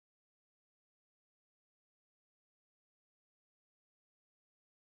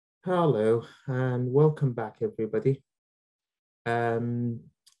Hello and welcome back, everybody.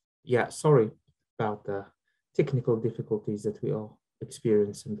 Yeah, sorry about the technical difficulties that we all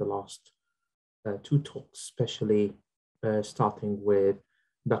experienced in the last two talks, especially starting with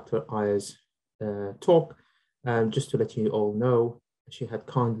Dr. Ayer's talk. Just to let you all know, she had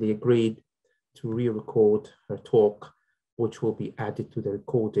kindly agreed to re-record her talk, which will be added to the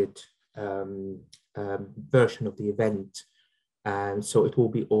recorded version of the event. And so it will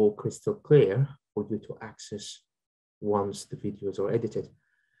be all crystal clear for you to access once the videos are edited.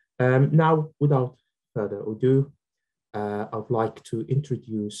 Now, without further ado, I'd like to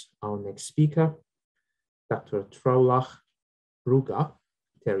introduce our next speaker, Dr. Terry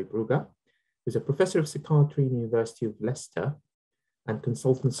Brugger, who's a professor of psychiatry in the University of Leicester and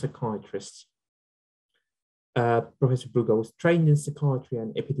consultant psychiatrist. Professor Brugger was trained in psychiatry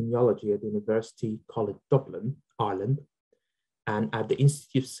and epidemiology at the University College Dublin, Ireland, and at the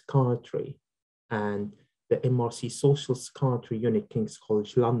Institute of Psychiatry and the MRC Social Psychiatry Unit, King's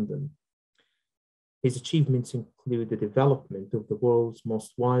College London. His achievements include the development of the world's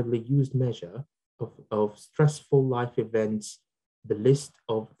most widely used measure of stressful life events, the list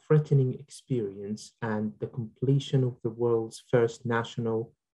of threatening experience, and the completion of the world's first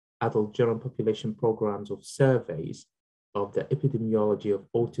national adult general population programs of surveys of the epidemiology of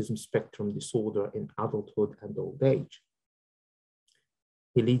autism spectrum disorder in adulthood and old age.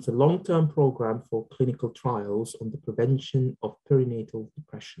 He leads a long-term program for clinical trials on the prevention of perinatal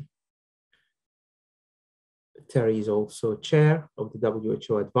depression. Terry is also chair of the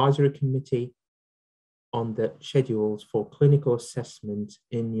WHO Advisory Committee on the schedules for clinical assessment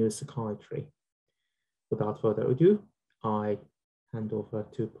in neuropsychiatry. Without further ado, I hand over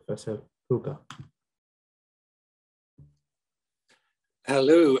to Professor Brugger.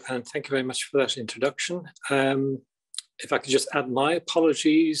 Hello, and thank you very much for that introduction. If I could just add my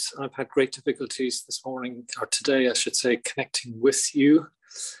apologies, I've had great difficulties this morning, or today, I should say, connecting with you.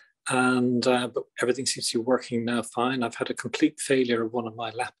 And but everything seems to be working now fine. I've had a complete failure of one of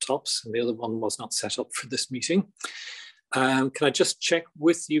my laptops, and the other one was not set up for this meeting. Can I just check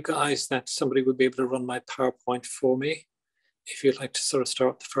with you guys that somebody would be able to run my PowerPoint for me? If you'd like to sort of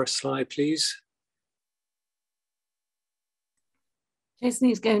start the first slide, please. Jason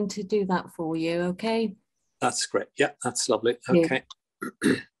is going to do that for you, okay? That's great. Yeah, that's lovely. Okay.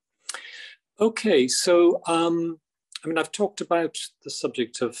 Yeah. Okay, so I mean, I've talked about the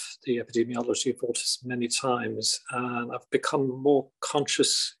subject of the epidemiology of autism many times, and I've become more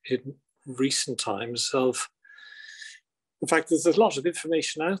conscious in recent times of the fact that there's a lot of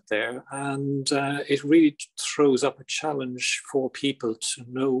information out there, and it really throws up a challenge for people to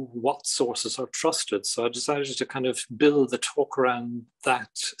know what sources are trusted. So I decided to kind of build the talk around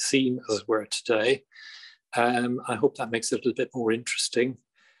that theme, as it were, today. I hope that makes it a little bit more interesting.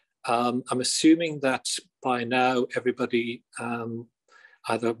 I'm assuming that by now everybody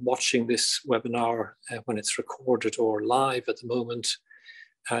either watching this webinar when it's recorded or live at the moment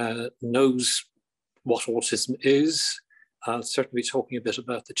knows what autism is. I'll certainly be talking a bit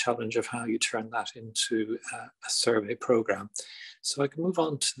about the challenge of how you turn that into a survey program. So I can move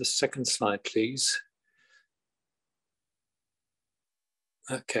on to the second slide, please.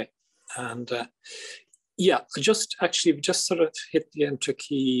 Okay, and yeah, just sort of hit the enter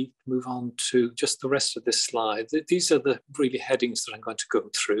key, move on to just the rest of this slide. These are the really headings that I'm going to go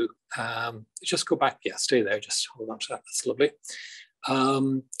through. Just go back, yeah, stay there, just hold on to that, that's lovely.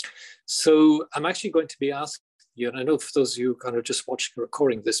 So I'm actually going to be asking you, and I know for those of you kind of just watching the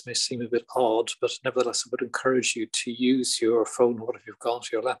recording, this may seem a bit odd, but nevertheless, I would encourage you to use your phone, whatever you've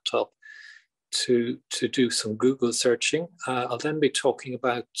got, your laptop, to do some Google searching. I'll then be talking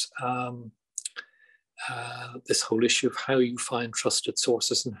about this whole issue of how you find trusted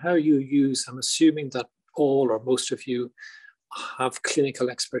sources and how you use, I'm assuming that all or most of you have clinical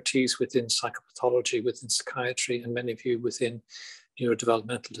expertise within psychopathology, within psychiatry, and many of you within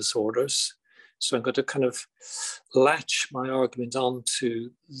neurodevelopmental disorders. So I'm going to kind of latch my argument on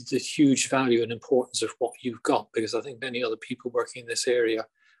to the huge value and importance of what you've got, because I think many other people working in this area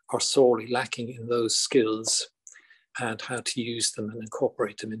are sorely lacking in those skills and how to use them and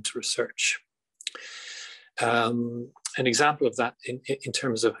incorporate them into research. An example of that in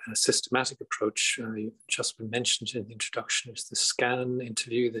terms of a systematic approach, just been mentioned in the introduction, is the SCAN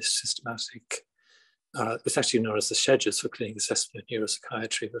interview, this systematic, it's actually known as the Schedules for Clinical Assessment in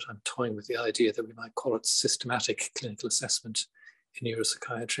Neuropsychiatry, but I'm toying with the idea that we might call it systematic clinical assessment in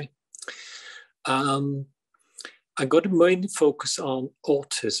neuropsychiatry. I'm going to mainly focus on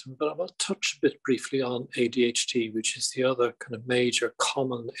autism, but I will touch a bit briefly on ADHD, which is the other kind of major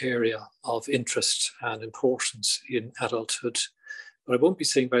common area of interest and importance in adulthood, But I won't be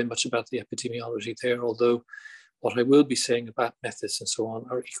saying very much about the epidemiology there, although what I will be saying about methods and so on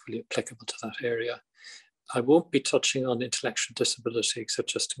are equally applicable to that area. I won't be touching on intellectual disability, except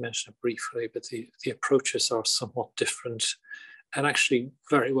just to mention it briefly, but the approaches are somewhat different and actually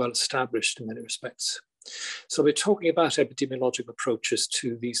very well established in many respects. So we're talking about epidemiological approaches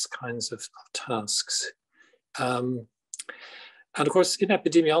to these kinds of tasks. And of course, in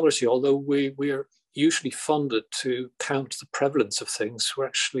epidemiology, although we are usually funded to count the prevalence of things, we're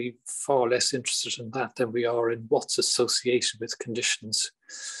actually far less interested in that than we are in what's associated with conditions.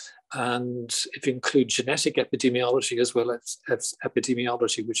 And if you include genetic epidemiology as well as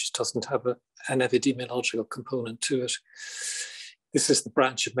epidemiology, which doesn't have an epidemiological component to it, this is the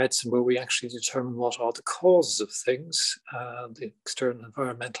branch of medicine where we actually determine what are the causes of things, the external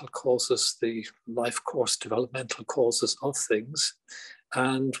environmental causes, the life course developmental causes of things.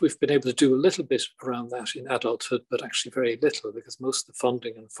 And we've been able to do a little bit around that in adulthood, but actually very little, because most of the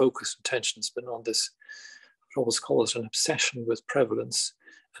funding and focus and attention has been on this, I always call it an obsession with prevalence.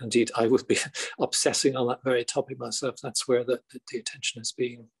 And indeed, I would be obsessing on that very topic myself. That's where the attention is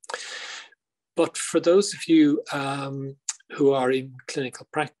being. But for those of you who are in clinical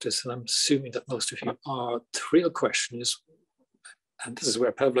practice, and I'm assuming that most of you are, the real question is, and this is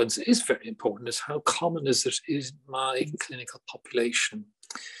where prevalence is very important, is how common is it in my clinical population,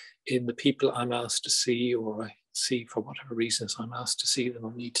 in the people I'm asked to see, or I see for whatever reasons I'm asked to see them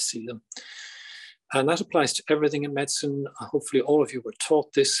or need to see them. And that applies to everything in medicine. Hopefully all of you were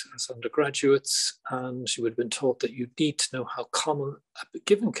taught this as undergraduates, and you would have been taught that you need to know how common a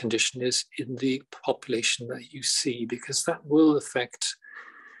given condition is in the population that you see, because that will affect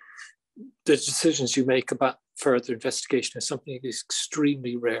the decisions you make about further investigation. If something that is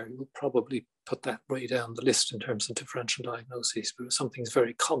extremely rare, you'll probably put that way down the list in terms of differential diagnoses. But if something's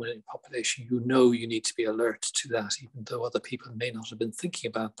very common in the population, you know you need to be alert to that, even though other people may not have been thinking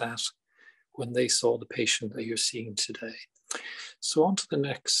about that when they saw the patient that you're seeing today. So on to the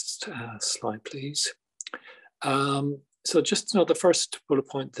next slide, please. So just the first bullet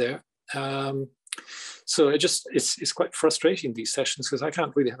point there. So it's quite frustrating, these sessions, because I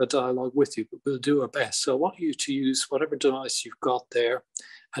can't really have a dialogue with you, but we'll do our best. So I want you to use whatever device you've got there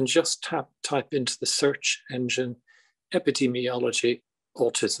and just type into the search engine epidemiology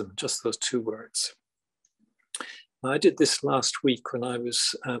autism, just those two words. I did this last week when I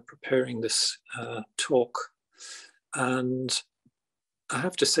was preparing this talk, and I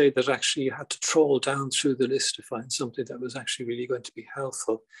have to say that actually you had to trawl down through the list to find something that was actually really going to be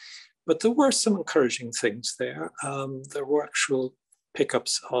helpful. But there were some encouraging things there. There were actual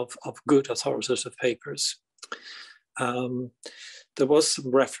pickups of good authoritative papers. There was some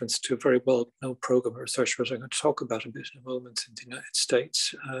reference to a very well-known program of research, which I'm going to talk about a bit in a moment, in the United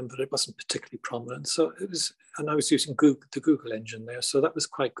States, but it wasn't particularly prominent. So it was, and I was using the Google engine there, so that was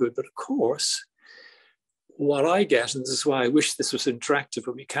quite good. But of course, what I get, and this is why I wish this was interactive,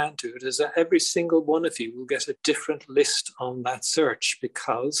 but we can't do it, is that every single one of you will get a different list on that search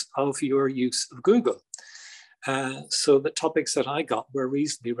because of your use of Google. So the topics that I got were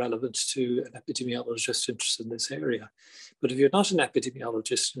reasonably relevant to an epidemiologist interested in this area. But if you're not an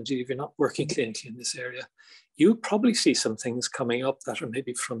epidemiologist, indeed if you're not working clinically in this area, you probably see some things coming up that are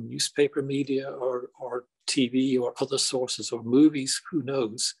maybe from newspaper media or TV or other sources or movies, who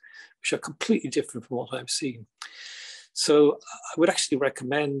knows, which are completely different from what I've seen. So I would actually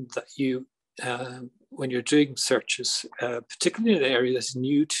recommend that you, when you're doing searches, particularly in an area that's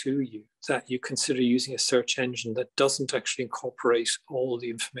new to you, that you consider using a search engine that doesn't actually incorporate all the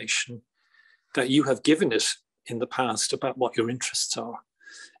information that you have given it in the past about what your interests are.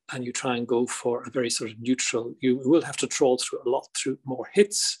 And you try and go for a very sort of neutral, you will have to trawl through a lot through more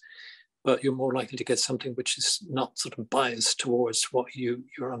hits, but you're more likely to get something which is not sort of biased towards what your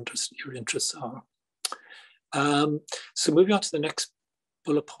interests are. So moving on to the next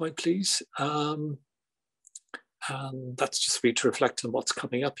bullet point, please. And that's just for you to reflect on what's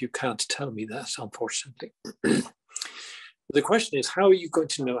coming up. You can't tell me that, unfortunately. The question is, how are you going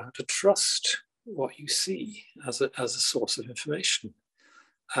to know how to trust what you see as a source of information?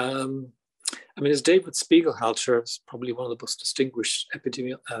 I mean, as David Spiegelhalter is probably one of the most distinguished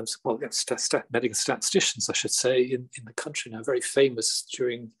medical statisticians, I should say, in the country now, very famous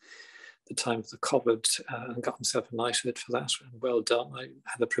during the time of the COVID, and got himself a knighthood for that, and well done. I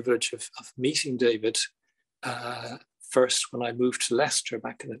had the privilege of meeting David first when I moved to Leicester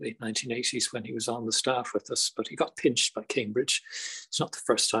back in the late 1980s when he was on the staff with us, but he got pinched by Cambridge. It's not the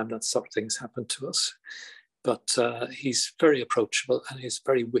first time that sort of thing's happened to us, but he's very approachable and he's a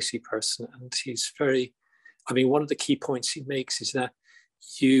very witty person, and he's very, I mean, one of the key points he makes is that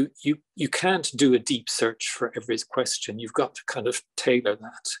you can't do a deep search for every question. You've got to kind of tailor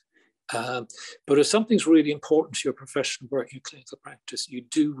that. But if something's really important to your professional work, your clinical practice, you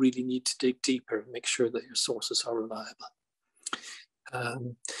do really need to dig deeper and make sure that your sources are reliable.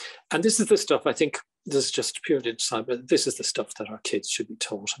 And this is the stuff, I think, this is just purely decided, but this is the stuff that our kids should be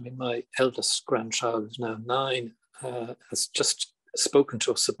taught. I mean, my eldest grandchild, who's now 9, has just spoken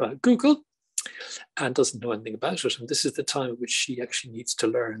to us about Google and doesn't know anything about it. And this is the time at which she actually needs to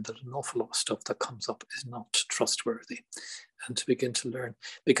learn that an awful lot of stuff that comes up is not trustworthy, and to begin to learn,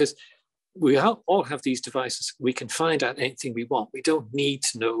 because we all have these devices. We can find out anything we want. We don't need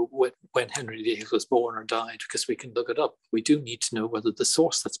to know when Henry VIII was born or died, because we can look it up. We do need to know whether the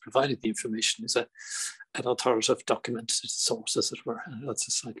source that's provided the information is an authoritative documented source, as it were. And that's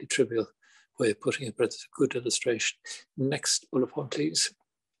a slightly trivial way of putting it, but it's a good illustration. Next bullet point, please.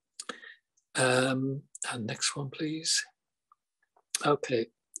 And next one, please. Okay.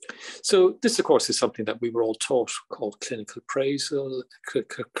 So this, of course, is something that we were all taught, called clinical appraisal,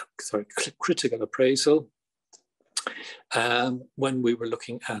 critical appraisal, when we were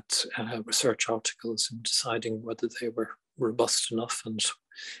looking at research articles and deciding whether they were robust enough. And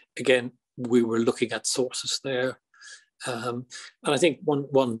again, we were looking at sources there. And I think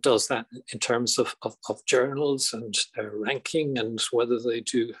one does that in terms of journals and their ranking, and whether they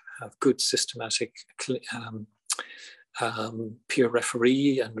do have good systematic peer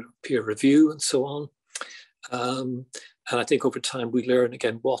referee and peer review and so on. And I think over time we learn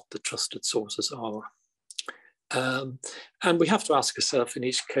again what the trusted sources are. And we have to ask ourselves in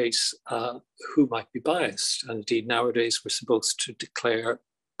each case who might be biased. And indeed nowadays we're supposed to declare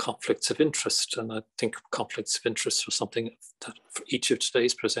conflicts of interest. And I think conflicts of interest are something that for each of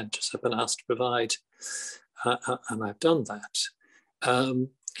today's presenters have been asked to provide. And I've done that.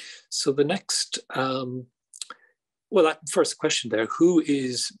 So the next, well, that first question there, who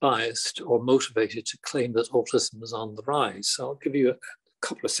is biased or motivated to claim that autism is on the rise? So I'll give you a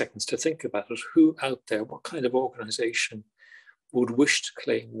couple of seconds to think about it. Who out there, what kind of organization would wish to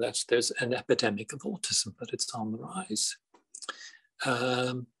claim that there's an epidemic of autism, that it's on the rise?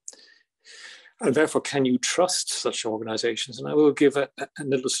 And therefore, can you trust such organizations? And I will give an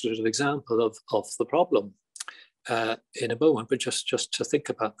illustrative example of the problem in a moment, but just to think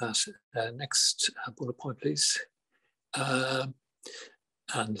about that. Next bullet point, please. And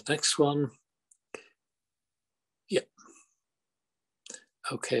the next one. Yeah.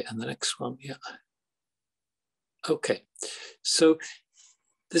 Okay, and the next one, yeah. Okay, so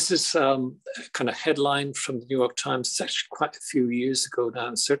this is a kind of headline from the New York Times. It's actually quite a few years ago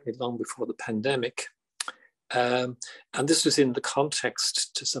now, certainly long before the pandemic. And this was in the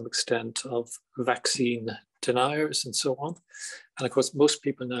context, to some extent, of vaccine deniers and so on. And of course, most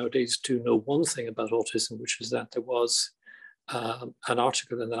people nowadays do know one thing about autism, which is that there was an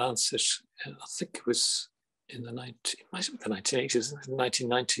article in the Lancet, I think it was in the 1980s,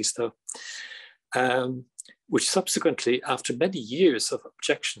 1990s though, which subsequently, after many years of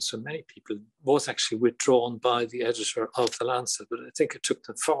objections from many people, was actually withdrawn by the editor of the Lancet. But I think it took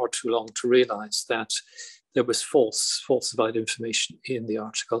them far too long to realize that there was falsified information in the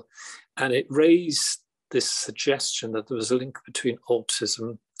article. And it raised this suggestion that there was a link between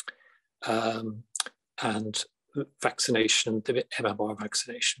autism and vaccination, the MMR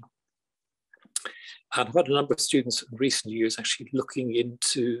vaccination. And I've had a number of students in recent years actually looking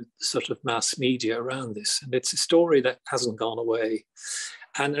into sort of mass media around this. And it's a story that hasn't gone away.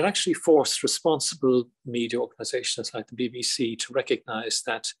 And it actually forced responsible media organizations like the BBC to recognize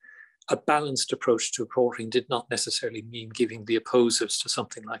that a balanced approach to reporting did not necessarily mean giving the opposers to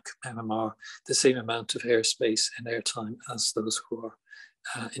something like MMR the same amount of airspace and airtime as those who are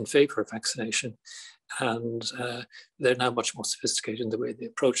in favor of vaccination. And they're now much more sophisticated in the way they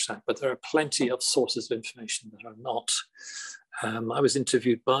approach that. But there are plenty of sources of information that are not. I was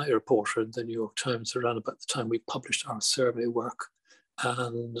interviewed by a reporter in the New York Times around about the time we published our survey work.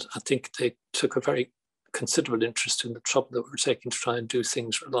 And I think they took a very considerable interest in the trouble that we're taking to try and do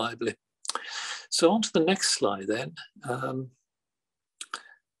things reliably. So on to the next slide then.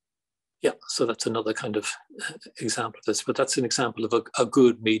 Yeah, so that's another kind of example of this, but that's an example of a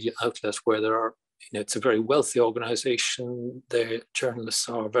good media outlet where there are, you know, it's a very wealthy organization. Their journalists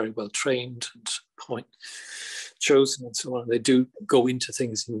are very well trained and point chosen and so on. They do go into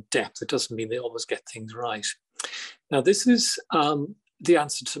things in depth. It doesn't mean they always get things right. Now, this is the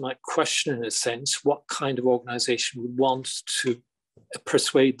answer to my question in a sense. What kind of organization would want to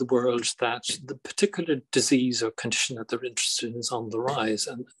persuade the world that the particular disease or condition that they're interested in is on the rise?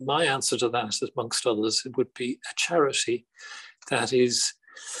 And my answer to that, amongst others, it would be a charity that is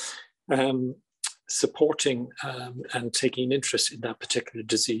supporting and taking interest in that particular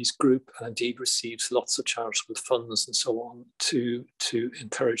disease group, and indeed receives lots of charitable funds and so on to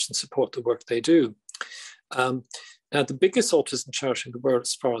encourage and support the work they do. Now, the biggest autism charity in the world,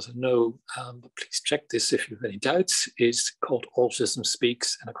 as far as I know, but please check this if you have any doubts, is called Autism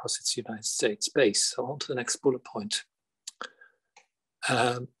Speaks, and of course it's United States based. So on to the next bullet point.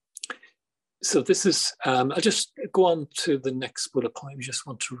 So this is, I'll just go on to the next bullet point. You just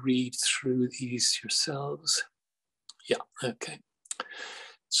want to read through these yourselves. Yeah, okay.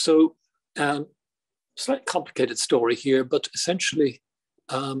 So, slightly complicated story here, but essentially,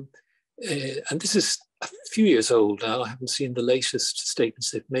 and this is a few years old now. I haven't seen the latest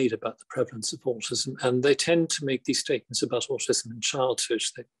statements they've made about the prevalence of autism, and they tend to make these statements about autism in childhood.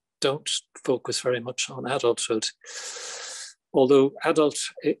 They don't focus very much on adulthood. Although adult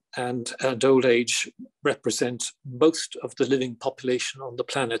and old age represent most of the living population on the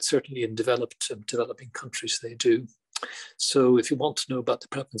planet, certainly in developed and developing countries they do. So if you want to know about the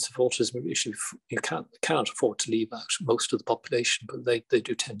prevalence of autism, you cannot afford to leave out most of the population, but they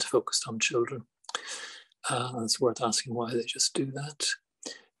do tend to focus on children. It's worth asking why they just do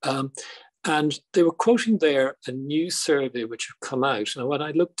that. And they were quoting there a new survey which had come out. And when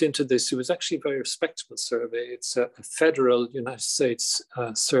I looked into this, it was actually a very respectable survey. It's a federal United States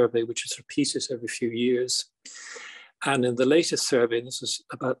survey, which is repeated every few years. And in the latest survey, and this was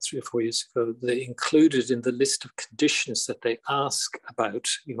about 3 or 4 years ago, they included in the list of conditions that they ask about,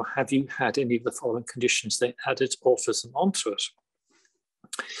 have you had any of the following conditions? They added autism onto it.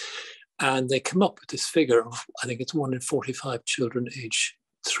 And they come up with this figure of, I think it's 1 in 45 children aged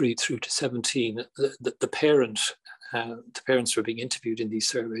 3 through to 17, the parents who were being interviewed in these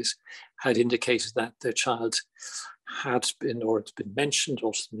surveys had indicated that their child had been, or it's been mentioned,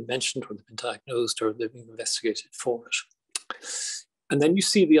 or they've been diagnosed, or they've been investigated for it. And then you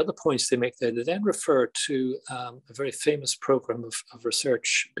see the other points they make there. They then refer to a very famous program of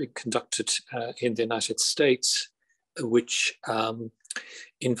research being conducted in the United States, which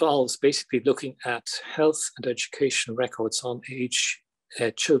involves basically looking at health and education records on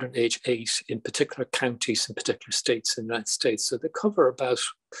children age 8 in particular counties and particular states in the United States. So they cover about,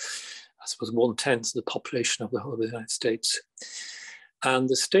 I suppose, 1/10 of the population of the whole of the United States. And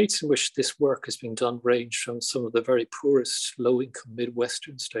the states in which this work is being done range from some of the very poorest low-income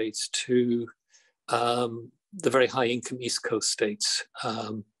Midwestern states to the very high-income East Coast states.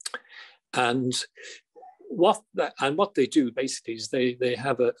 And what they do basically is they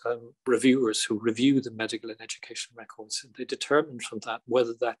have reviewers who review the medical and education records, and they determine from that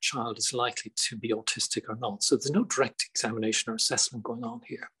whether that child is likely to be autistic or not. So there's no direct examination or assessment going on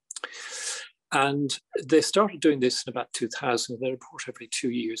here. And they started doing this in about 2000. They report every 2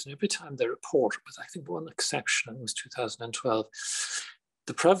 years, and every time they report, with I think one exception, it was 2012,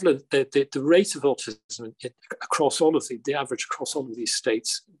 the rate of autism across all of the average across all of these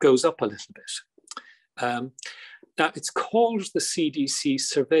states goes up a little bit. Now, it's called the CDC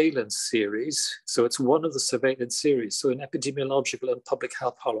Surveillance Series. So it's one of the surveillance series. So in epidemiological and public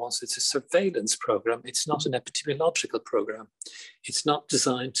health parlance, it's a surveillance program. It's not an epidemiological program. It's not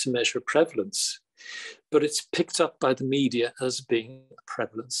designed to measure prevalence, but it's picked up by the media as being a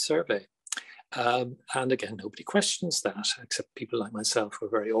prevalence survey. And again, nobody questions that, except people like myself who are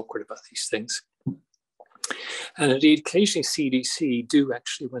very awkward about these things. And indeed, occasionally CDC do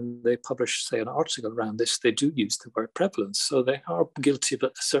actually, when they publish, say, an article around this, they do use the word prevalence. So they are guilty of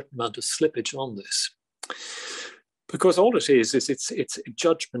a certain amount of slippage on this. Because all it is it's a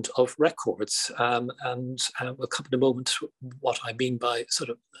judgment of records. And we'll come in a moment what I mean by sort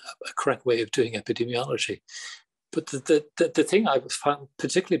of a correct way of doing epidemiology. But the thing I found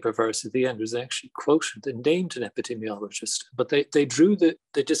particularly perverse at the end was they actually quoted, they named an epidemiologist, but they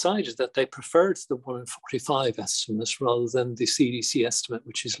decided that they preferred the 1 in 45 estimate rather than the CDC estimate,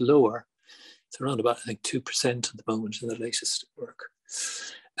 which is lower. It's around about, I think, 2% at the moment in the latest work.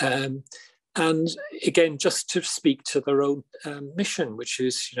 And again, just to speak to their own mission, which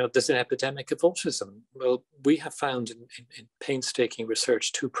is, there's an epidemic of autism. Well, we have found in painstaking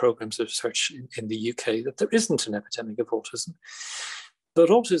research, 2 programs of research in the UK, that there isn't an epidemic of autism. But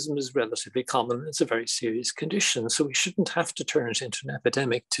autism is relatively common. It's a very serious condition. So we shouldn't have to turn it into an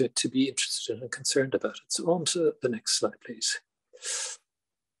epidemic to be interested and concerned about it. So on to the next slide, please.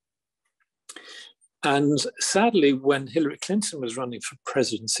 And sadly, when Hillary Clinton was running for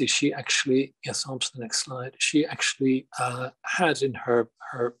presidency, she actually, yes, on to the next slide, she actually had in her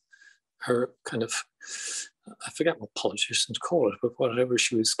kind of I forget what politicians call it, but whatever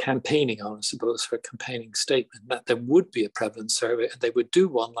she was campaigning on, I suppose, her campaigning statement, that there would be a prevalence survey and they would do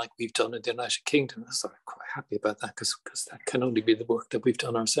one like we've done in the United Kingdom. I was quite happy about that because that can only be the work that we've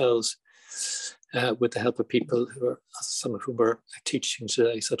done ourselves with the help of people who are, some of whom are teaching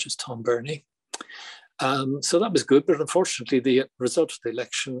today, such as Tom Burney. So that was good, but unfortunately the result of the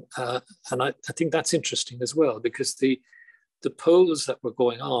election, and I think that's interesting as well, because the polls that were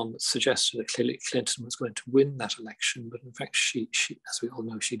going on suggested that clearly Clinton was going to win that election, but in fact, she, as we all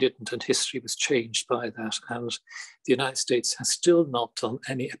know, she didn't, and history was changed by that. And the United States has still not done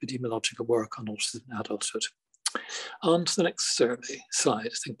any epidemiological work on autism in adulthood. On to the next survey slide,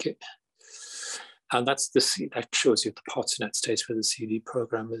 thank you. And that's that shows you the parts of the United States where the CD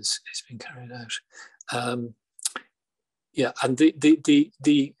program is being carried out. Yeah, and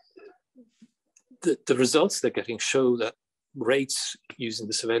the results they're getting show that rates using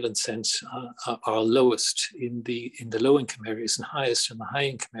the surveillance sense are lowest in the low-income areas and highest in the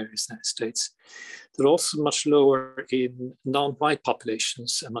high-income areas in the United States. They're also much lower in non-white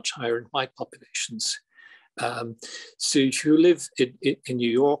populations and much higher in white populations. So if you live in New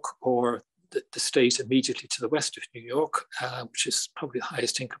York or the state immediately to the west of New York, which is probably the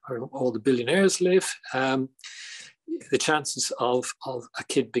highest income where all the billionaires live, the chances of a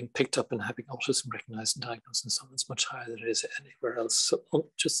kid being picked up and having autism recognized and diagnosed and so on is much higher than it is anywhere else. So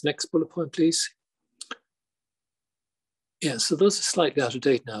just the next bullet point, please. Yeah, so those are slightly out of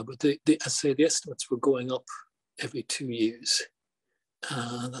date now, but as I say, the estimates were going up every 2 years.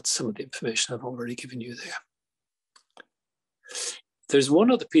 That's some of the information I've already given you there. There's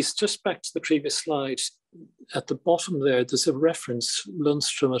one other piece, just back to the previous slide. At the bottom there, there's a reference,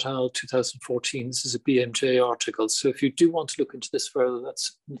 Lundstrom et al. 2014. This is a BMJ article. So if you do want to look into this further,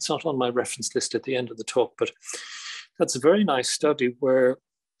 it's not on my reference list at the end of the talk, but that's a very nice study where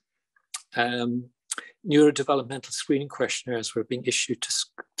neurodevelopmental screening questionnaires were being issued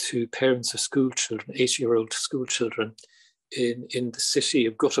to parents of school children, 8-year-old school children in the city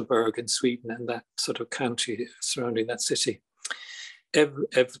of Gothenburg in Sweden and that sort of county surrounding that city.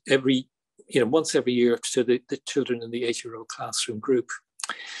 Once every year to the children in the 8-year-old classroom group.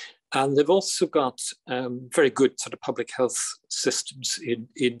 And they've also got very good sort of public health systems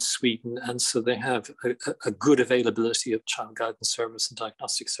in Sweden. And so they have a good availability of child guidance service and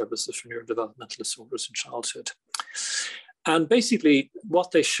diagnostic services for neurodevelopmental disorders in childhood. And basically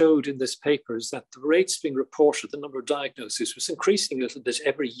what they showed in this paper is that the rates being reported, the number of diagnoses was increasing a little bit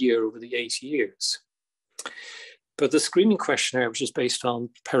every year over the 8 years. But the screening questionnaire, which is based on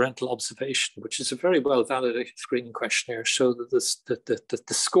parental observation, which is a very well-validated screening questionnaire, showed that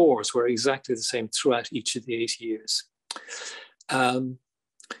the scores were exactly the same throughout each of the 8 years.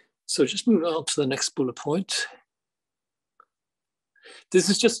 So just moving on to the next bullet point. This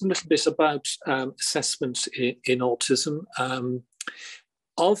is just a little bit about assessment in autism.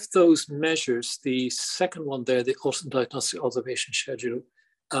 Of those measures, the second one there, the Autism Diagnostic Observation Schedule,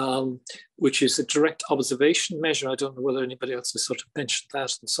 which is a direct observation measure. I don't know whether anybody else has sort of mentioned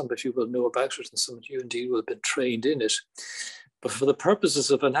that, and some of you will know about it, and some of you indeed will have been trained in it. But for the purposes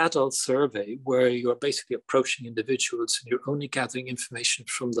of an adult survey, where you're basically approaching individuals and you're only gathering information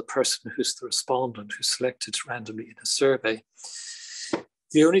from the person who's the respondent who's selected randomly in a survey,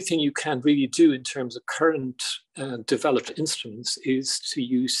 the only thing you can really do in terms of current developed instruments is to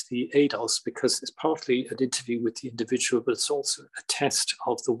use the ADOS, because it's partly an interview with the individual, but it's also a test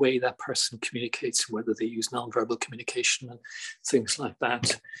of the way that person communicates, whether they use nonverbal communication and things like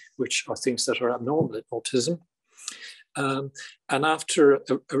that, which are things that are abnormal in autism. And after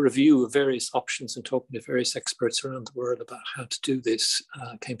a review of various options and talking to various experts around the world about how to do this,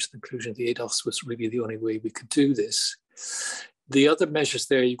 came to the conclusion the ADOS was really the only way we could do this. The other measures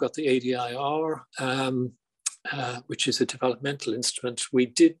there, you've got the ADIR, which is a developmental instrument. We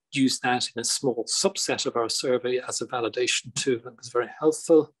did use that in a small subset of our survey as a validation tool. That was very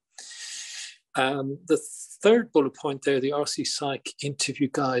helpful. The third bullet point there, the RC Psych interview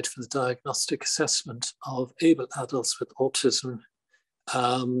guide for the diagnostic assessment of able adults with autism,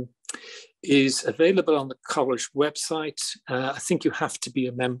 is available on the college website. I think you have to be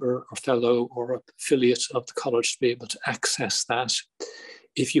a member or fellow or affiliate of the college to be able to access that.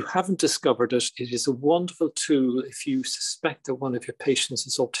 If you haven't discovered it, it is a wonderful tool if you suspect that one of your patients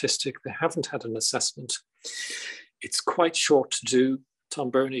is autistic, they haven't had an assessment. It's quite short to do. Tom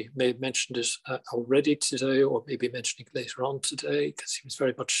Burney may have mentioned it already today, or maybe mentioning it later on today, because he was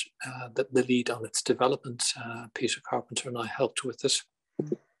very much the lead on its development. Peter Carpenter and I helped with it.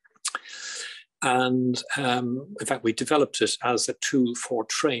 And in fact, we developed it as a tool for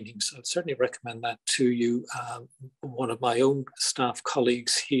training. So I'd certainly recommend that to you. One of my own staff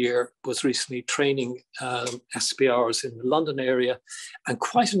colleagues here was recently training SPRs in the London area, and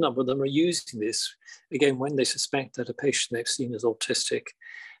quite a number of them are using this, again, when they suspect that a patient they've seen is autistic.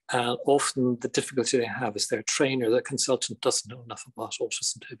 Often the difficulty they have is their trainer, their consultant doesn't know enough about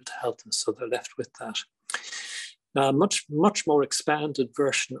autism to be able to help them, so they're left with that. Now, a much more expanded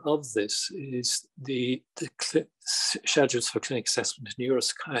version of this is the schedules for clinic assessment in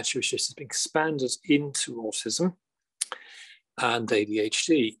neuropsychiatry, which has been expanded into autism and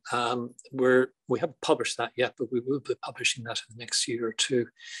ADHD. We haven't published that yet, but we will be publishing that in the next year or two.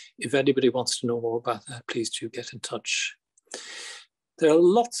 If anybody wants to know more about that, please do get in touch. There are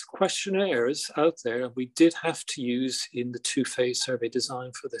lots of questionnaires out there, and we did have to use in the two-phase survey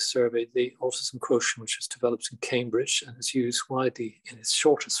design for this survey the autism quotient, which was developed in Cambridge and is used widely in its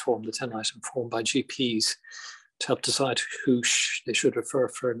shortest form, the 10-item form, by GPs to help decide who they should refer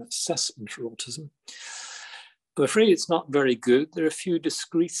for an assessment for autism. I'm afraid it's not very good. There are a few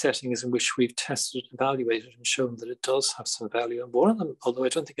discrete settings in which we've tested, evaluated, and shown that it does have some value. And one of them, although I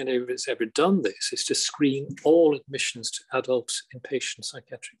don't think anybody has ever done this, is to screen all admissions to adult inpatient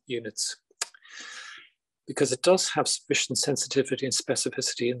psychiatric units, because it does have sufficient sensitivity and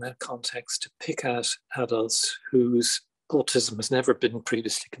specificity in that context to pick out adults whose autism has never been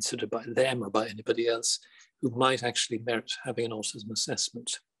previously considered by them or by anybody else, who might actually merit having an autism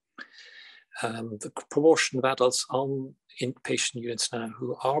assessment. The proportion of adults on inpatient units now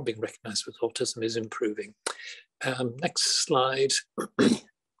who are being recognised with autism is improving. Next slide. If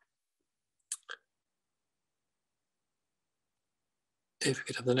we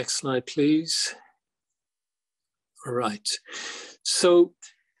could have the next slide, please. All right. So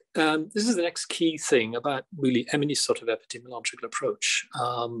this is the next key thing about really any sort of epidemiological approach.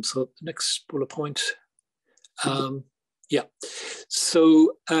 So the next bullet point. Yeah.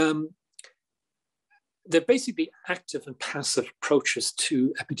 So they're basically active and passive approaches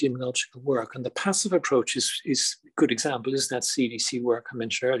to epidemiological work. And the passive approach is a good example, is that CDC work I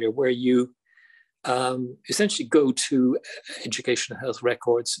mentioned earlier, where you essentially go to educational health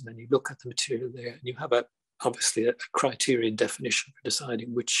records and then you look at the material there, and you have obviously a criterion definition for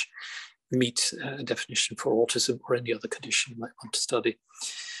deciding which meet a definition for autism or any other condition you might want to study.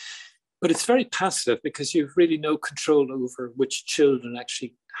 But it's very passive because you've really no control over which children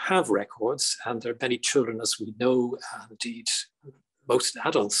actually have records. And there are many children, as we know, and indeed most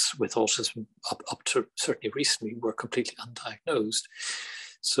adults with autism up to certainly recently were completely undiagnosed.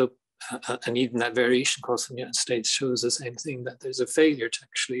 So, and even that variation across the United States shows the same thing, that there's a failure to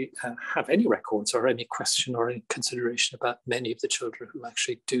actually have any records or any question or any consideration about many of the children who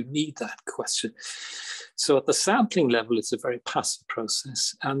actually do need that question. So at the sampling level, it's a very passive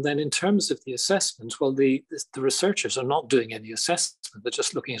process. And then in terms of the assessment, well, the researchers are not doing any assessment. They're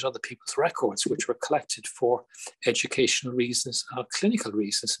just looking at other people's records, which were collected for educational reasons or clinical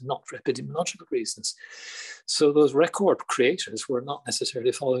reasons, not for epidemiological reasons. So those record creators were not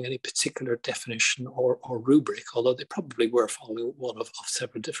necessarily following any particular definition or rubric, although they probably were following one of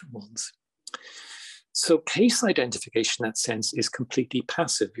several different ones. So case identification in that sense is completely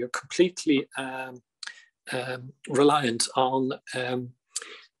passive. You're completely reliant on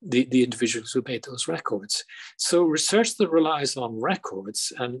the individuals who made those records. So research that relies on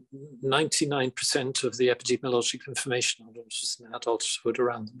records, and 99% of the epidemiological information on autism in adulthood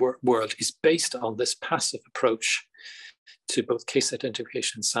around the world is based on this passive approach to both case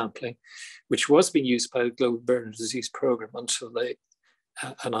identification and sampling, which was being used by the Global Burden of Disease Program until they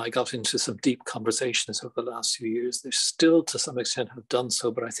and I got into some deep conversations over the last few years. They still, to some extent, have done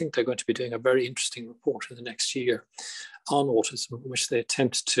so, but I think they're going to be doing a very interesting report in the next year on autism, in which they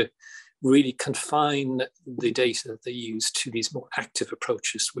attempt to really confine the data that they use to these more active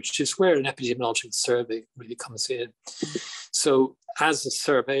approaches, which is where an epidemiological survey really comes in. So as a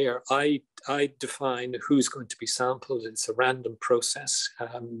surveyor, I define who's going to be sampled. It's a random process.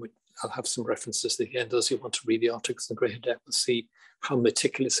 I'll have some references at the end. Those who want to read the articles in greater depth will see how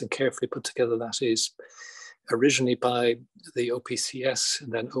meticulous and carefully put together that is. Originally by the OPCS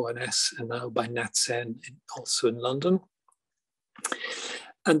and then ONS, and now by NatSen, also in London.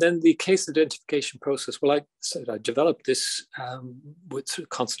 And then the case identification process. Well, I said I developed this with the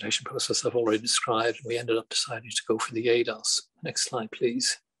consultation process I've already described, and we ended up deciding to go for the ADOS. Next slide,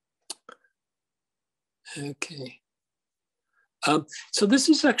 please. Okay. So this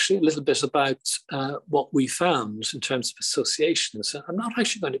is actually a little bit about what we found in terms of associations. I'm not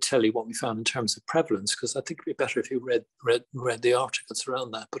actually going to tell you what we found in terms of prevalence, because I think it'd be better if you read the articles around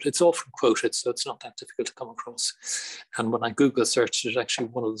that, but it's often quoted, so it's not that difficult to come across. And when I Google searched it, actually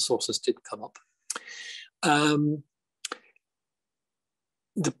one of the sources did come up. The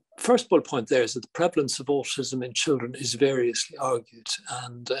first bullet point there is that the prevalence of autism in children is variously argued.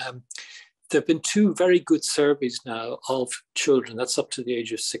 And there have been 2 very good surveys now of children, that's up to the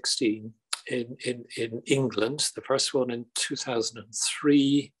age of 16, in England. The first one in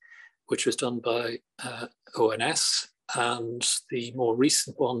 2003, which was done by ONS, and the more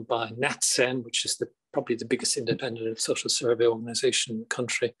recent one by NatSen, which is probably the biggest independent social survey organization in the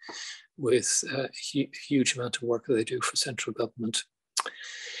country, with a huge amount of work that they do for central government.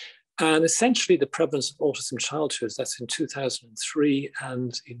 And essentially the prevalence of autism in childhood, that's in 2003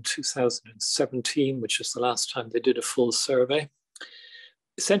 and in 2017, which is the last time they did a full survey,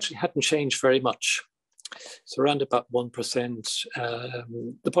 essentially hadn't changed very much. So around about 1%.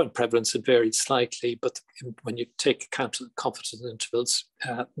 The point of prevalence had varied slightly, but when you take account of the confidence intervals,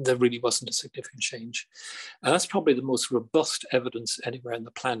 there really wasn't a significant change. And that's probably the most robust evidence anywhere on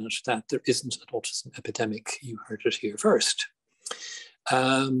the planet that there isn't an autism epidemic. You heard it here first.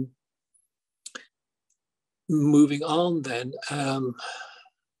 Moving on then.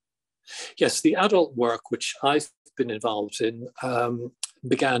 Yes, the adult work, which I've been involved in,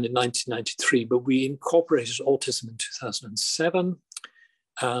 began in 1993, but we incorporated autism in 2007,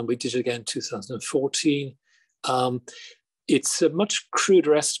 and we did it again in 2014. It's a much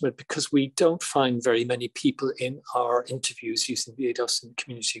cruder estimate because we don't find very many people in our interviews using the ADOS in the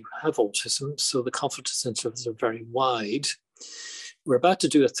community who have autism, so the confidence intervals are very wide. We're about to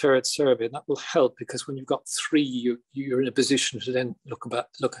do a 3rd survey, and that will help because when you've got 3, you're in a position to then look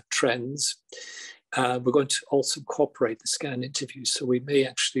at trends. We're going to also incorporate the scan interviews, so we may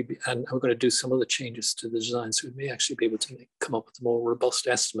actually be, and we're going to do some other changes to the design, so we may actually be able to come up with a more robust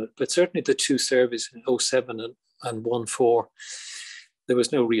estimate. But certainly the 2 surveys in 07 and 14, there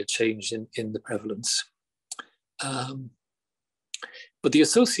was no real change in the prevalence. But the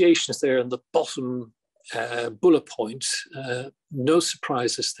associations there in the bottom bullet point, no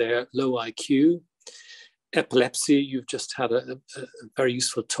surprises there, low IQ. Epilepsy, you've just had a very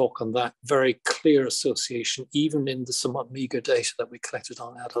useful talk on that. Very clear association, even in the somewhat meager data that we collected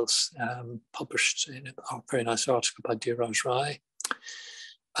on adults, published in a very nice article by Dheeraj Rai.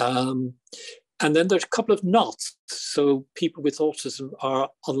 And then there's a couple of nots. So people with autism are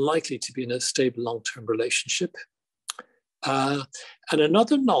unlikely to be in a stable long-term relationship. And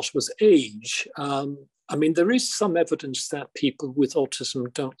another knot was age. I mean, there is some evidence that people with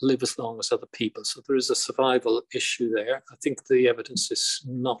autism don't live as long as other people. So there is a survival issue there. I think the evidence is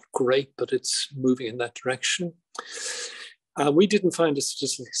not great, but it's moving in that direction. We didn't find a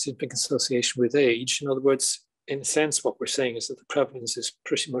statistically significant association with age. In other words, in a sense, what we're saying is that the prevalence is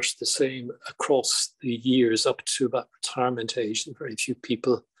pretty much the same across the years up to about retirement age. There are very few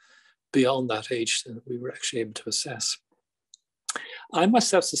people beyond that age that we were actually able to assess. I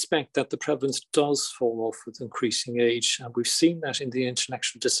myself suspect that the prevalence does fall off with increasing age, and we've seen that in the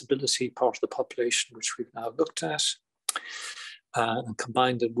intellectual disability part of the population, which we've now looked at, and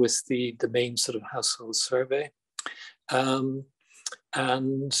combined it with the main sort of household survey.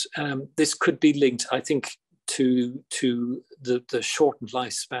 This could be linked, I think, to the shortened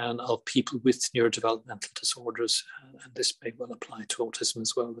lifespan of people with neurodevelopmental disorders, and this may well apply to autism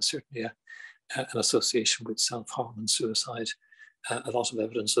as well. There's certainly an association with self-harm and suicide. A lot of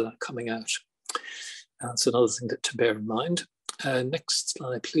evidence of that coming out. That's another thing to bear in mind. Next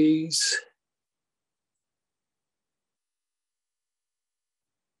slide, please.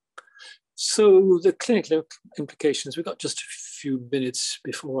 So the clinical implications, we've got just a few minutes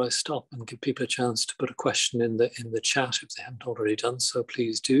before I stop and give people a chance to put a question in the chat if they haven't already done so,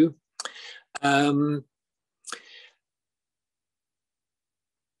 please do.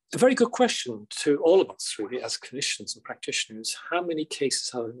 A very good question to all of us, really, as clinicians and practitioners. How many cases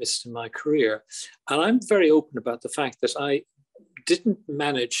have I missed in my career? And I'm very open about the fact that I didn't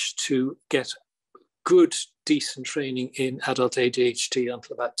manage to get good, decent training in adult ADHD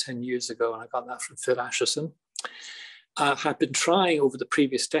until about 10 years ago, and I got that from Phil Asherson. I have been trying over the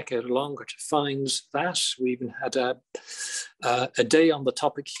previous decade or longer to find that. We even had a day on the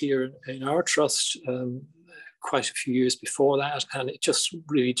topic here in our trust quite a few years before that, and it just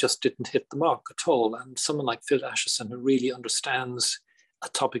really didn't hit the mark at all. And someone like Phil Asherson, who really understands a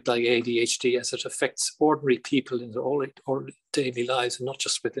topic like ADHD as it affects ordinary people in their all daily lives and not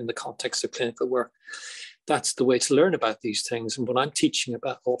just within the context of clinical work, that's the way to learn about these things. And when I'm teaching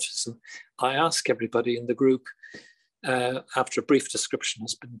about autism, I ask everybody in the group, after a brief description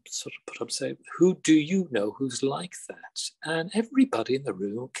has been sort of put up, say, who do you know who's like that? And everybody in the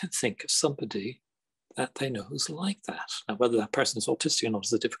room can think of somebody that they know who's like that. Now, whether that person is autistic or not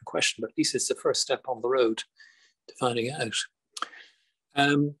is a different question, but at least it's the first step on the road to finding out.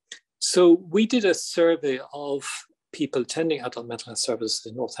 So we did a survey of people attending adult mental health services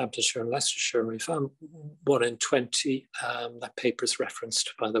in Northamptonshire and Leicestershire. We found 1 in 20, that paper is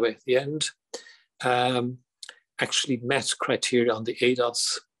referenced, by the way, at the end, actually met criteria on the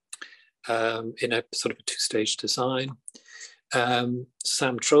ADOS in a sort of a 2-stage design.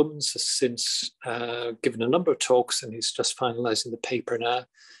 Sam Tromans has since given a number of talks, and he's just finalizing the paper now.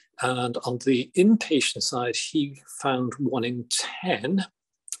 And on the inpatient side, he found 1 in 10.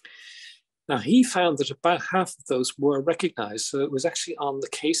 Now, he found that about half of those were recognized, so it was actually on the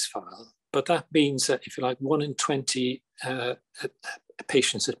case file. But that means that, if you like, 1 in 20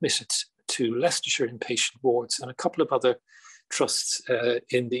 patients admitted to Leicestershire inpatient wards and a couple of other trusts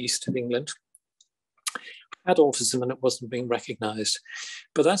in the east of England had autism, and it wasn't being recognized.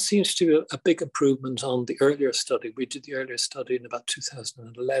 But that seems to be a big improvement on the earlier study. We did the earlier study in about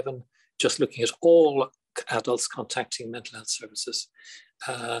 2011, just looking at all adults contacting mental health services.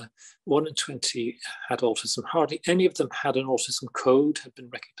 1 in 20 had autism. Hardly any of them had an autism code, had been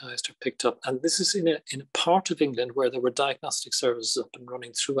recognized or picked up. And this is in a part of England where there were diagnostic services up and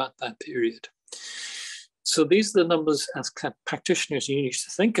running throughout that period. So these are the numbers as practitioners you need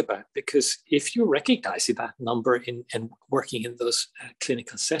to think about, because if you're recognizing that number in working in those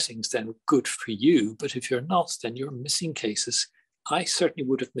clinical settings, then good for you. But if you're not, then you're missing cases. I certainly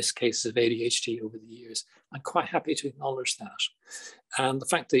would have missed cases of ADHD over the years. I'm quite happy to acknowledge that. And the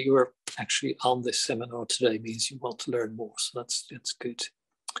fact that you are actually on this seminar today means you want to learn more. So that's good.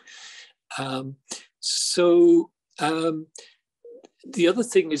 The other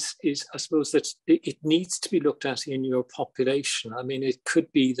thing is I suppose that it needs to be looked at in your population. I mean, it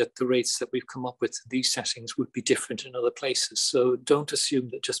could be that the rates that we've come up with in these settings would be different in other places. So don't assume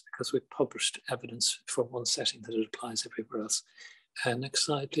that just because we've published evidence from one setting that it applies everywhere else. Next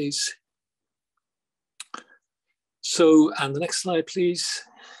slide, please. So, and the next slide, please.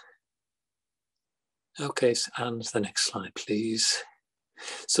 Okay, and the next slide, please.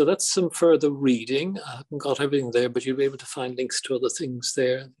 So that's some further reading. I haven't got everything there, but you'll be able to find links to other things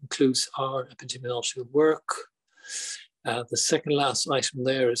there. It includes our epidemiological work. The second last item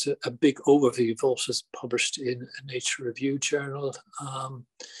there is a big overview of autism published in a Nature Review journal,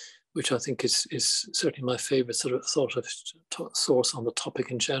 which I think is certainly my favorite sort of source on the topic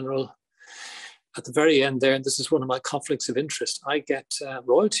in general. At the very end there, and this is one of my conflicts of interest, I get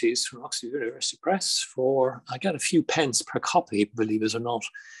royalties from Oxford University Press for, I get a few pence per copy, believe it or not,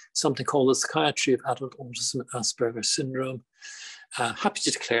 something called the Psychiatry of Adult Autism and Asperger's Syndrome. Happy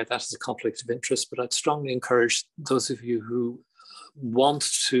to declare that as a conflict of interest, but I'd strongly encourage those of you who want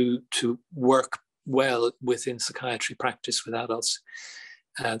to work well within psychiatry practice with adults,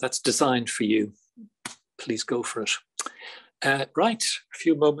 that's designed for you. Please go for it. Right, a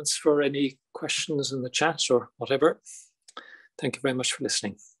few moments for any questions in the chat or whatever. Thank you very much for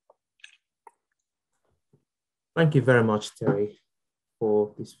listening. Thank you very much, Terry,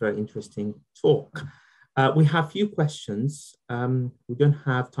 for this very interesting talk. We have a few questions. We don't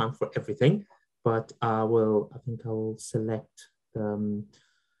have time for everything, but I think I will select the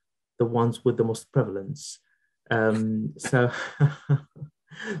ones with the most prevalence. So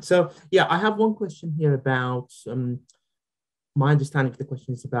yeah, I have one question here about my understanding of the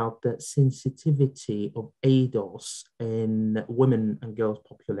question is about the sensitivity of ADOS in women and girls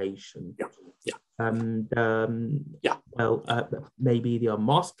population. Well, maybe they are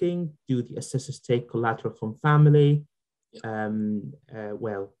masking. Do the assessors take collateral from family?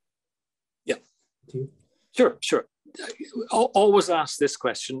 Sure. Always ask this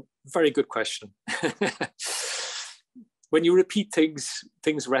question. Very good question. When you repeat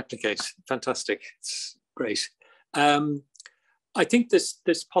things replicate. Fantastic. It's great. I think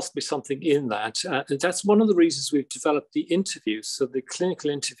there's possibly something in that. That's one of the reasons we've developed the interview. So the clinical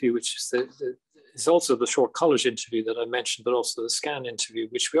interview, which is also the short college interview that I mentioned, but also the scan interview,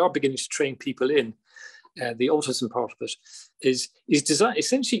 which we are beginning to train people in. The autism part of it is designed,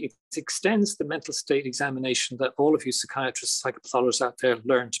 essentially it extends the mental state examination that all of you psychiatrists, psychopathologists out there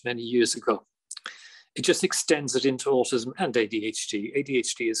learned many years ago. It just extends it into autism and ADHD.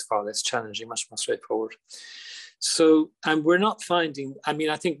 ADHD is far less challenging, much more straightforward. So, and we're not finding, I mean,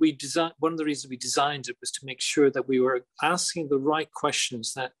 I think one of the reasons we designed it was to make sure that we were asking the right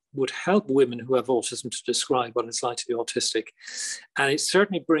questions that would help women who have autism to describe what it's like to be autistic. And it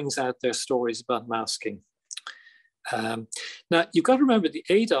certainly brings out their stories about masking. Now, you've got to remember the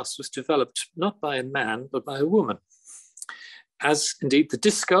ADOS was developed not by a man, but by a woman, as indeed the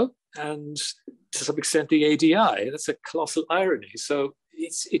disco and to some extent the ADI. That's a colossal irony. So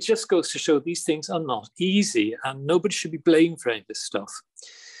it just goes to show these things are not easy and nobody should be blamed for any of this stuff.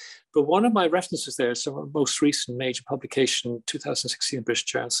 But one of my references there is our most recent major publication, 2016 British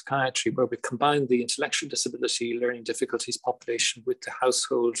Journal of Psychiatry, where we combined the intellectual disability, learning difficulties population with the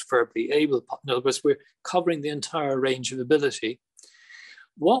household verbally able. In other words, we're covering the entire range of ability.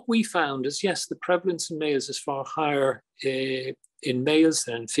 What we found is, yes, the prevalence in males is far higher in males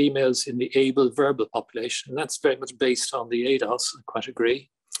than in females in the able verbal population. And that's very much based on the ADOS, I quite agree.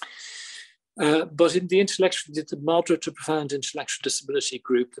 But in the moderate to profound intellectual disability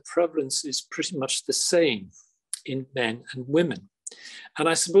group, the prevalence is pretty much the same in men and women. And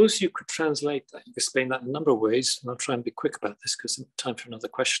I suppose you could translate that, you could explain that in a number of ways, and I'll try and be quick about this because there's time for another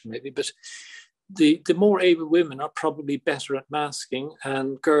question maybe, but the more able women are probably better at masking,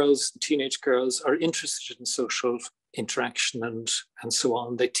 and girls, teenage girls, are interested in social interaction and so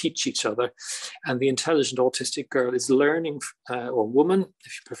on. They teach each other. And the intelligent autistic girl is learning, or woman,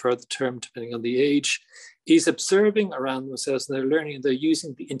 if you prefer the term, depending on the age, is observing around themselves, and they're learning, and they're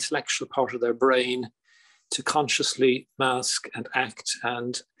using the intellectual part of their brain to consciously mask and act,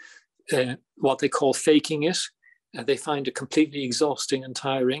 and what they call faking it. They find it completely exhausting and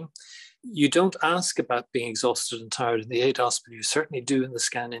tiring. You don't ask about being exhausted and tired in the ADOS, but you certainly do in the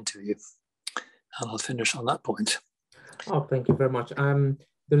scan interview. And I'll finish on that point. Oh, thank you very much.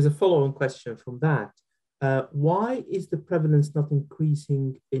 There's a follow-on question from that. Why is the prevalence not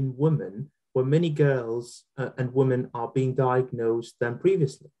increasing in women where many girls and women are being diagnosed than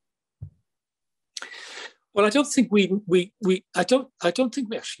previously? Well, I don't think I don't think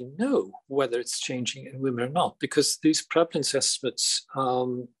we actually know whether it's changing in women or not, because these prevalence estimates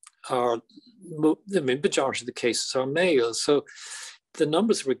majority of the cases are male. So the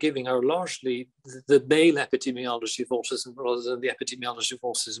numbers we're giving are largely the male epidemiology of autism rather than the epidemiology of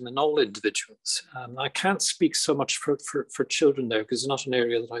autism in all individuals. I can't speak so much for children there because it's not an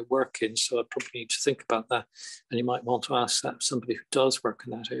area that I work in, so I probably need to think about that. And you might want to ask that of somebody who does work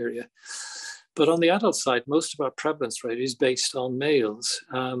in that area. But on the adult side, most of our prevalence rate is based on males.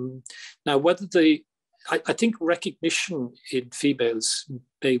 Now, whether I think recognition in females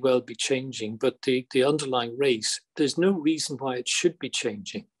may well be changing, but the underlying race, there's no reason why it should be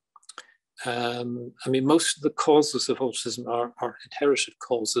changing. I mean, most of the causes of autism are inherited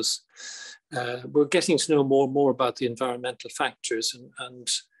causes. We're getting to know more and more about the environmental factors. And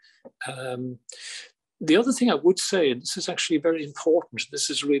the other thing I would say, and this is actually very important, this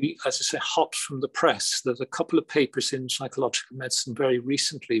is really, as I say, hot from the press. There's a couple of papers in Psychological Medicine very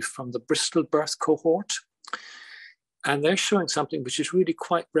recently from the Bristol birth cohort. And they're showing something which is really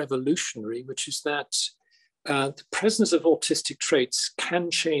quite revolutionary, which is that the presence of autistic traits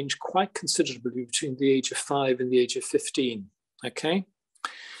can change quite considerably between the age of 5 and the age of 15, okay?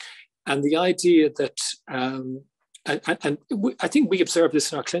 And the idea that, I think we observe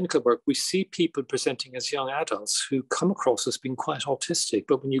this in our clinical work. We see people presenting as young adults who come across as being quite autistic,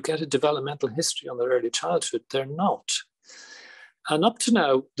 but when you get a developmental history on their early childhood, they're not. And up to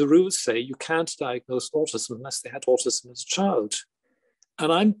now, the rules say you can't diagnose autism unless they had autism as a child.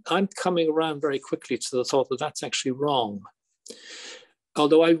 And I'm coming around very quickly to the thought that that's actually wrong.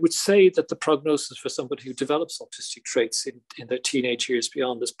 Although I would say that the prognosis for somebody who develops autistic traits in their teenage years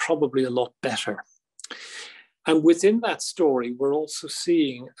beyond is probably a lot better. And within that story, we're also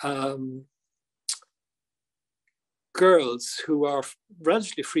seeing girls who are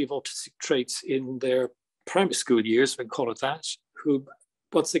relatively free of autistic traits in their primary school years, if we call it that, who,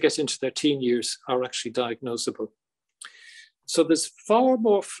 once they get into their teen years, are actually diagnosable. So there's far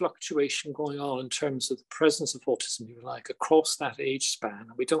more fluctuation going on in terms of the presence of autism, if you like, across that age span.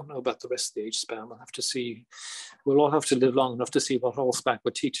 And we don't know about the rest of the age span. We'll have to see, we'll all have to live long enough to see what Allsback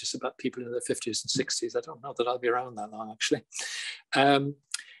would teach us about people in their 50s and 60s. I don't know that I'll be around that long, actually.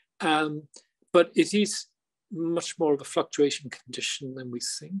 But it is much more of a fluctuation condition than we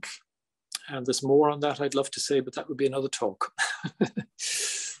think. And there's more on that I'd love to say, but that would be another talk.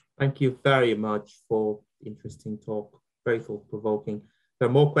 Thank you very much for the interesting talk. Very thought-provoking. There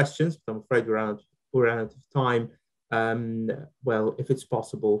are more questions, but I'm afraid we're out of time. Well, if it's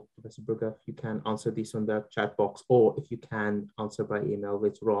possible, Professor Brugger, if you can answer these on the chat box, or if you can answer by email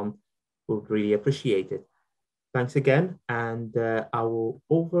later on, we would really appreciate it. Thanks again, and I will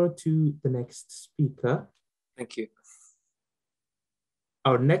over to the next speaker. Thank you.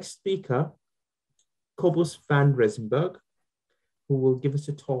 Our next speaker, Cobus van Resenberg, who will give us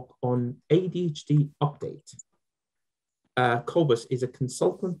a talk on ADHD update. Cobus is a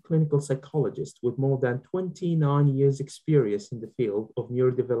consultant clinical psychologist with more than 29 years experience in the field of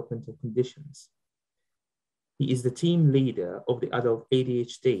neurodevelopmental conditions. He is the team leader of the adult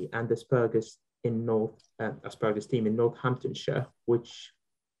ADHD and Asperger's team in Northamptonshire, which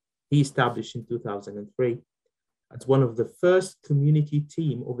he established in 2003. as one of the first community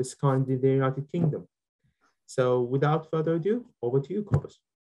team of its kind in the United Kingdom. So without further ado, over to you, Cobus.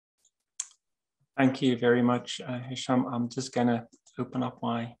 Thank you very much, Hisham. I'm just going to open up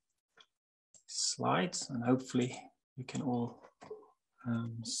my slides and hopefully you can all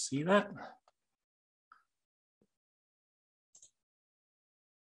see that.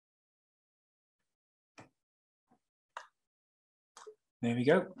 There we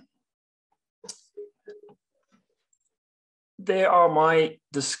go. There are my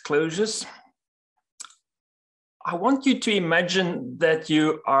disclosures. I want you to imagine that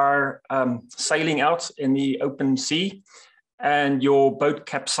you are sailing out in the open sea and your boat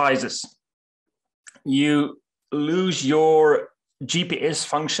capsizes. You lose your GPS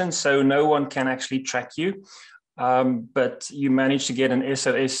function, so no one can actually track you, but you manage to get an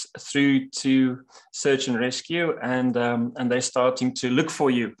SOS through to search and rescue, and they're starting to look for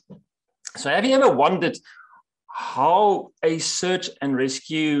you. So have you ever wondered how a search and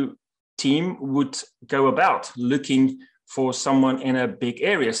rescue team would go about looking for someone in a big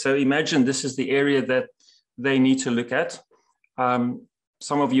area? So imagine this is the area that they need to look at.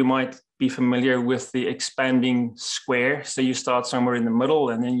 Some of you might be familiar with the expanding square. So you start somewhere in the middle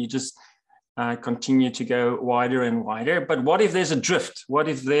and then you just continue to go wider and wider. But what if there's a drift? What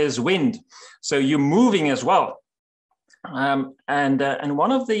if there's wind? So you're moving as well. And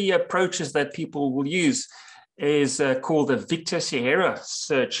one of the approaches that people will use is called the Victor Sierra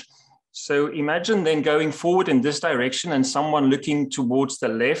search. So imagine then going forward in this direction and someone looking towards the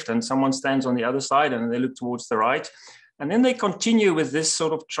left and someone stands on the other side and they look towards the right. And then they continue with this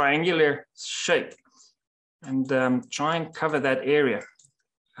sort of triangular shape and try and cover that area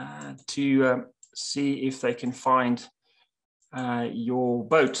to see if they can find your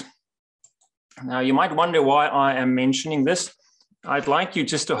boat. Now, you might wonder why I am mentioning this. I'd like you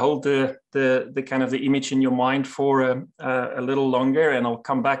just to hold the kind of the image in your mind for a little longer, and I'll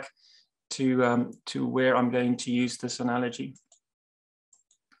come back to where I'm going to use this analogy.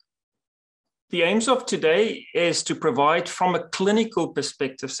 The aims of today is to provide from a clinical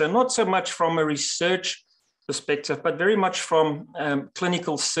perspective, so not so much from a research perspective, but very much from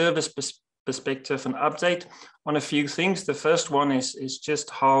clinical service perspective, an update on a few things. The first one is just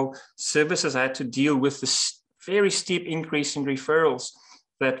how services had to deal with the very steep increase in referrals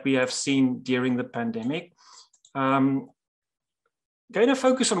that we have seen during the pandemic. Going to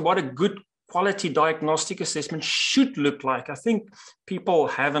focus on what a good quality diagnostic assessment should look like. I think people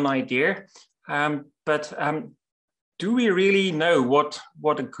have an idea, but do we really know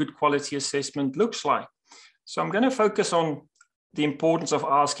what a good quality assessment looks like? So I'm going to focus on the importance of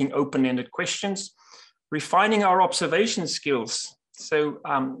asking open-ended questions, refining our observation skills. So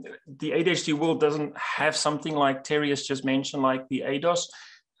the ADHD world doesn't have something like Terry has just mentioned, like the ADOS,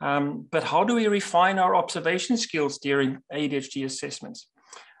 but how do we refine our observation skills during ADHD assessments?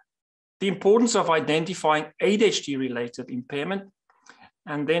 The importance of identifying ADHD-related impairment,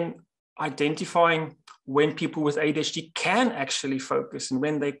 and then identifying when people with ADHD can actually focus and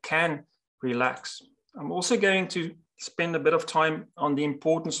when they can relax. I'm also going to spend a bit of time on the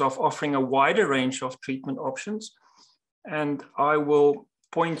importance of offering a wider range of treatment options. And I will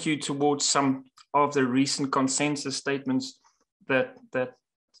point you towards some of the recent consensus statements that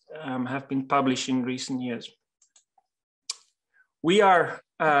have been published in recent years. We are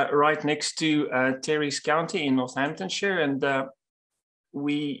right next to Terry's County in Northamptonshire, and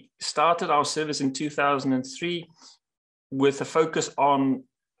we started our service in 2003 with a focus on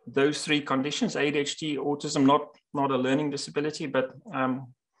those three conditions: ADHD, autism, not a learning disability, but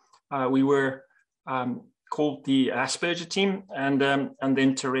we were called the Asperger team, and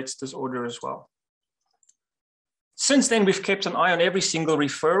then Tourette's disorder as well. Since then, we've kept an eye on every single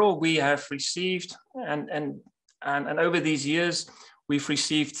referral we have received, and over these years, we've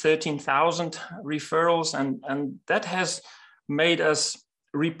received 13,000 referrals, and that has made us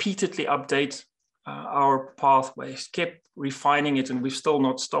repeatedly update our pathways, kept refining it, and we've still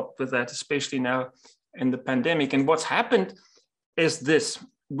not stopped with that, especially now in the pandemic. And what's happened is this: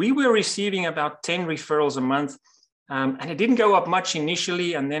 we were receiving about 10 referrals a month, and it didn't go up much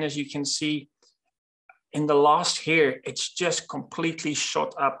initially. And then, as you can see, in the last year, it's just completely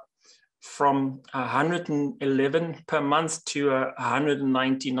shot up from 111 per month to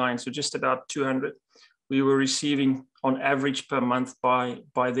 199, so just about 200 we were receiving on average per month by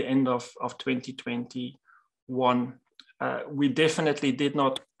the end of 2021. We definitely did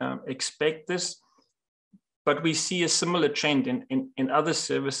not expect this, but we see a similar trend in other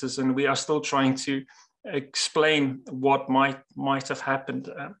services, and we are still trying to explain what might have happened.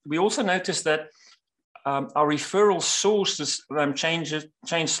 We also noticed that our referral sources changed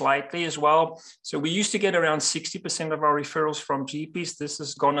slightly as well. So we used to get around 60% of our referrals from GPs. This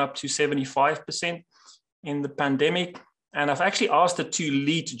has gone up to 75% in the pandemic. And I've actually asked the two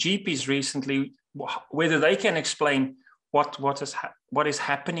lead GPs recently whether they can explain what is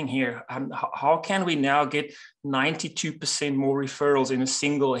happening here. How can we now get 92% more referrals in a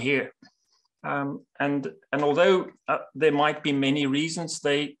single year? And although there might be many reasons,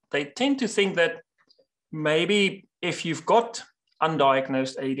 they tend to think that maybe if you've got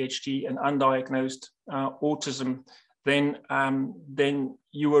undiagnosed ADHD and undiagnosed autism, then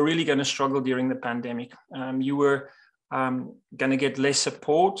you were really going to struggle during the pandemic. You were going to get less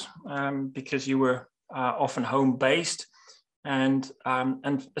support because you were often home-based. And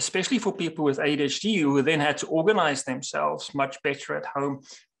especially for people with ADHD who then had to organize themselves much better at home,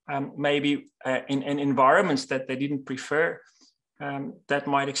 maybe in environments that they didn't prefer, that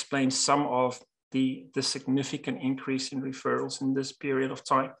might explain some of the significant increase in referrals in this period of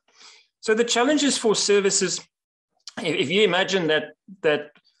time. So the challenges for services, if you imagine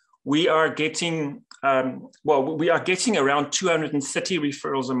that we are getting, we are getting around 230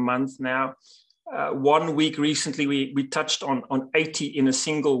 referrals a month now. 1 week recently, we touched on 80 in a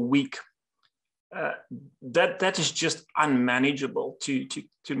single week. That is just unmanageable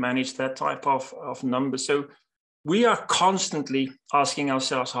to manage that type of number. So we are constantly asking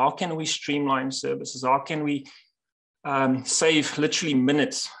ourselves, how can we streamline services? How can we save literally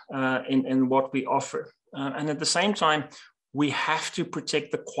minutes in what we offer? And at the same time, we have to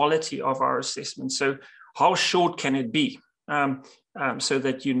protect the quality of our assessment. So how short can it be? So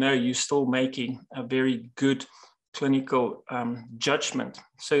that you're still making a very good clinical judgment.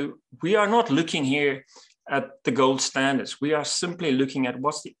 So we are not looking here at the gold standards. We are simply looking at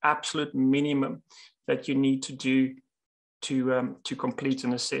what's the absolute minimum that you need to do to complete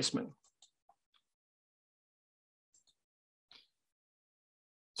an assessment.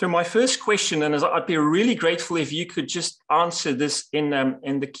 So my first question, and I'd be really grateful if you could just answer this in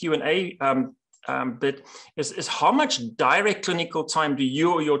the Q&A bit, is how much direct clinical time do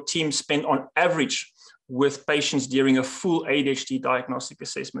you or your team spend on average with patients during a full ADHD diagnostic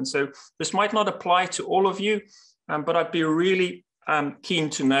assessment? So this might not apply to all of you, but I'd be really keen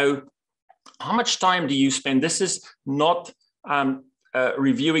to know how much time do you spend? This is not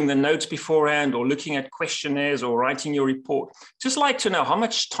reviewing the notes beforehand or looking at questionnaires or writing your report. Just like to know how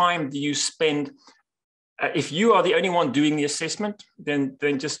much time do you spend, if you are the only one doing the assessment, then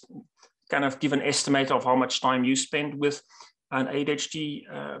just kind of give an estimate of how much time you spend with an ADHD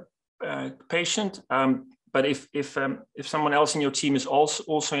patient. But if someone else in your team is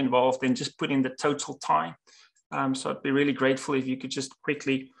also involved, then just put in the total time. So I'd be really grateful if you could just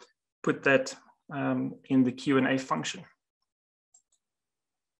quickly put that in the Q&A function.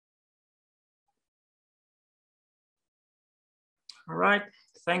 All right,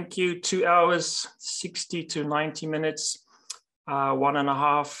 thank you. 2 hours, 60 to 90 minutes,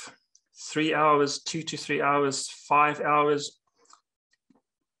 1.5, 3 hours, 2 to 3 hours, 5 hours.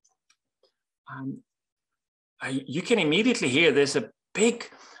 You can immediately hear there's a big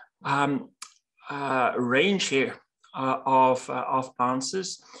range here of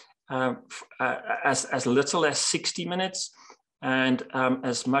answers, as little as 60 minutes and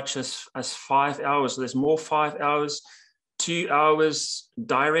as much as 5 hours. There's more 5 hours, 2 hours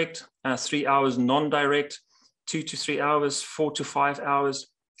direct, 3 hours non-direct, 2 to 3 hours, 4 to 5 hours.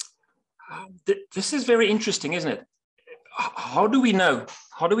 This is very interesting, isn't it? How do we know?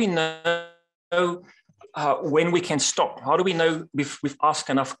 How do we know when we can stop? How do we know we've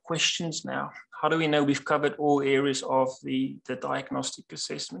asked enough questions now? How do we know we've covered all areas of the diagnostic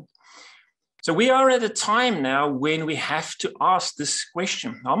assessment? So we are at a time now when we have to ask this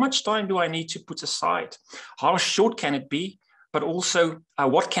question: how much time do I need to put aside? How short can it be? But also,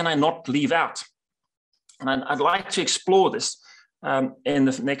 what can I not leave out? And I'd like to explore this in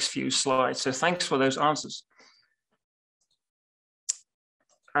the next few slides. So thanks for those answers.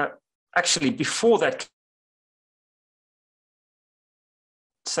 Actually, before that,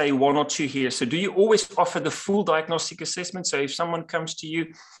 say one or two here. So do you always offer the full diagnostic assessment? So if someone comes to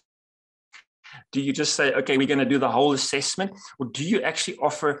you, do you just say, okay, we're going to do the whole assessment? Or do you actually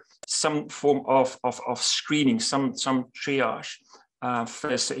offer some form of screening, some triage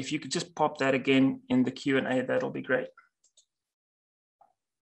first? So if you could just pop that again in the Q&A, that'll be great.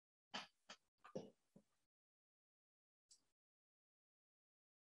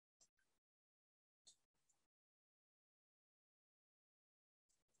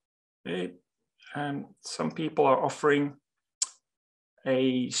 Okay. Some people are offering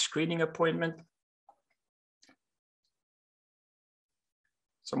a screening appointment.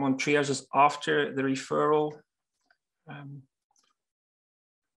 Someone triages after the referral.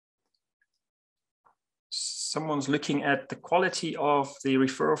 Someone's looking at the quality of the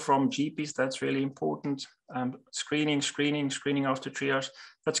referral from GPs. That's really important. Screening after triage.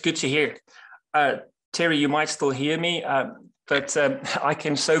 That's good to hear. Terry, you might still hear me, but I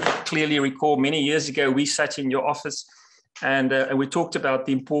can so clearly recall many years ago, we sat in your office and we talked about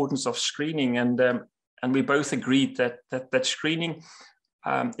the importance of screening, and we both agreed that screening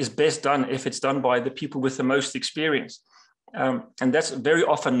is best done if it's done by the people with the most experience. And that's very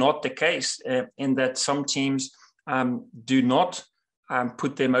often not the case, in that some teams do not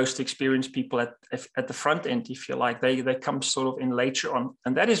put their most experienced people at the front end, if you like. They come sort of in later on.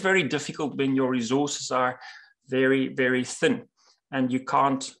 And that is very difficult when your resources are very, very thin and you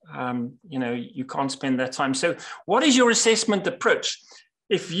can't, you can't spend that time. So what is your assessment approach?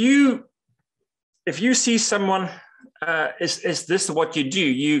 If you see someone, is this what you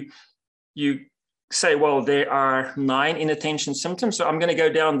do? You say, well, there are 9 inattention symptoms, so I'm going to go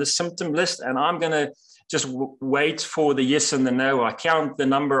down the symptom list and I'm going to just wait for the yes and the no. I count the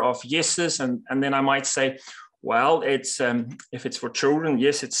number of yeses, and then I might say, well, it's if it's for children,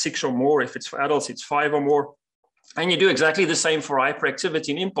 yes, it's 6 or more. If it's for adults, it's 5 or more. And you do exactly the same for hyperactivity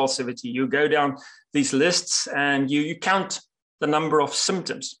and impulsivity. You go down these lists and you count the number of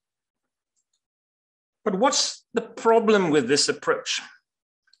symptoms. But what's the problem with this approach?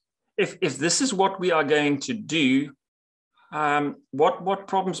 If this is what we are going to do, what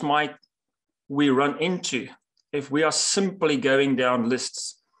problems might we run into if we are simply going down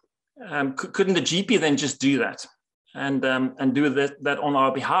lists? Couldn't the GP then just do that and do that on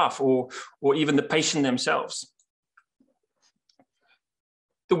our behalf, or even the patient themselves?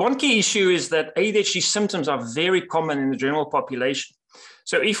 The one key issue is that ADHD symptoms are very common in the general population.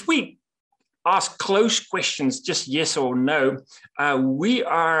 So if we ask close questions, just yes or no, we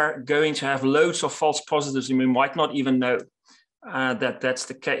are going to have loads of false positives, and we might not even know that that's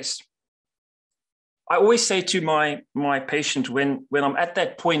the case. I always say to my patient when I'm at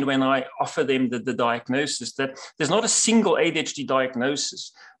that point when I offer them the diagnosis, that there's not a single ADHD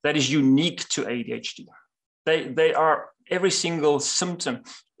diagnosis that is unique to ADHD. They are, every single symptom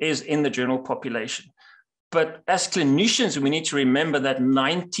is in the general population. But as clinicians, we need to remember that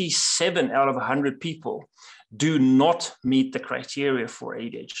 97 out of 100 people do not meet the criteria for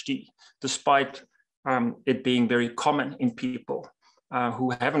ADHD, despite it being very common in people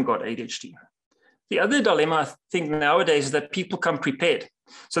who haven't got ADHD. The other dilemma, I think, nowadays is that people come prepared.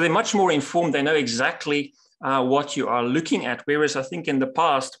 So they're much more informed. They know exactly what you are looking at. Whereas I think in the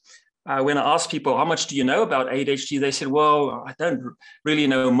past, when I asked people, how much do you know about ADHD? They said, well, I don't really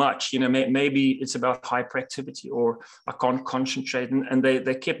know much. Maybe it's about hyperactivity, or I can't concentrate. And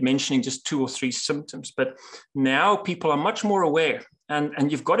they kept mentioning just 2 or 3 symptoms. But now people are much more aware.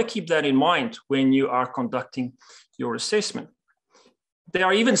 And you've got to keep that in mind when you are conducting your assessment. There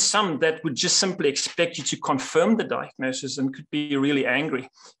are even some that would just simply expect you to confirm the diagnosis and could be really angry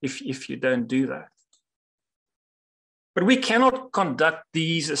if you don't do that. But we cannot conduct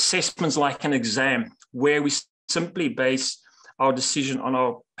these assessments like an exam where we simply base our decision on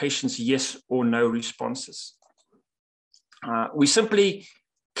our patients' yes or no responses. We simply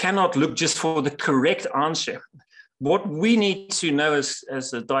cannot look just for the correct answer. What we need to know as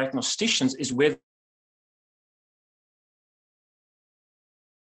the diagnosticians is whether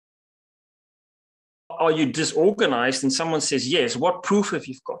are you disorganized and someone says yes, what proof have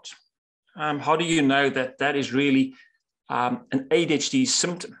you got? How do you know that that is really an ADHD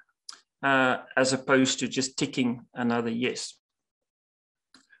symptom as opposed to just ticking another yes?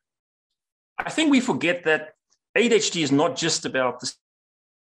 I think we forget that ADHD is not just about the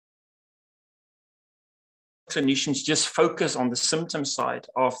clinicians just focus on the symptom side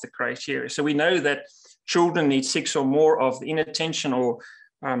of the criteria. So we know that children need 6 or more of the inattention, or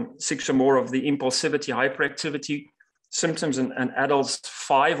 6 or more of the impulsivity, hyperactivity symptoms, and adults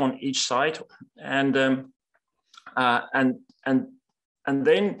 5 on each side. And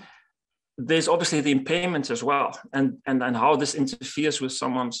then there's obviously the impairment as well, and how this interferes with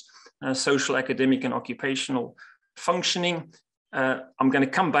someone's social, academic, and occupational functioning. I'm going to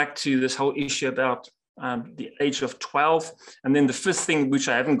come back to this whole issue about the age of 12. And then the 5th thing, which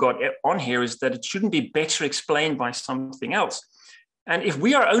I haven't got on here, is that it shouldn't be better explained by something else. And if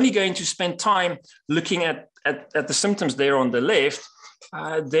we are only going to spend time looking at the symptoms there on the left,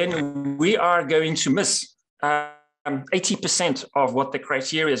 then we are going to miss 80% of what the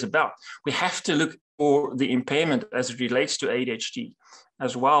criteria is about. We have to look for the impairment as it relates to ADHD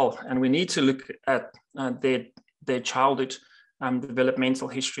as well. And we need to look at their childhood developmental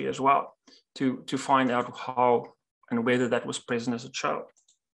history as well to find out how and whether that was present as a child.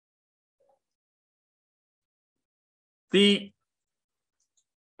 The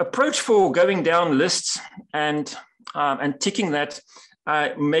approach for going down lists and ticking that,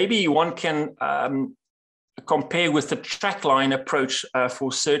 maybe one can compare with the trackline approach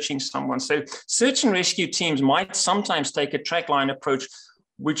for searching someone. So search and rescue teams might sometimes take a trackline approach,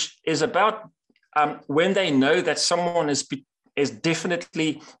 which is about when they know that someone is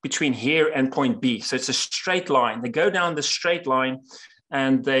definitely between here and point B. So it's a straight line. They go down the straight line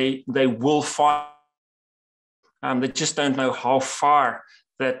and they will find. They just don't know how far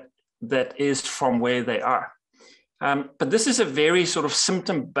that is from where they are. But this is a very sort of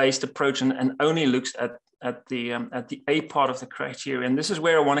symptom-based approach and only looks at the A part of the criteria. And this is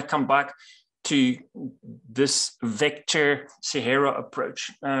where I want to come back to this vector Sierra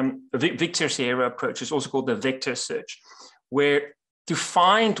approach. Victor Sierra approach is also called the vector search, where to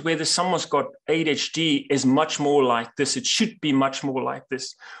find whether someone's got ADHD is much more like this. It should be much more like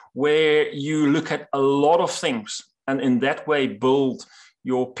this, where you look at a lot of things and in that way build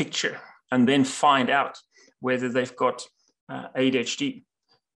your picture and then find out whether they've got ADHD.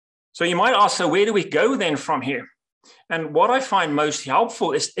 So you might ask, so where do we go then from here? And what I find most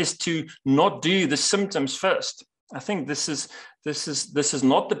helpful is to not do the symptoms first. I think this is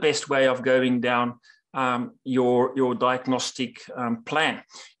not the best way of going down your diagnostic plan.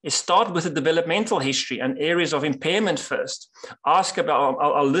 Is start with the developmental history and areas of impairment first. Ask about,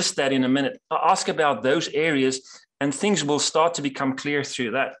 I'll list that in a minute. Ask about those areas and things will start to become clear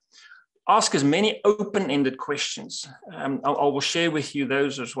through that. Ask as many open-ended questions. I will share with you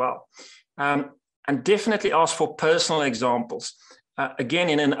those as well. And definitely ask for personal examples, again,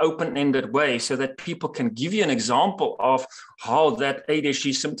 in an open-ended way so that people can give you an example of how that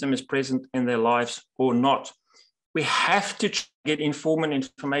ADHD symptom is present in their lives or not. We have to get informed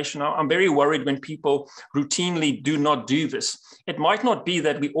information. I'm very worried when people routinely do not do this. It might not be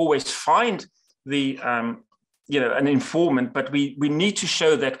that we always find the an informant, but we need to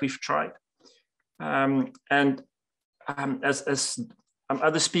show that we've tried. As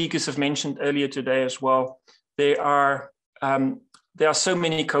other speakers have mentioned earlier today as well, there are so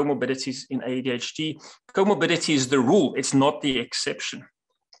many comorbidities in ADHD. Comorbidity is the rule; it's not the exception.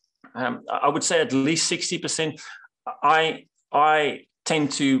 I would say at least 60%. I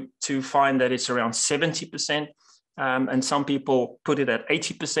tend to find that it's around 70%, and some people put it at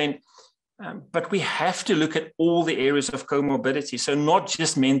 80%. But we have to look at all the areas of comorbidity. So not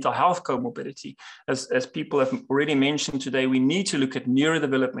just mental health comorbidity. As people have already mentioned today, we need to look at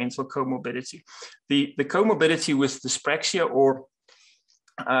neurodevelopmental comorbidity. The comorbidity with dyspraxia or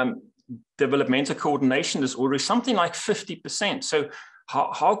developmental coordination disorder is something like 50%. So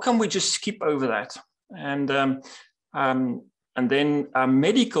how can we just skip over that? And then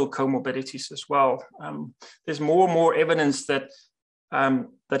medical comorbidities as well. There's more and more evidence that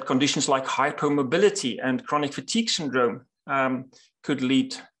conditions like hypermobility and chronic fatigue syndrome could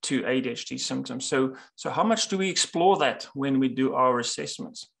lead to ADHD symptoms. So how much do we explore that when we do our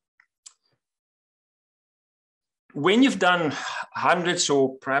assessments? When you've done hundreds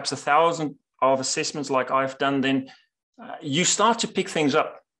or perhaps 1,000 of assessments like I've done, then you start to pick things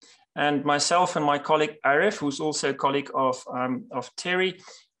up. And myself and my colleague Arif, who's also a colleague of Terry,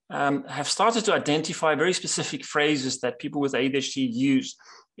 have started to identify very specific phrases that people with ADHD use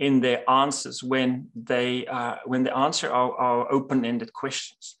in their answers when they answer our open-ended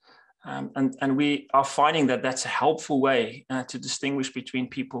questions. And we are finding that that's a helpful way to distinguish between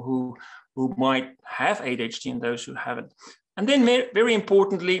people who might have ADHD and those who haven't. And then very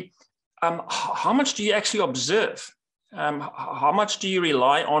importantly, how much do you actually observe? How much do you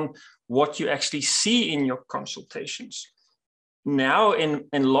rely on what you actually see in your consultations? Now in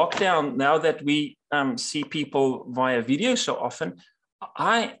lockdown, now that we see people via video so often,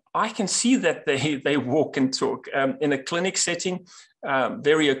 I can see that they walk and talk. In a clinic setting,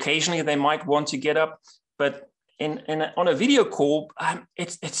 very occasionally they might want to get up, but on a video call,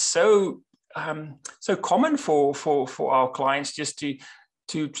 it's so common for our clients just to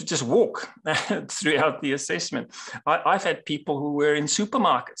just walk throughout the assessment. I've had people who were in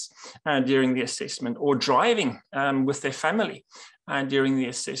supermarkets during the assessment or driving with their family during the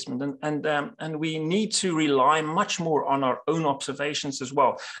assessment. And we need to rely much more on our own observations as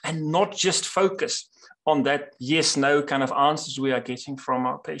well, and not just focus on that yes, no kind of answers we are getting from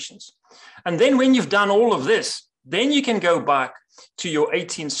our patients. And then when you've done all of this, then you can go back to your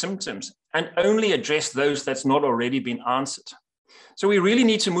 18 symptoms and only address those that's not already been answered. So we really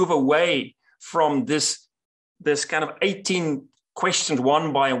need to move away from this kind of 18 questions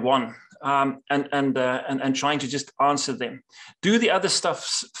one by one and trying to just answer them. Do the other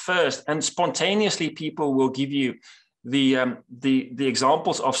stuff first, and spontaneously people will give you the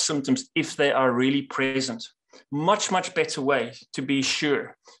examples of symptoms if they are really present. Much, much better way to be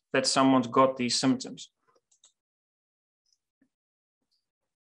sure that someone's got these symptoms.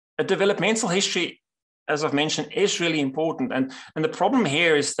 A developmental history, as I've mentioned, is really important. And the problem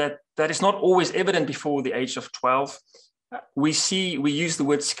here is that is not always evident before the age of 12. We use the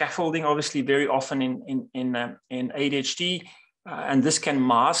word scaffolding, obviously, very often in ADHD, and this can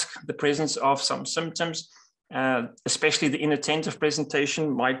mask the presence of some symptoms, especially the inattentive presentation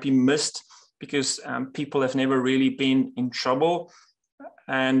might be missed because people have never really been in trouble.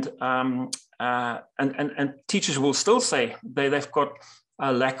 And teachers will still say they've got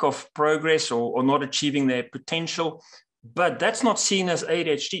a lack of progress or not achieving their potential, but that's not seen as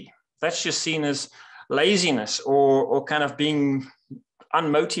ADHD. That's just seen as laziness or kind of being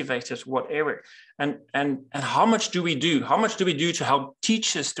unmotivated, whatever. And how much do we do? How much do we do to help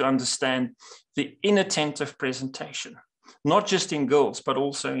teachers to understand the inattentive presentation, not just in girls, but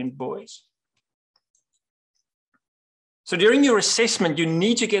also in boys? So during your assessment, you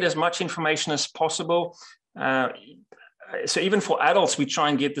need to get as much information as possible. So even for adults, we try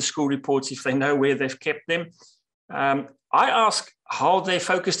and get the school reports if they know where they've kept them. I ask how they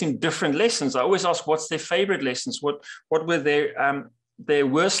focused in different lessons. I always ask what's their favorite lessons, what were their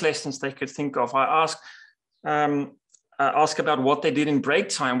worst lessons they could think of. I ask about what they did in break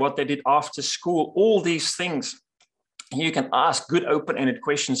time, what they did after school, all these things. You can ask good open-ended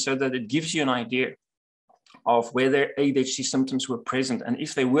questions so that it gives you an idea of where their ADHD symptoms were present, and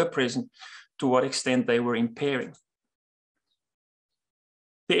if they were present, to what extent they were impairing.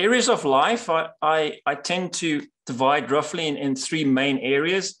 The areas of life, I tend to divide roughly in three main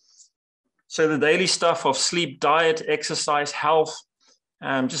areas. So the daily stuff of sleep, diet, exercise, health,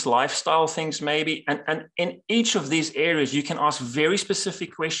 just lifestyle things maybe. And in each of these areas, you can ask very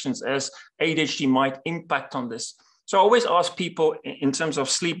specific questions as ADHD might impact on this. So I always ask people in terms of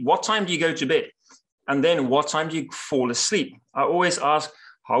sleep, what time do you go to bed? And then what time do you fall asleep? I always ask,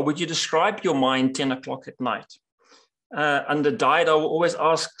 how would you describe your mind 10 o'clock at night? Under diet, I will always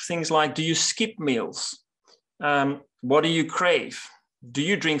ask things like, do you skip meals? What do you crave? Do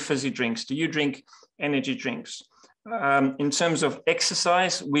you drink fizzy drinks? Do you drink energy drinks? In terms of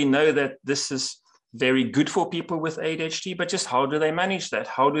exercise, we know that this is very good for people with ADHD, but just how do they manage that?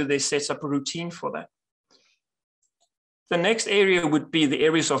 How do they set up a routine for that? The next area would be the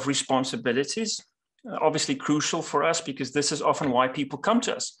areas of responsibilities, obviously crucial for us because this is often why people come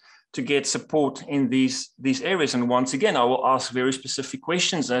to us, to get support in these areas. And once again, I will ask very specific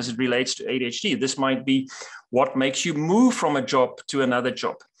questions as it relates to ADHD. This might be what makes you move from a job to another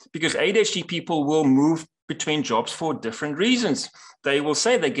job, because ADHD people will move between jobs for different reasons. They will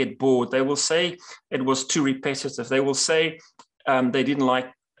say they get bored. They will say it was too repetitive. They will say they didn't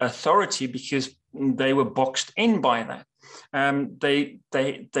like authority because they were boxed in by that.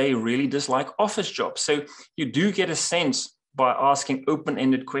 They really dislike office jobs. So you do get a sense by asking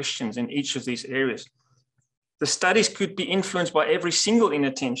open-ended questions in each of these areas. The studies could be influenced by every single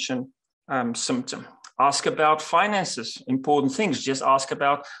inattention symptom. Ask about finances, important things. Just ask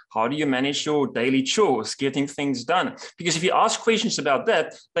about how do you manage your daily chores, getting things done. Because if you ask questions about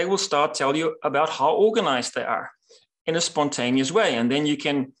that, they will start tell you about how organized they are in a spontaneous way. And then you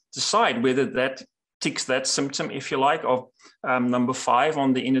can decide whether that ticks that symptom, if you like, of number 5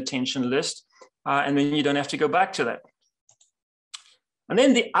 on the inattention list. And then you don't have to go back to that. And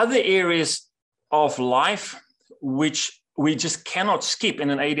then the other areas of life, which we just cannot skip in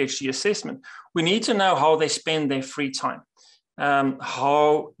an ADHD assessment, we need to know how they spend their free time,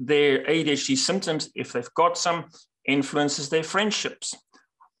 how their ADHD symptoms, if they've got some, influences their friendships.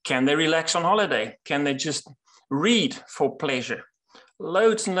 Can they relax on holiday? Can they just read for pleasure?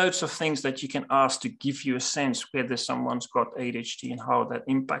 Loads and loads of things that you can ask to give you a sense whether someone's got ADHD and how that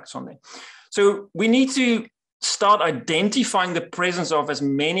impacts on them. So we need to start identifying the presence of as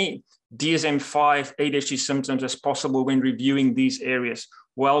many DSM-5 ADHD symptoms as possible when reviewing these areas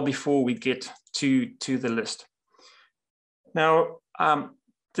well before we get to the list. Now,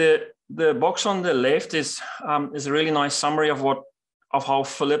 the box on the left is a really nice summary of how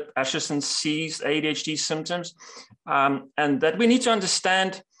Philip Asherson sees ADHD symptoms, and that we need to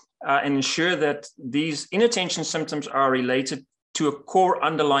understand and ensure that these inattention symptoms are related to a core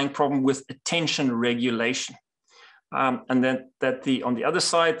underlying problem with attention regulation. And then that on the other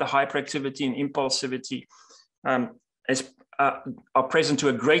side, the hyperactivity and impulsivity are present to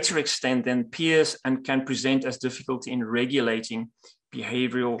a greater extent than peers and can present as difficulty in regulating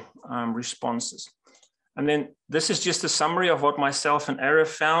behavioral responses. And then this is just a summary of what myself and Ara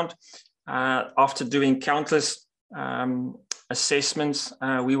found. After doing countless assessments,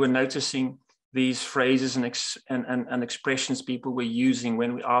 we were noticing these phrases and expressions people were using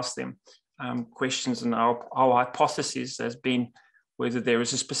when we asked them questions, and our hypothesis has been whether there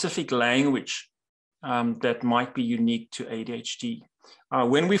is a specific language that might be unique to ADHD.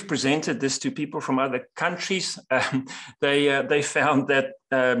 When we've presented this to people from other countries, they found that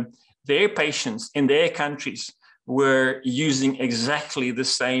their patients in their countries were using exactly the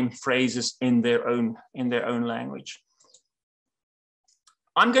same phrases in their own language.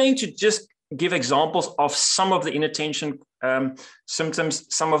 I'm going to just give examples of some of the inattention symptoms,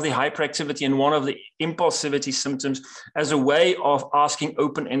 some of the hyperactivity, and one of the impulsivity symptoms as a way of asking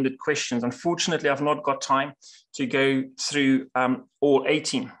open-ended questions. Unfortunately, I've not got time to go through all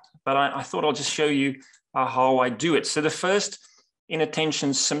 18, but I thought I'll just show you how I do it. So the first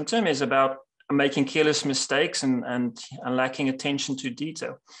inattention symptom is about making careless mistakes and lacking attention to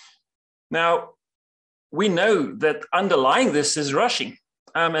detail. Now, we know that underlying this is rushing.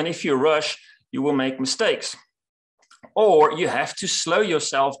 And if you rush, you will make mistakes. Or you have to slow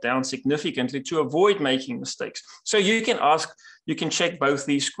yourself down significantly to avoid making mistakes. So you can check both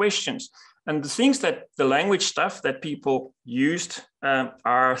these questions. And the things that the language stuff that people used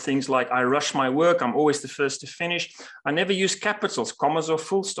are things like, I rush my work, I'm always the first to finish. I never use capitals, commas, or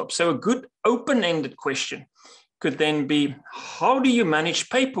full stops. So a good open-ended question could then be, how do you manage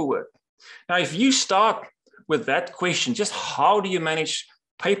paperwork? Now, if you start with that question, just how do you manage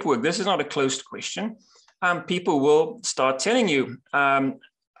paperwork? This is not a closed question. People will start telling you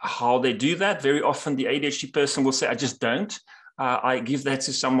how they do that. Very often the ADHD person will say, I just don't. I give that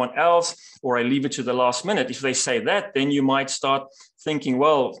to someone else, or I leave it to the last minute. If they say that, then you might start thinking,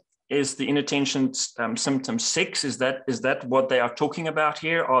 well, is the inattention symptom 6? Is that what they are talking about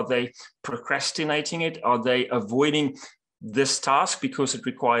here? Are they procrastinating it? Are they avoiding this task because it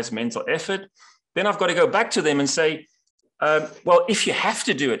requires mental effort? Then I've got to go back to them and say, well, if you have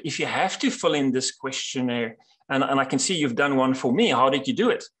to do it, if you have to fill in this questionnaire, and I can see you've done one for me, how did you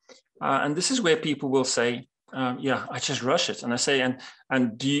do it? And this is where people will say, yeah, I just rush it. And I say,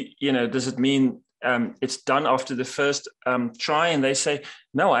 and do you, does it mean it's done after the first try? And they say,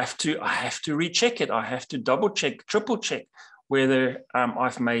 no, I have to recheck it. I have to double check, triple check whether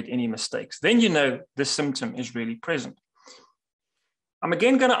I've made any mistakes. Then you know the symptom is really present. I'm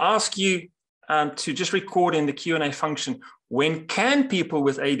again going to ask you to just record in the Q&A function, when can people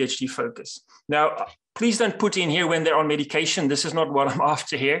with ADHD focus? Now, please don't put in here when they're on medication. This is not what I'm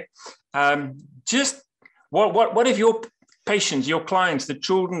after here. Just what if your patients, your clients, the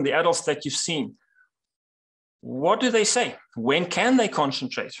children, the adults that you've seen, what do they say? When can they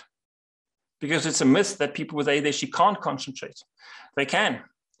concentrate? Because it's a myth that people with ADHD can't concentrate. They can,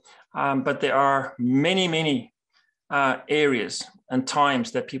 but there are many, many areas and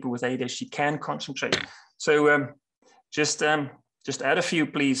times that people with ADHD can concentrate. So just add a few,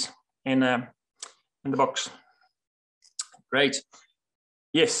 please, in the box. Great.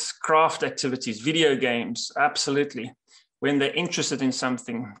 Yes, craft activities, video games, absolutely. When they're interested in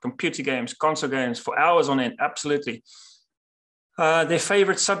something, computer games, console games for hours on end, absolutely. Their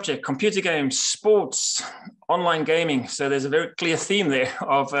favorite subject, computer games, sports, online gaming. So there's a very clear theme there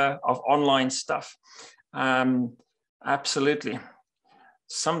of online stuff. Absolutely.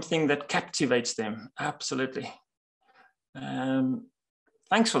 Something that captivates them, absolutely.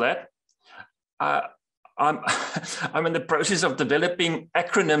 Thanks for that. I'm in the process of developing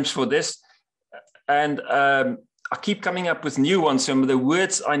acronyms for this, and I keep coming up with new ones. Some of the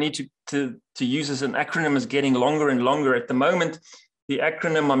words I need to use as an acronym is getting longer and longer. At the moment, the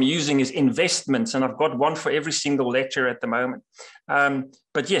acronym I'm using is investments, and I've got one for every single letter at the moment.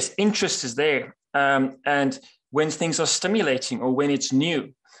 But yes, interest is there. And when things are stimulating or when it's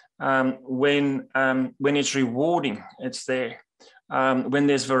new, when it's rewarding, it's there. When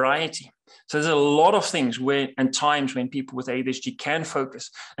there's variety. So there's a lot of things and times when people with ADHD can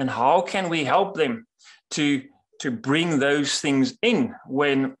focus, and how can we help them to bring those things in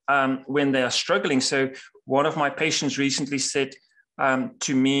when they are struggling. So one of my patients recently said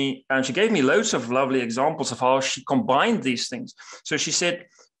to me, and she gave me loads of lovely examples of how she combined these things. So she said,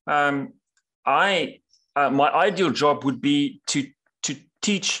 my ideal job would be to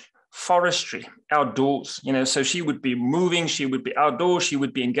teach forestry outdoors, so she would be moving, she would be outdoors, she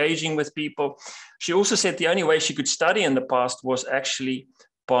would be engaging with people. She also said the only way she could study in the past was actually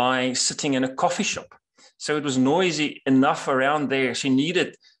by sitting in a coffee shop. So it was noisy enough around there. She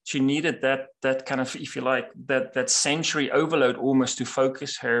needed that kind of, if you like, that sensory overload almost to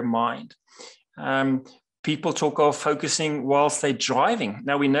focus her mind. People talk of focusing whilst they're driving.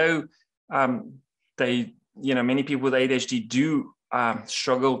 Now we know many people with ADHD do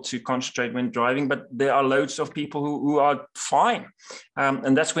struggle to concentrate when driving, but there are loads of people who are fine.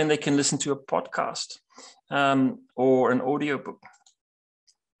 And that's when they can listen to a podcast or an audiobook.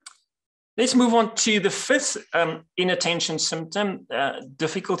 Let's move on to the fifth inattention symptom,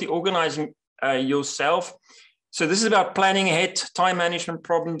 difficulty organizing yourself. So this is about planning ahead, time management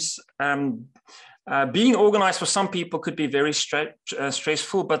problems. Being organized for some people could be very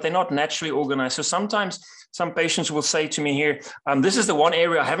stressful, but they're not naturally organized. So sometimes some patients will say to me here, this is the one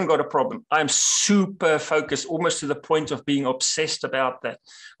area I haven't got a problem. I'm super focused, almost to the point of being obsessed about that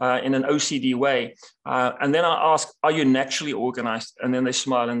in an OCD way. And then I ask, are you naturally organized? And then they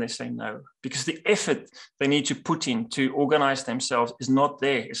smile and they say no, because the effort they need to put in to organize themselves is not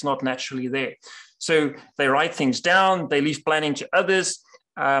there. It's not naturally there. So they write things down, they leave planning to others.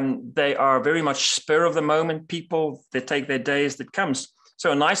 They are very much spur of the moment people. They take their day as it comes.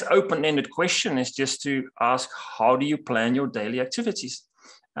 So a nice open-ended question is just to ask, how do you plan your daily activities?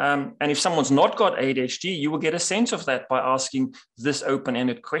 And if someone's not got ADHD, you will get a sense of that by asking this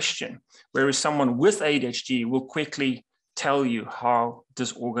open-ended question, whereas someone with ADHD will quickly tell you how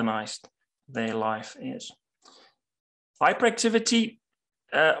disorganized their life is. Hyperactivity,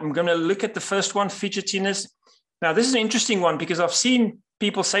 I'm going to look at the first one, fidgetiness. Now, this is an interesting one because I've seen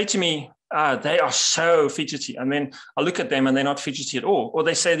people say to me, they are so fidgety. And then I look at them and they're not fidgety at all. Or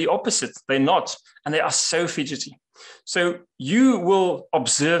they say the opposite, they're not, and they are so fidgety. So you will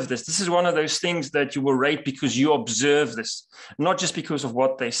observe this. This is one of those things that you will rate because you observe this, not just because of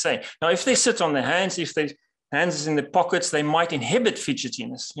what they say. Now, if they sit on their hands, if their hands is in their pockets, they might inhibit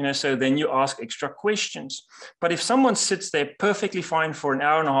fidgetiness, so then you ask extra questions. But if someone sits there perfectly fine for an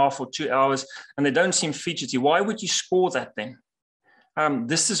hour and a half or 2 hours and they don't seem fidgety, why would you score that then?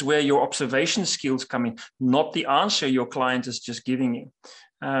 This is where your observation skills come in, not the answer your client is just giving you.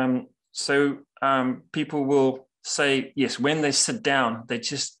 So people will say, yes, when they sit down, they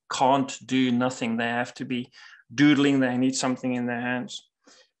just can't do nothing. They have to be doodling. They need something in their hands.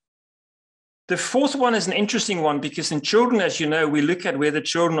 The fourth one is an interesting one because in children, as you know, we look at where the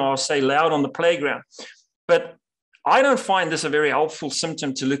children are, say, loud on the playground. But I don't find this a very helpful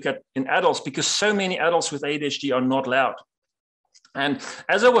symptom to look at in adults because so many adults with ADHD are not loud. And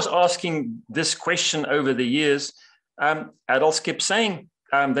as I was asking this question over the years, adults kept saying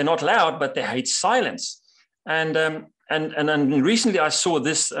they're not loud, but they hate silence. And recently I saw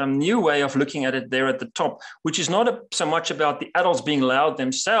this new way of looking at it there at the top, which is not so much about the adults being loud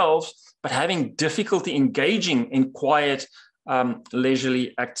themselves, but having difficulty engaging in quiet,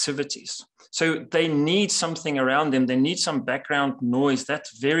 leisurely activities. So they need something around them. They need some background noise.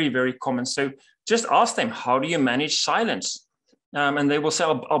 That's very, very common. So just ask them, how do you manage silence? And they will say,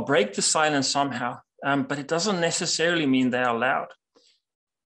 I'll break the silence somehow, but it doesn't necessarily mean they are loud.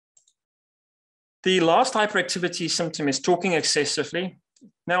 The last hyperactivity symptom is talking excessively.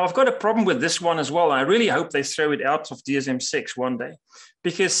 Now, I've got a problem with this one as well. I really hope they throw it out of DSM-6 one day,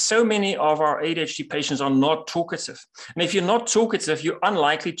 because so many of our ADHD patients are not talkative. And if you're not talkative, you're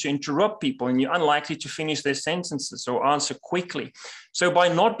unlikely to interrupt people and you're unlikely to finish their sentences or answer quickly. So by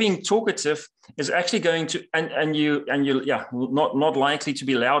not being talkative is actually going to, and you're not likely to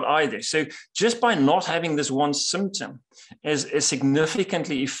be loud either. So just by not having this one symptom is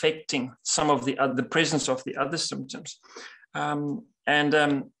significantly affecting some of the presence of the other symptoms.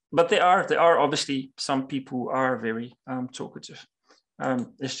 But there are obviously some people who are very talkative.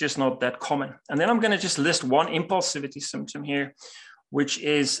 It's just not that common. And then I'm going to just list one impulsivity symptom here, which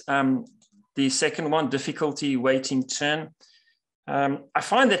is the second one, difficulty waiting turn. I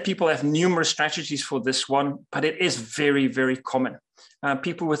find that people have numerous strategies for this one, but it is very, very common.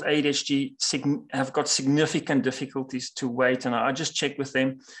 People with ADHD have got significant difficulties to wait. And I just check with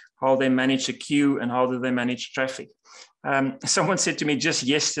them how they manage a queue and how do they manage traffic. Someone said to me just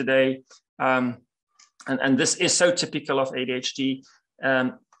yesterday, and this is so typical of ADHD,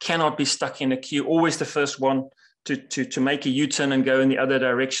 cannot be stuck in a queue, always the first one to make a U-turn and go in the other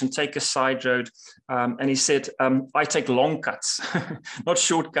direction, take a side road. And he said, I take long cuts, not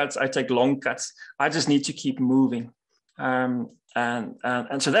shortcuts, I take long cuts. I just need to keep moving. And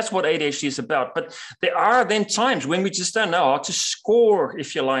so that's what ADHD is about. But there are then times when we just don't know how to score,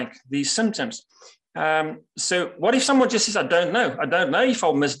 if you like, these symptoms. So what if someone just says, I don't know if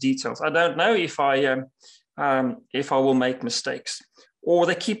I'll miss details. I don't know if I will make mistakes. Or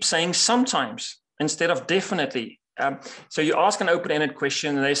they keep saying sometimes instead of definitely. So you ask an open-ended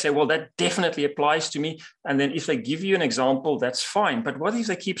question and they say, well, that definitely applies to me. And then if they give you an example, that's fine. But what if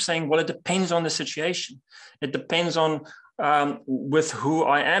they keep saying, well, it depends on the situation. It depends on with who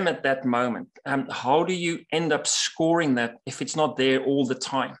I am at that moment. How do you end up scoring that if it's not there all the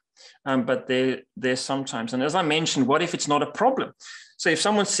time? But there's sometimes. And as I mentioned, what if it's not a problem? So if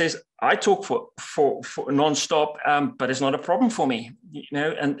someone says, I talk for nonstop, but it's not a problem for me,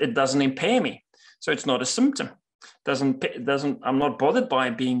 and it doesn't impair me. So it's not a symptom. I'm not bothered by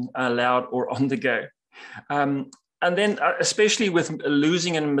being loud or on the go. And then especially with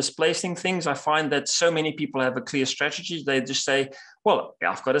losing and misplacing things, I find that so many people have a clear strategy. They just say, well,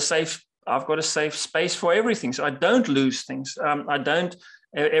 I've got a safe space for everything. So I don't lose things. I don't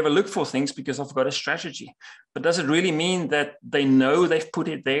ever look for things because I've got a strategy. But does it really mean that they know they've put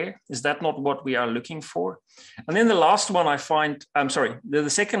it there? Is that not what we are looking for? And then the last one I find, the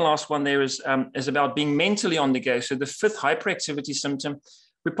second last one there is about being mentally on the go. So the fifth hyperactivity symptom,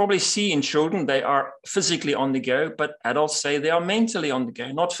 we probably see in children, they are physically on the go, but adults say they are mentally on the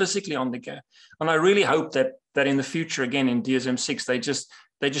go, not physically on the go. And I really hope that in the future, again, in DSM-6,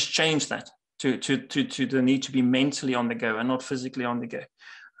 they just change that to the need to be mentally on the go and not physically on the go.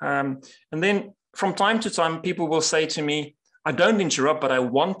 And then from time to time, people will say to me, I don't interrupt, but I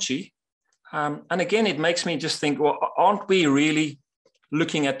want to. And again, it makes me just think, well, aren't we really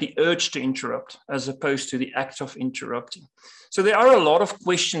looking at the urge to interrupt as opposed to the act of interrupting? So there are a lot of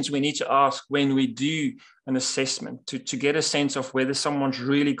questions we need to ask when we do an assessment to get a sense of whether someone's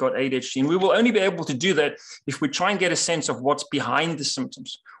really got ADHD. And we will only be able to do that if we try and get a sense of what's behind the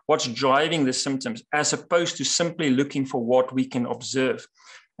symptoms, what's driving the symptoms, as opposed to simply looking for what we can observe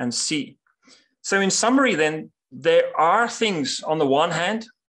and see. So in summary, then, there are things on the one hand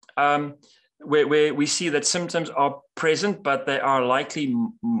where we see that symptoms are present, but they are likely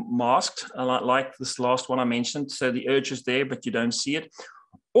masked, like this last one I mentioned. So the urge is there, but you don't see it.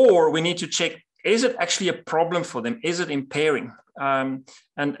 Or we need to check, is it actually a problem for them? Is it impairing? And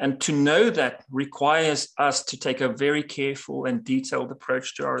to know that requires us to take a very careful and detailed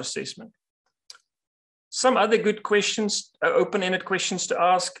approach to our assessment. Some other good questions, open-ended questions to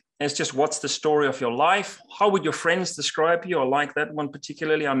ask is just, what's the story of your life? How would your friends describe you? I like that one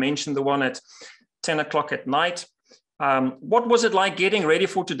particularly. I mentioned the one at 10 o'clock at night. What was it like getting ready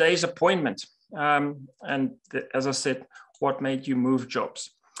for today's appointment? As I said, what made you move jobs?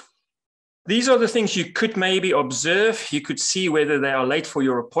 These are the things you could maybe observe. You could see whether they are late for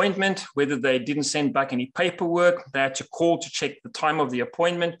your appointment, whether they didn't send back any paperwork, they had to call to check the time of the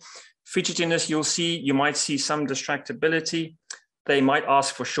appointment. Fidgetiness, you might see some distractibility. They might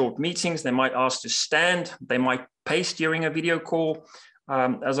ask for short meetings. They might ask to stand. They might pace during a video call.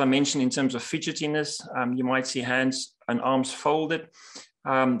 As I mentioned, in terms of fidgetiness, you might see hands and arms folded.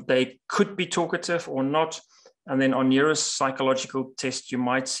 They could be talkative or not. And then on neuropsychological tests, you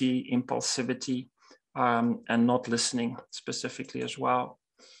might see impulsivity and not listening specifically as well.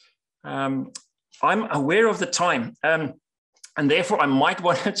 I'm aware of the time. And therefore, I might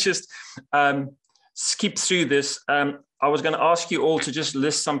want to just skip through this. I was going to ask you all to just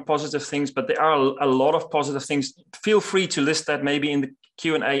list some positive things, but there are a lot of positive things. Feel free to list that maybe in the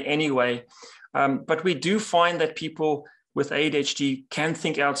Q&A anyway. But we do find that people with ADHD can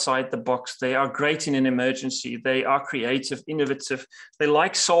think outside the box. They are great in an emergency. They are creative, innovative. They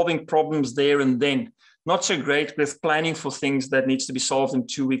like solving problems there and then. Not so great with planning for things that needs to be solved in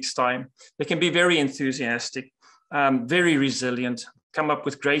 2 weeks' time. They can be very enthusiastic. Very resilient, come up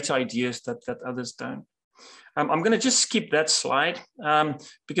with great ideas that others don't. I'm going to just skip that slide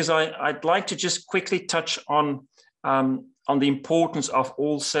because I'd like to just quickly touch on the importance of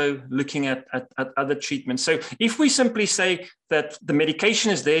also looking at other treatments. So if we simply say that the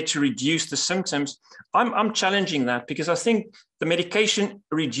medication is there to reduce the symptoms, I'm challenging that because I think the medication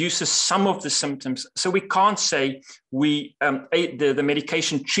reduces some of the symptoms. So we can't say the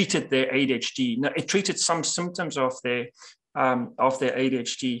medication treated their ADHD. No, it treated some symptoms of their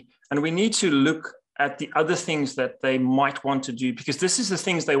ADHD. And we need to look at the other things that they might want to do, because this is the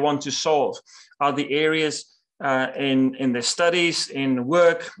things they want to solve, are the areas in their studies, in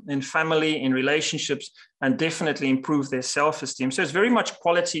work, in family, in relationships, and definitely improve their self-esteem. So it's very much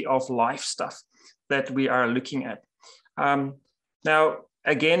quality of life stuff that we are looking at. Now,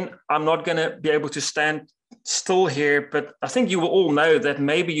 again, I'm not going to be able to stand still here, but I think you will all know that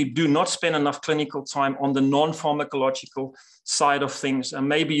maybe you do not spend enough clinical time on the non-pharmacological side of things, and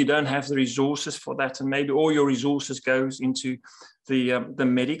maybe you don't have the resources for that, and maybe all your resources goes into the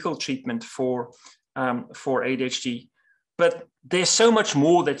medical treatment for ADHD. But there's so much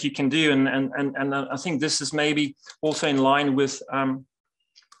more that you can do, and I think this is maybe also in line with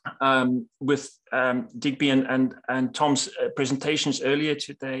Digby and Tom's presentations earlier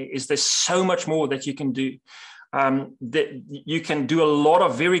today. Is there's so much more that you can do. That you can do a lot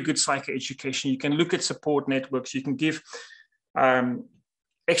of very good psychoeducation. You can look at support networks. You can give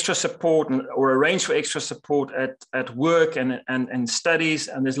extra support or arrange for extra support at work and studies.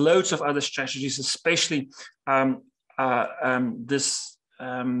 And there's loads of other strategies, especially this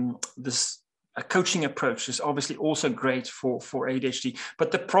a coaching approach is obviously also great for ADHD.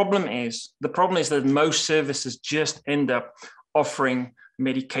 But the problem is that most services just end up offering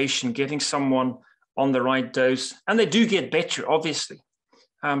medication, getting someone on the right dose, and they do get better, obviously.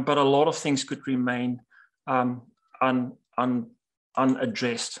 But a lot of things could remain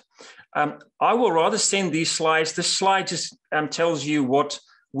unaddressed. I will rather send these slides. This slide just tells you what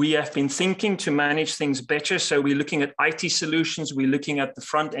we have been thinking to manage things better. So we're looking at IT solutions. We're looking at the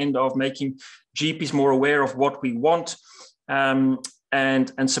front end of making GPs more aware of what we want, and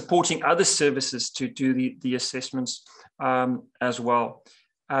supporting other services to do the assessments as well.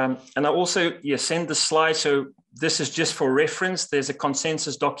 And I also send the slide. So this is just for reference. There's a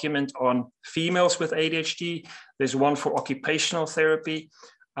consensus document on females with ADHD. There's one for occupational therapy,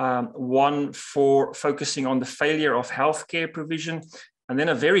 one for focusing on the failure of healthcare provision, and then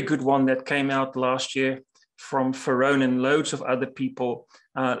a very good one that came out last year from Ferone and loads of other people,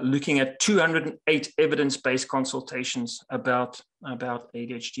 looking at 208 evidence-based consultations about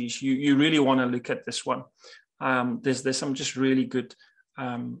ADHD. You really want to look at this one. There's some just really good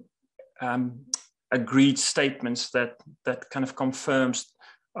agreed statements that kind of confirms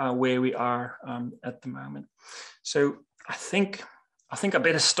where we are at the moment. So I think I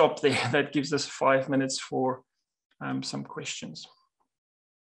better stop there. That gives us 5 minutes for some questions.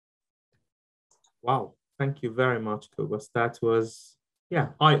 Wow, thank you very much, Kubas. That was,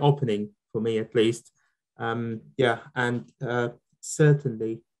 eye-opening for me at least.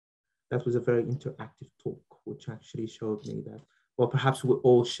 Certainly that was a very interactive talk, which actually showed me that, well, perhaps we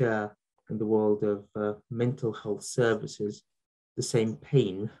all share in the world of mental health services the same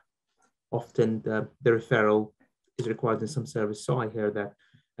pain. Often the referral is required in some service. So I hear that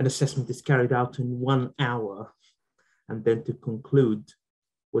an assessment is carried out in 1 hour, and then to conclude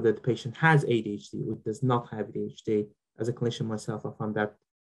whether the patient has ADHD or does not have ADHD. As a clinician myself, I found that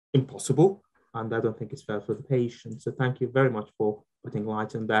impossible, and I don't think it's fair for the patient. So thank you very much for putting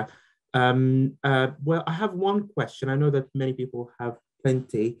light on that. Well, I have one question. I know that many people have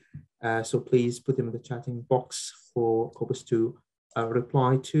plenty, so please put them in the chatting box for Kubas to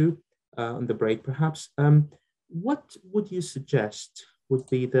reply to on the break, perhaps. What would you suggest would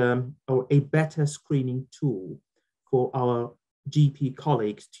be a better screening tool for our GP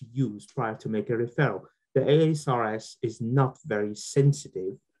colleagues to use prior to make a referral? The ASRS is not very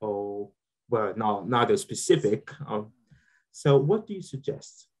sensitive, or, well, no, neither specific. So what do you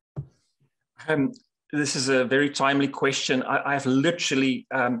suggest? This is a very timely question. I've literally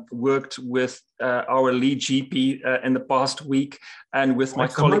worked with our lead GP in the past week, and with my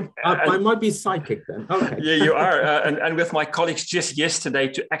colleague. I might be psychic then. Okay. Yeah, you are. And with my colleagues just yesterday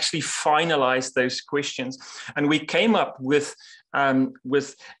to actually finalize those questions. And we came up with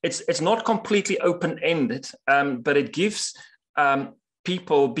it's not completely open-ended, but it gives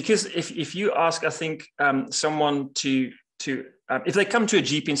people, because if you ask, I think, someone to if they come to a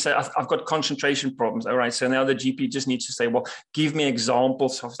GP and say, I've got concentration problems, all right, so now the GP just needs to say, well, give me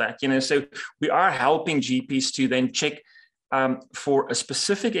examples of that, so we are helping GPs to then check for a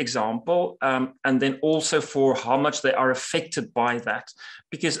specific example, and then also for how much they are affected by that,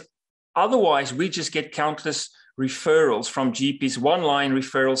 because otherwise we just get countless referrals from GPs, one-line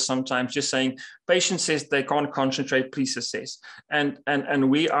referrals sometimes, just saying, patient says they can't concentrate, please assess. And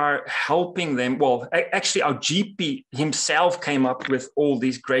we are helping them. Well, actually, our GP himself came up with all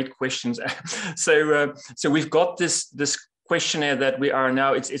these great questions. So we've got this questionnaire that we are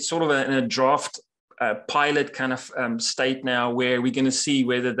now, it's sort of in a draft pilot kind of state now, where we're going to see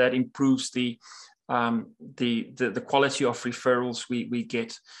whether that improves the quality of referrals we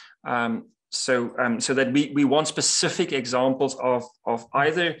get. So that we want specific examples of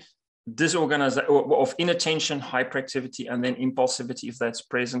either disorganization or of inattention, hyperactivity, and then impulsivity if that's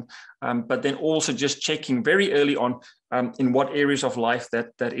present. But then also just checking very early on in what areas of life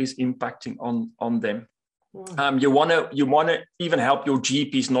that is impacting on them. Wow. You want to even help your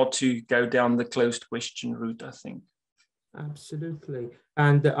GPs not to go down the closed question route, I think. Absolutely.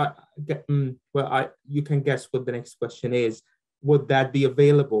 And you can guess what the next question is. Would that be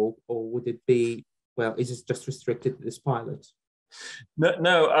available, or would it be, well, is it just restricted to this pilot?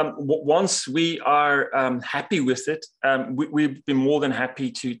 No. Once we are happy with it, we'd be more than happy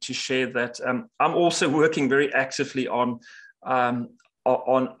to share that. I'm also working very actively on a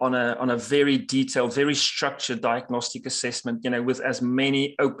very detailed, very structured diagnostic assessment, with as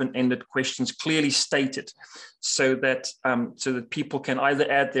many open-ended questions clearly stated, so that people can either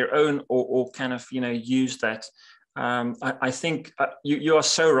add their own or kind of use that. I think you are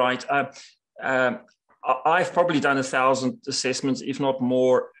so right. I've probably done 1,000 assessments, if not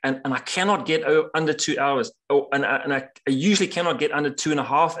more, and I cannot get under 2 hours, and I usually cannot get under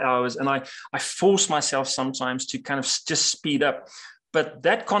 2.5 hours, and I force myself sometimes to kind of just speed up. But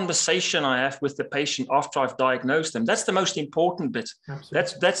that conversation I have with the patient after I've diagnosed them, that's the most important bit.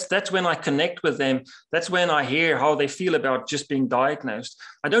 Absolutely. That's when I connect with them. That's when I hear how they feel about just being diagnosed.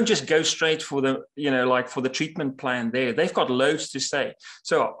 I don't just go straight for the, like for the treatment plan there. They've got loads to say.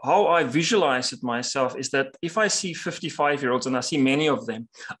 So how I visualize it myself is that if I see 55-year-olds, and I see many of them,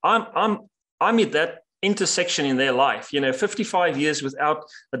 I'm at that intersection in their life, 55 years without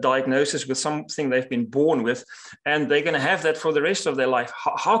a diagnosis with something they've been born with, and they're going to have that for the rest of their life.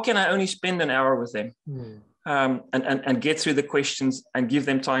 How can I only spend an hour with them and get through the questions and give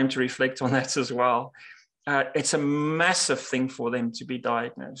them time to reflect on that as well? It's a massive thing for them to be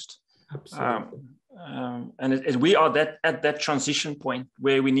diagnosed. Absolutely. And we are at that transition point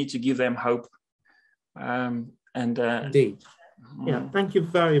where we need to give them hope. Indeed. Yeah, thank you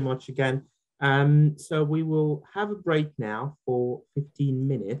very much again. So we will have a break now for 15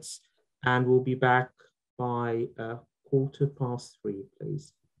 minutes, and we'll be back by 3:15,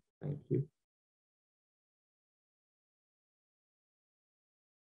 please. Thank you.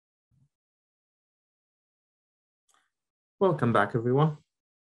 Welcome back, everyone.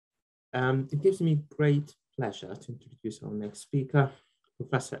 It gives me great pleasure to introduce our next speaker,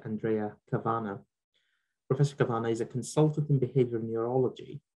 Professor Andrea Cavana. Professor Cavana is a consultant in behavioral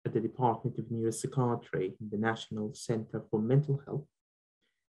neurology at the Department of Neuropsychiatry in the National Center for Mental Health,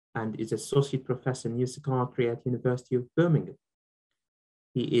 and is Associate Professor in Neuropsychiatry at the University of Birmingham.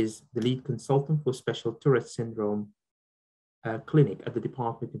 He is the lead consultant for Special Tourette Syndrome Clinic at the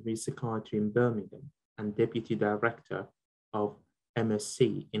Department of Neuropsychiatry in Birmingham, and Deputy Director of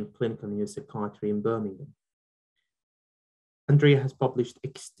MSc in Clinical Neuropsychiatry in Birmingham. Andrea has published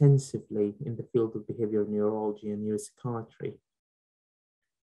extensively in the field of behavioral neurology and neuropsychiatry,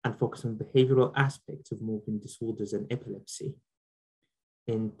 and focus on behavioral aspects of movement disorders and epilepsy.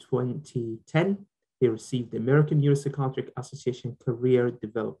 In 2010, he received the American Neuropsychiatric Association Career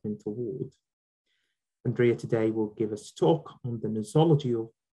Development Award. Andrea today will give us a talk on the nosology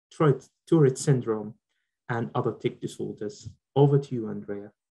of Tourette syndrome and other tic disorders. Over to you,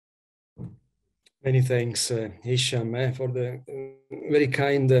 Andrea. Many thanks, Hisham, for the very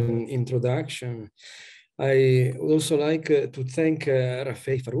kind introduction. I would also like to thank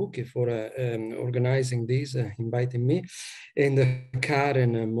Raffaele Faruqi for organizing this, inviting me, and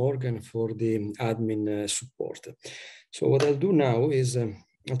Karen Morgan for the admin support. So what I'll do now is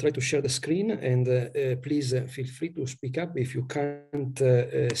I'll try to share the screen, and please feel free to speak up if you can't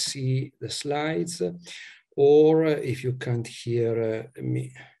see the slides or if you can't hear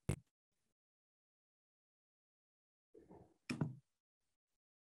me.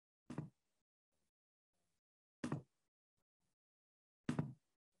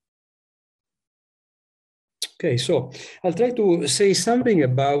 Okay, so I'll try to say something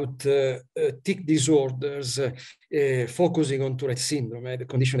about tic disorders, focusing on Tourette syndrome, the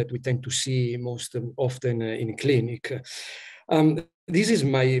condition that we tend to see most often in clinic. This is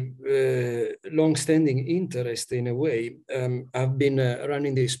my long-standing interest in a way. I've been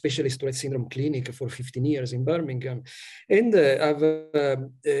running the specialist Tourette syndrome clinic for 15 years in Birmingham, and I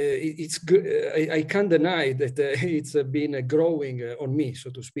can't deny that it's been growing on me, so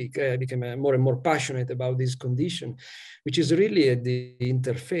to speak. I became more and more passionate about this condition, which is really at the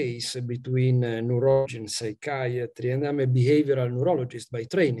interface between neurology and psychiatry, and I'm a behavioral neurologist by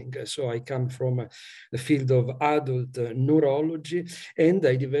training. So I come from the field of adult neurology, and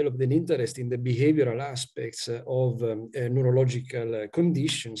I developed an interest in the behavioral aspects of neurological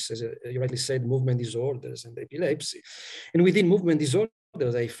conditions, as you rightly said, movement disorders and epilepsy. And within movement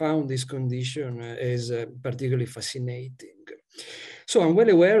disorders, I found this condition as particularly fascinating. So I'm well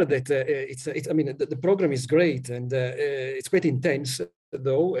aware that the program is great, and it's quite intense,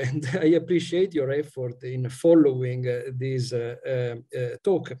 though, and I appreciate your effort in following this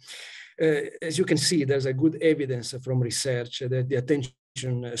talk. As you can see, there's a good evidence from research that the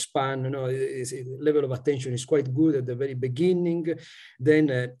attention span, level of attention is quite good at the very beginning,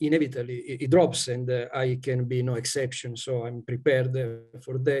 then inevitably it drops, and I can be no exception. So I'm prepared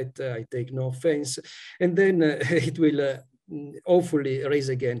for that. I take no offense, and then it will hopefully raise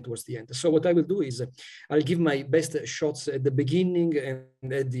again towards the end. So what I will do is I'll give my best shots at the beginning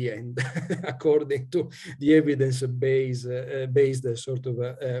and at the end, according to the evidence-based sort of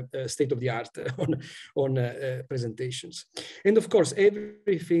state of the art on presentations. And of course,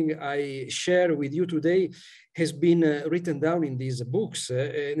 everything I share with you today has been written down in these books,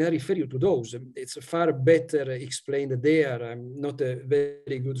 and I refer you to those. It's far better explained there. I'm not a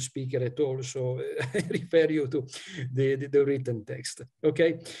very good speaker at all, so I refer you to the written text.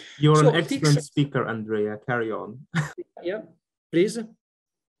 Okay. You're an excellent speaker, Andrea. Carry on. Yeah, please.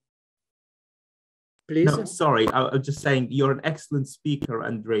 Please. No, sorry. I was just saying you're an excellent speaker,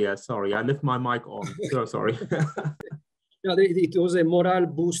 Andrea. Sorry, I left my mic on. So sorry. No, it was a morale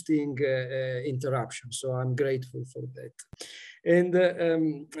boosting interruption, so I'm grateful for that.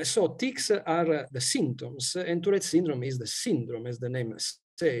 And so tics are the symptoms, and Tourette syndrome is the syndrome, as the name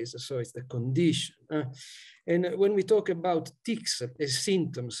says, so it's the condition. And when we talk about tics as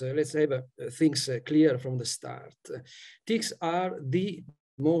symptoms, let's have things clear from the start. Tics are the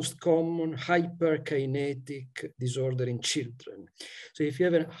most common hyperkinetic disorder in children. So if you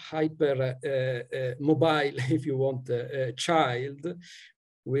have a hyper mobile, if you want, child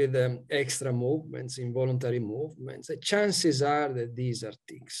with extra movements, involuntary movements, chances are that these are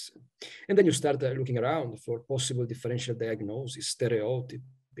tics. And then you start looking around for possible differential diagnosis, stereotypes,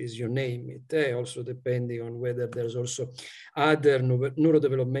 you name it, also depending on whether there's also other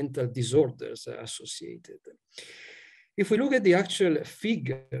neurodevelopmental disorders associated. If we look at the actual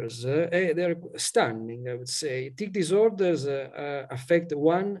figures, they're stunning, I would say. Tic disorders affect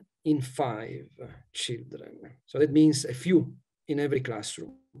 1 in 5 children. So that means a few in every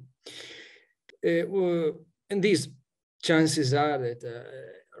classroom. And these chances are that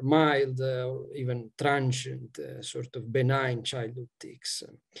mild or even transient, sort of benign childhood tics.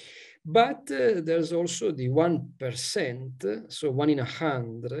 But there's also the 1%, so 1 in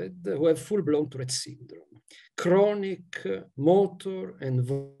 100, who have full-blown Tourette syndrome. Chronic motor and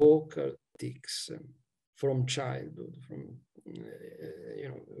vocal tics from childhood, from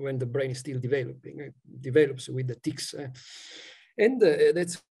when the brain is still developing, develops with the tics. And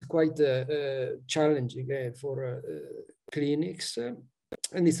that's quite challenging for clinics.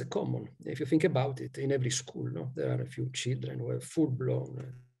 And it's common, if you think about it, in every school, no? There are a few children who have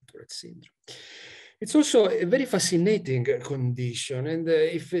full-blown Tourette syndrome. It's also a very fascinating condition, and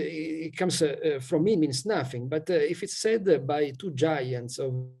if it comes from me, means nothing, but if it's said by 2 giants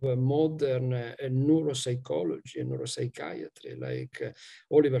of modern neuropsychology and neuropsychiatry, like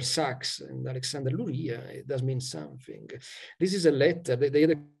Oliver Sacks and Alexander Luria, it does mean something. This is a letter, they had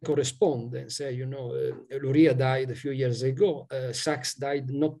a correspondence, Luria died a few years ago, Sacks died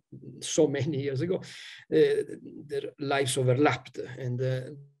not so many years ago, their lives overlapped, and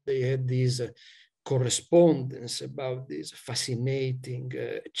they had these correspondence about these fascinating,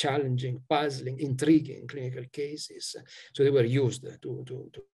 challenging, puzzling, intriguing clinical cases. So they were used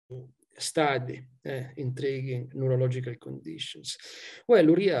to study intriguing neurological conditions. Well,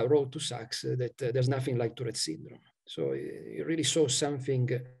 Luria wrote to Sacks that there's nothing like Tourette syndrome. So he really saw something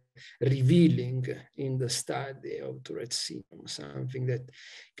revealing in the study of Tourette syndrome, something that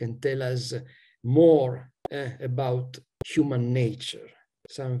can tell us more about human nature,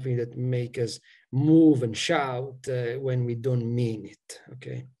 something that makes us move and shout when we don't mean it,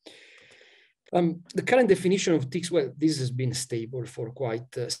 okay? The current definition of tics, well, this has been stable for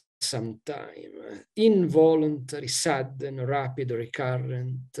quite some time. Involuntary, sudden, rapid,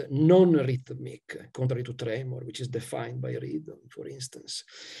 recurrent, non-rhythmic, contrary to tremor, which is defined by rhythm, for instance.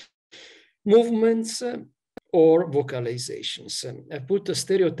 Movements or vocalizations. I put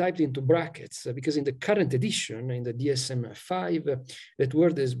stereotyped into brackets because in the current edition, in the DSM-5, that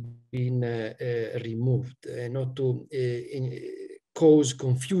word has been removed, not to cause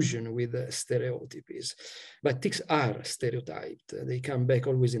confusion with stereotypes. But tics are stereotyped. They come back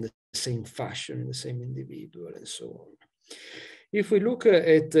always in the same fashion, in the same individual, and so on. If we look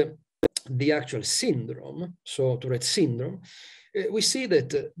at the actual syndrome, so Tourette syndrome, we see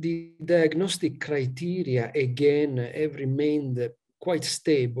that the diagnostic criteria, again, have remained quite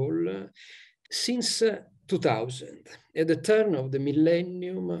stable since 2000. At the turn of the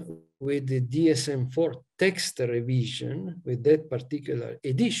millennium, with the DSM-4 text revision, with that particular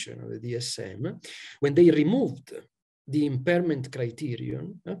edition of the DSM, when they removed the impairment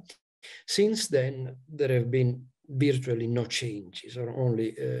criterion, since then, there have been virtually no changes or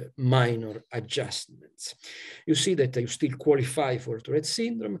only minor adjustments. You see that you still qualify for Tourette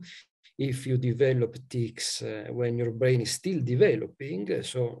syndrome if you develop tics when your brain is still developing,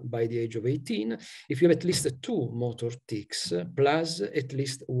 so by the age of 18, if you have at least 2 motor tics plus at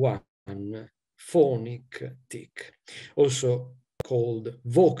least 1 phonic tic, also called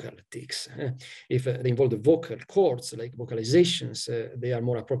vocal tics. If they involve the vocal cords, like vocalizations, they are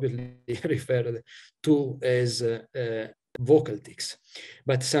more appropriately referred to as vocal tics.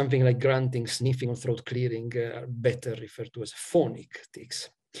 But something like grunting, sniffing, or throat clearing are better referred to as phonic tics.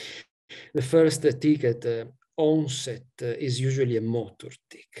 The first tic at onset is usually a motor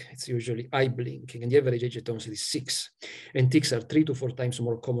tic. It's usually eye blinking, and the average age at onset is 6. And tics are 3 to 4 times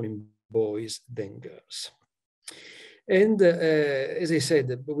more common in boys than girls. And as I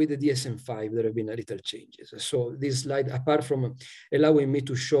said, with the DSM-5, there have been little changes. So this slide, apart from allowing me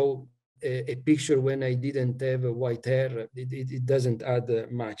to show a picture when I didn't have white hair, it doesn't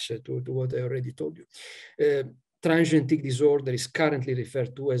add much to what I already told you. Transient tic disorder is currently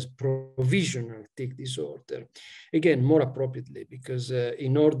referred to as provisional tic disorder. Again, more appropriately, because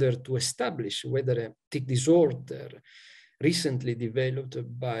in order to establish whether a tic disorder recently developed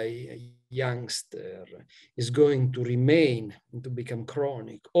by a youngster is going to remain and to become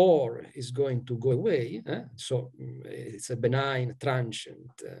chronic or is going to go away, so it's a benign,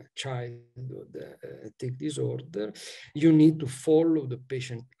 transient childhood tic disorder, you need to follow the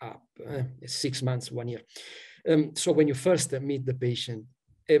patient up 6 months, 1 year. So when you first meet the patient,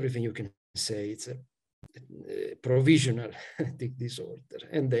 everything you can say, it's a provisional tic disorder,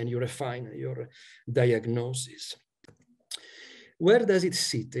 and then you refine your diagnosis. Where does it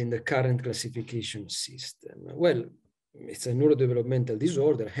sit in the current classification system? Well, it's a neurodevelopmental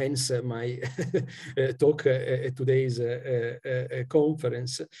disorder, hence my talk at today's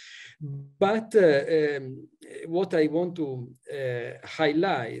conference. But what I want to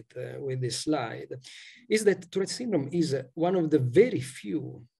highlight with this slide is that Tourette syndrome is one of the very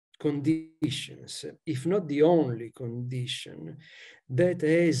few conditions, if not the only condition, that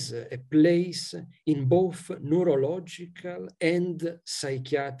has a place in both neurological and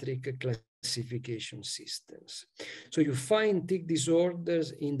psychiatric classification systems. So you find tic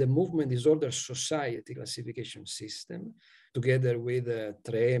disorders in the Movement Disorder Society classification system, together with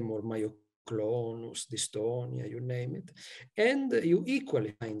tremor, myoclonus, dystonia, you name it. And you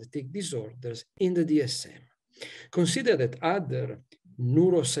equally find tic disorders in the DSM. Consider that other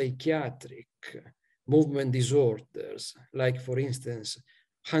neuropsychiatric movement disorders, like for instance,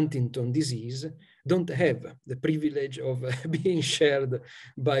 Huntington disease, don't have the privilege of being shared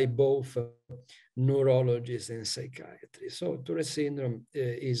by both neurologists and psychiatrists. So Tourette syndrome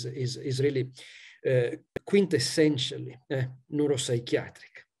is really quintessentially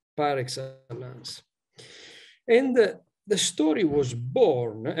neuropsychiatric par excellence. And the story was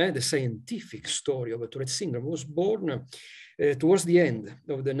born, the scientific story of Tourette syndrome was born towards the end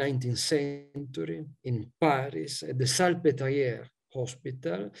of the 19th century in Paris at the Salpêtrière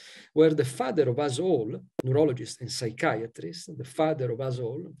Hospital, where the father of us all, neurologist and psychiatrist, the father of us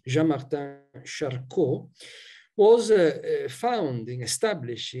all, Jean-Martin Charcot, was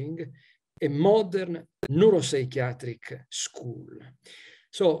establishing a modern neuropsychiatric school.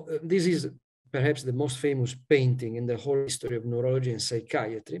 So this is perhaps the most famous painting in the whole history of neurology and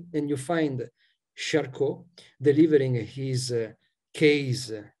psychiatry, and you find Charcot delivering his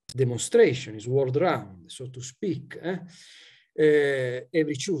case demonstration, his world round, so to speak,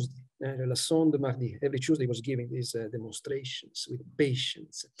 every Tuesday, la leçon de mardi. Every Tuesday he was giving these demonstrations with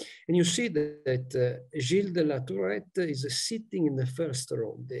patients. And you see that Gilles de la Tourette is sitting in the first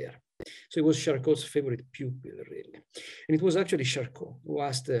row there. So it was Charcot's favorite pupil, really. And it was actually Charcot who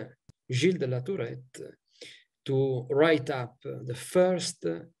asked Gilles de la Tourette to write up the first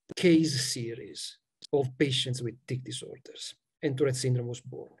case series of patients with tic disorders, and Tourette syndrome was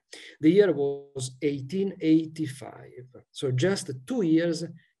born. The year was 1885, so just 2 years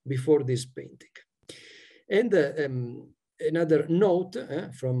before this painting. And another note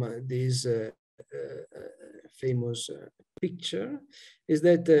from this famous picture is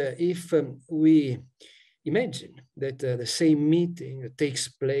that if we imagine that the same meeting takes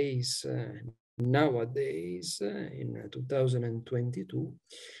place nowadays in 2022,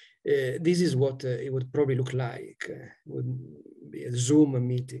 this is what it would probably look like. It would be a Zoom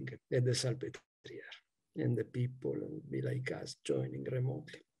meeting at the Salpêtrière, and the people would be like us joining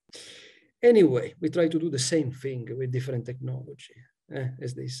remotely. Anyway, we try to do the same thing with different technology,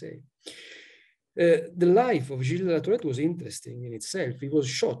 as they say. The life of Gilles de la Tourette was interesting in itself. He was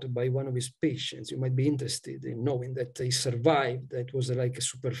shot by one of his patients. You might be interested in knowing that he survived. That was like a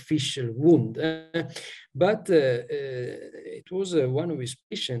superficial wound. But it was one of his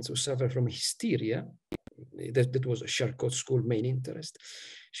patients who suffered from hysteria. That was Charcot's school main interest.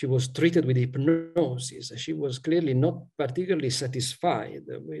 She was treated with hypnosis. She was clearly not particularly satisfied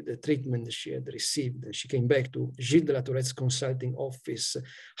with the treatment she had received. She came back to Gilles de la Tourette's consulting office,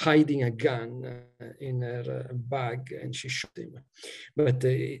 hiding a gun in her bag, and she shot him. But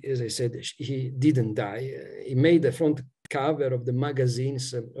as I said, he didn't die. He made a front cover of the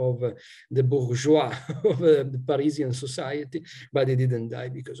magazines of the bourgeois of the Parisian society, but he didn't die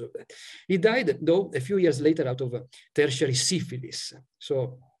because of that. He died, though, a few years later out of tertiary syphilis.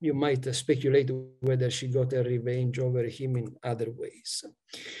 So you might speculate whether she got a revenge over him in other ways.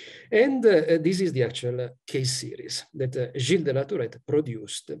 And this is the actual case series that Gilles de la Tourette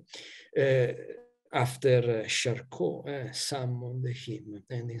produced after Charcot summoned him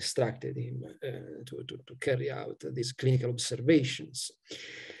and instructed him to carry out these clinical observations.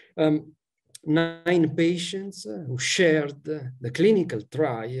 9 patients who shared the clinical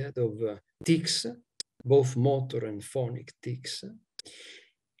triad of tics, both motor and phonic tics,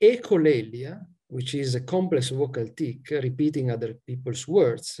 echolalia, which is a complex vocal tic, repeating other people's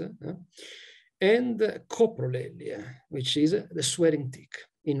words, and coprolalia, which is the swearing tic,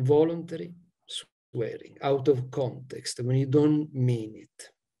 involuntary swearing, out of context, when you don't mean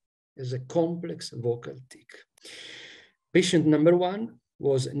it. It's a complex vocal tic. Patient number 1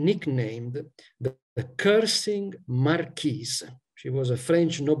 was nicknamed the cursing Marquise. She was a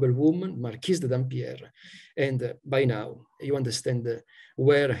French noblewoman, Marquise de Dampierre. And by now, you understand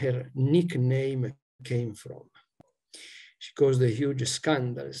where her nickname came from. She caused huge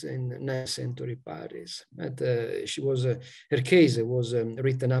scandals in 9th century Paris. But her case was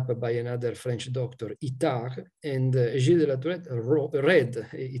written up by another French doctor, Itard, and Gilles de la Tourette read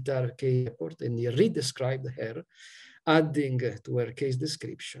Itard's case report and he redescribed her, adding to her case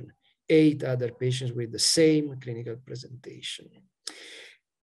description 8 other patients with the same clinical presentation.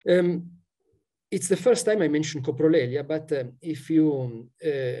 It's the first time I mention coprolalia, but if you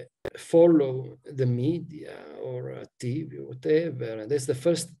follow the media or TV or whatever, that's the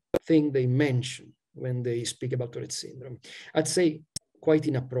first thing they mention when they speak about Tourette syndrome. I'd say quite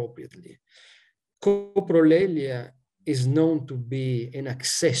inappropriately. Coprolalia is known to be an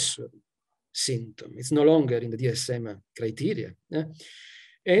accessory symptom. It's no longer in the DSM criteria.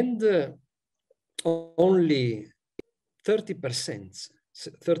 And only 30%,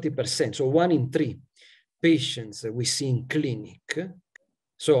 so 1 in 3 patients we see in clinic,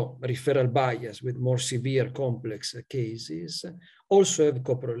 so referral bias with more severe complex cases, also have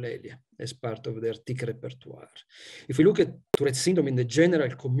coprolalia as part of their tic repertoire. If we look at Tourette syndrome in the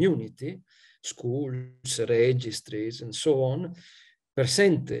general community, schools, registries, and so on,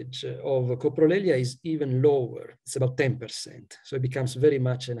 percentage of coprolalia is even lower. It's about 10%. So it becomes very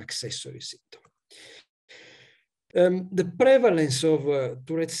much an accessory symptom. The prevalence of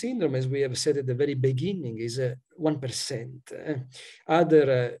Tourette syndrome, as we have said at the very beginning, is 1%.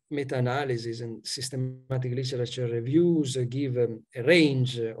 Other meta-analyses and systematic literature reviews give a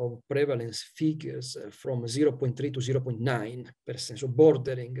range of prevalence figures from 0.3 to 0.9%, so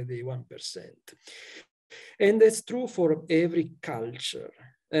bordering the 1%. And that's true for every culture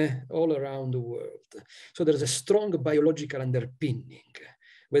all around the world. So there's a strong biological underpinning.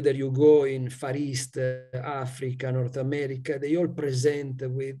 Whether you go in Far East, Africa, North America, they all present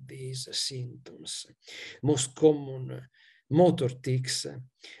with these symptoms. Most common motor tics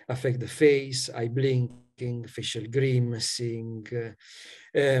affect the face, eye blinking, facial grimacing,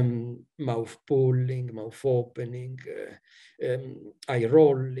 mouth pulling, mouth opening, eye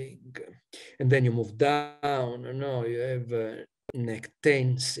rolling. And then you move down, you have neck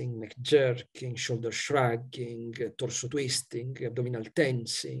tensing, neck jerking, shoulder shrugging, torso twisting, abdominal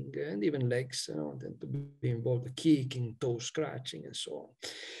tensing, and even legs tend to be involved, kicking, toe scratching, and so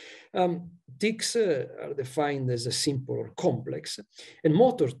on. Tics are defined as a simple or complex, and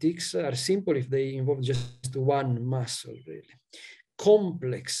motor tics are simple if they involve just one muscle, really.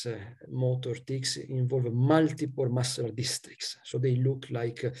 Complex motor tics involve multiple muscular districts, so they look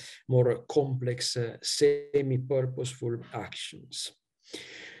like more complex, semi-purposeful actions.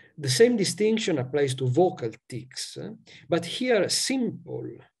 The same distinction applies to vocal tics, but here simple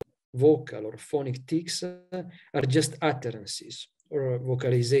vocal or phonic tics are just utterances or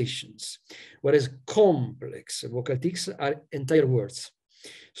vocalizations, whereas complex vocal tics are entire words.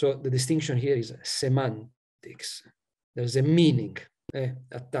 So the distinction here is semantics. There's a meaning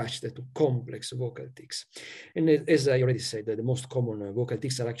attached to complex vocal tics. And as I already said, the most common vocal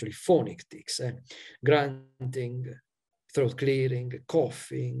tics are actually phonic tics, grunting, throat clearing,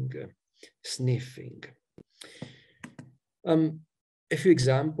 coughing, sniffing. A few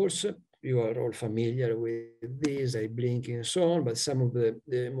examples. You are all familiar with these, eye blinking and so on, but some of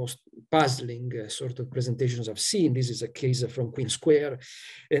the most puzzling sort of presentations I've seen. This is a case from Queen Square,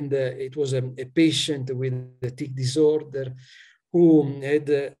 and it was a patient with a tic disorder who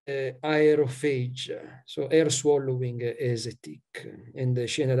had aerophagia, so air swallowing as a tic. And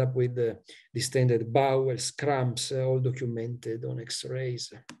she ended up with distended bowels, cramps, all documented on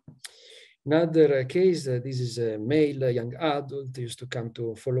X-rays. Another case, this is a male young adult, used to come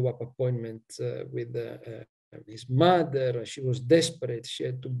to follow-up appointments with his mother. She was desperate. She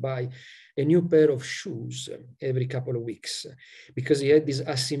had to buy a new pair of shoes every couple of weeks because he had this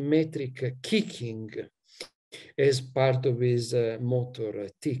asymmetric kicking as part of his motor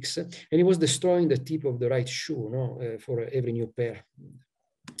tics, and he was destroying the tip of the right shoe for every new pair.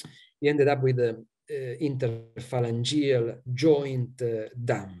 He ended up with interphalangeal joint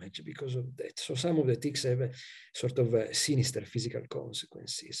damage because of that. So some of the tics have a sort of sinister physical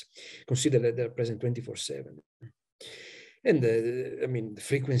consequences. Consider that they're present 24/7. And I mean, the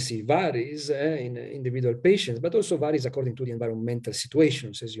frequency varies in individual patients, but also varies according to the environmental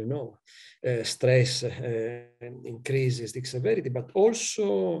situations, as you know. Stress increases tic severity, but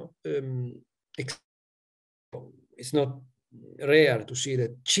also it's not rare to see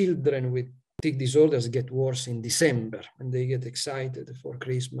that children with tic disorders get worse in December, and they get excited for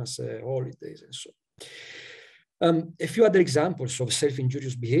Christmas holidays and so on. A few other examples of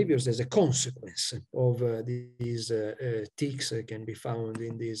self-injurious behaviors as a consequence of these tics can be found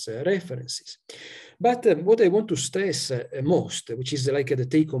in these references. But what I want to stress most, which is like the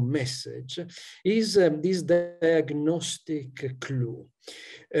take-home message, is this diagnostic clue.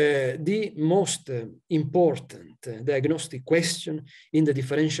 The most important diagnostic question in the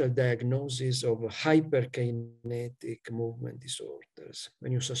differential diagnosis of hyperkinetic movement disorders,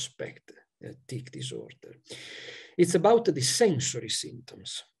 when you suspect a tic disorder. It's about the sensory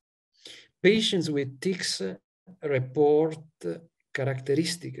symptoms. Patients with tics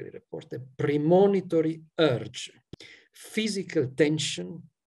characteristically report a premonitory urge, physical tension,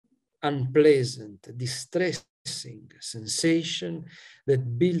 unpleasant, distressing sensation that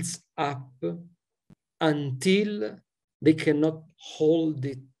builds up until they cannot hold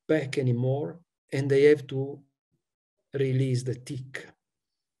it back anymore and they have to release the tic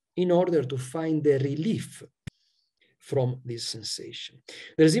in order to find the relief from this sensation.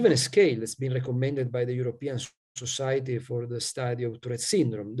 There's even a scale that's been recommended by the European Society for the Study of Tourette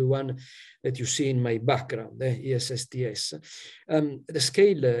Syndrome, the one that you see in my background, ESSTS. The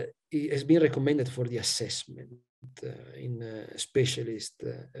scale has been recommended for the assessment in specialist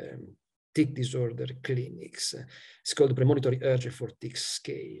tic disorder clinics. It's called the Premonitory Urge for Tics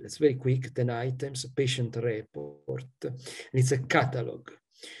Scale. It's very quick, 10 items, patient report, and it's a catalog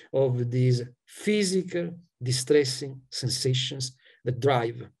of these physical distressing sensations that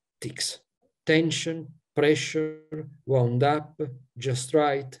drive tics. Tension, pressure, wound up, just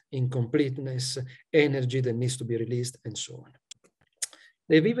right, incompleteness, energy that needs to be released, and so on.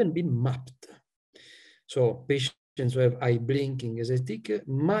 They've even been mapped. So patients who have eye blinking as a tic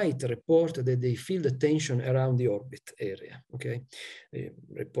might report that they feel the tension around the orbit area, okay? They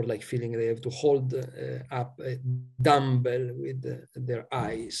report like feeling they have to hold up a dumbbell with their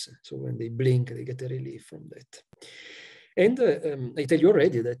eyes. So when they blink, they get a relief from that. And I tell you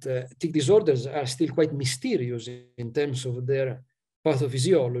already that tic disorders are still quite mysterious in terms of their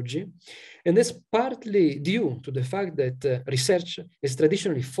pathophysiology. And that's partly due to the fact that research is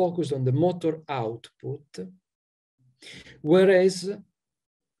traditionally focused on the motor output, whereas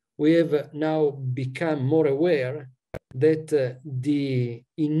we have now become more aware that the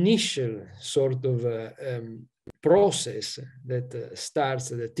initial sort of process that starts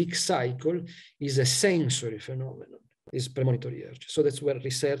the tic cycle is a sensory phenomenon, is premonitory urge. So that's where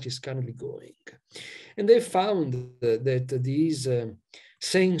research is currently going. And they found that these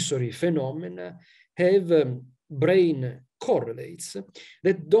sensory phenomena have brain correlates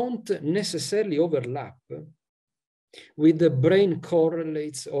that don't necessarily overlap with the brain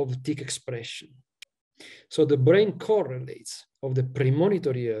correlates of tic expression. So the brain correlates of the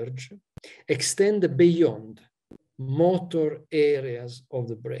premonitory urge extend beyond motor areas of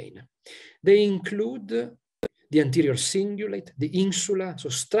the brain. They include the anterior cingulate, the insula, so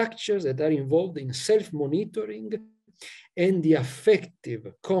structures that are involved in self-monitoring and the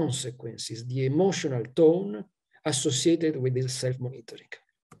affective consequences, the emotional tone associated with this self-monitoring.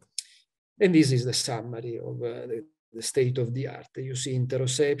 And this is the summary of the state of the art. You see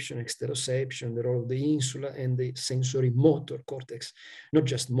interoception, exteroception, the role of the insula and the sensory motor cortex, not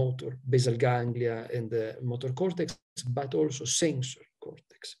just motor, basal ganglia and the motor cortex, but also sensory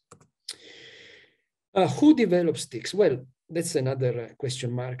cortex. Who develops tics? Well, that's another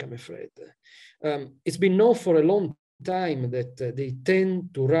question mark, I'm afraid. It's been known for a long time that they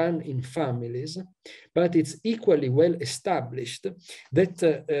tend to run in families, but it's equally well established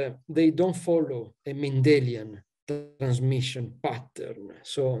that they don't follow a Mendelian transmission pattern,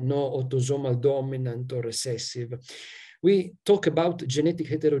 so no autosomal dominant or recessive. We talk about genetic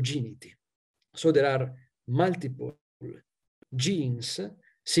heterogeneity. So there are multiple genes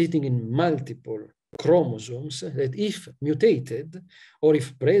sitting in multiple chromosomes that, if mutated or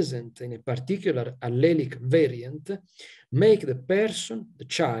if present in a particular allelic variant, make the person, the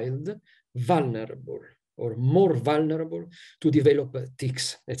child, vulnerable or more vulnerable to develop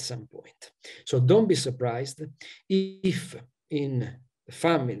tics at some point. So don't be surprised if in the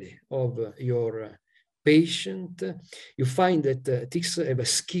family of your patient you find that tics have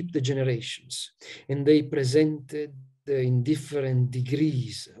skipped generations and they presented in different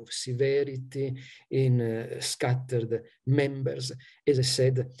degrees of severity in scattered members, as I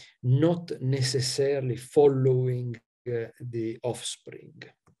said, not necessarily following the offspring.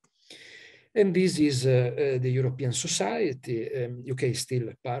 And this is the European Society. UK is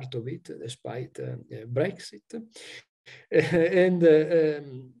still part of it, despite Brexit.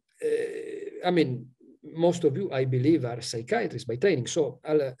 I mean, most of you, I believe, are psychiatrists by training. So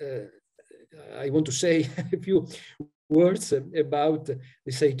I want to say a few words about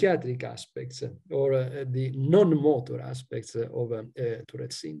the psychiatric aspects or the non-motor aspects of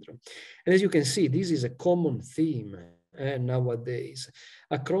Tourette syndrome. And as you can see, this is a common theme nowadays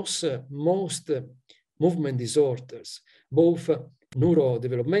across most movement disorders, both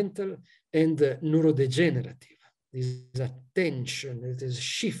neurodevelopmental and neurodegenerative. This attention that is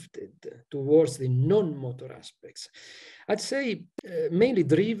shifted towards the non-motor aspects. I'd say mainly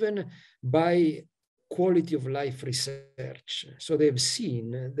driven by quality of life research. So they've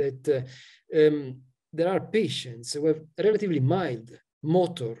seen that there are patients who have relatively mild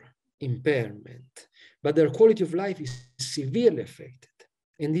motor impairment, but their quality of life is severely affected.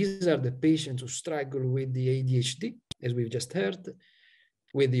 And these are the patients who struggle with the ADHD, as we've just heard,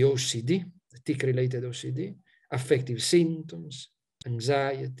 with the OCD, the tic-related OCD, affective symptoms,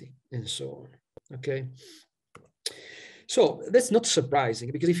 anxiety, and so on, okay? So that's not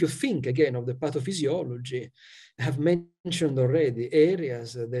surprising, because if you think again of the pathophysiology, I have mentioned already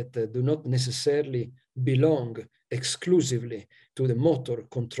areas that do not necessarily belong exclusively to the motor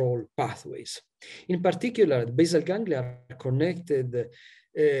control pathways. In particular, the basal ganglia are connected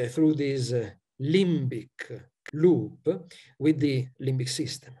through this limbic loop with the limbic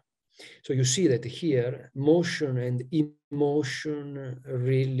system. So you see that here, motion and emotion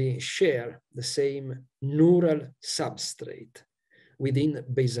really share the same neural substrate within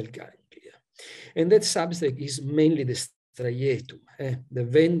basal ganglia. And that substrate is mainly the striatum, the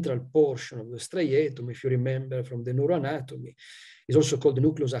ventral portion of the striatum, if you remember from the neuroanatomy, is also called the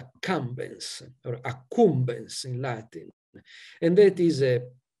nucleus accumbens, or accumbens in Latin. And that is a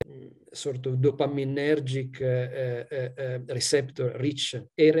sort of dopaminergic receptor-rich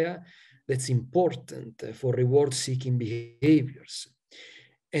area that's important for reward-seeking behaviors.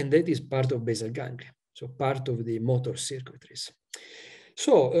 And that is part of basal ganglia, so part of the motor circuitries.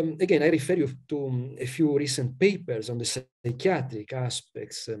 So again, I refer you to a few recent papers on the psychiatric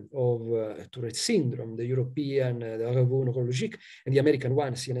aspects of Tourette syndrome, the European, the Revue Neurologique, and the American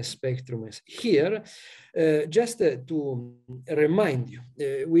one, CNS Spectrum, here, just to remind you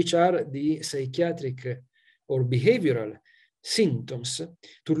which are the psychiatric or behavioral symptoms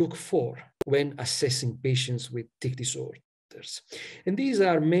to look for when assessing patients with tic disorders. And these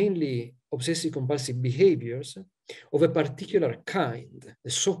are mainly obsessive-compulsive behaviors of a particular kind, the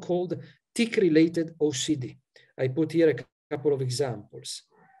so-called tic-related OCD. I put here a couple of examples.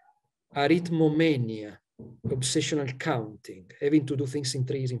 Arithmomania, obsessional counting, having to do things in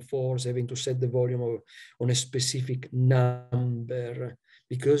threes, in fours, having to set the volume on a specific number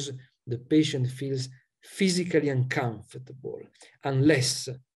because the patient feels physically uncomfortable unless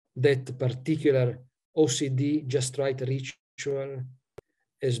that particular OCD just right ritual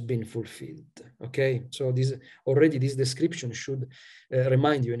has been fulfilled, okay? So this description should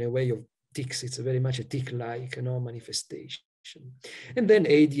remind you in a way of tics. It's very much a tic-like manifestation. And then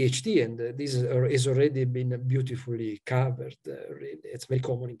ADHD, and this has already been beautifully covered. Really. It's very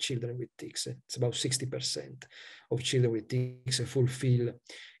common in children with tics. It's about 60% of children with tics fulfill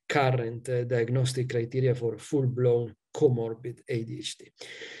current diagnostic criteria for full-blown comorbid ADHD.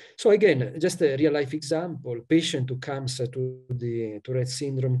 So again, just a real-life example, patient who comes to the Tourette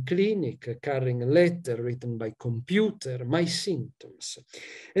syndrome clinic carrying a letter written by computer, my symptoms,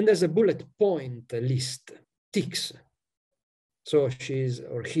 and there's a bullet point list, tics. So she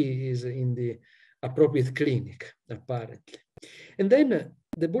or he is in the appropriate clinic, apparently. And then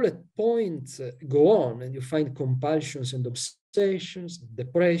the bullet points go on, and you find compulsions and obsessions,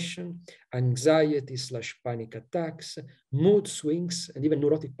 depression, anxiety/panic attacks, mood swings, and even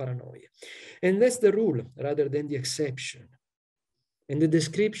neurotic paranoia. And that's the rule rather than the exception. And the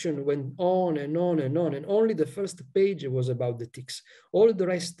description went on and on and on, and only the first page was about the tics. All the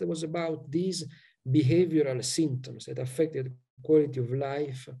rest was about these behavioral symptoms that affected quality of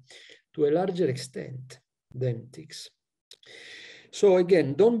life to a larger extent than tics. So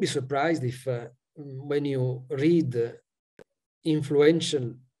again, don't be surprised if when you read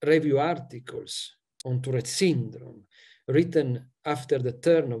influential review articles on Tourette syndrome written after the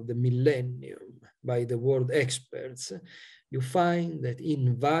turn of the millennium by the world experts, you find that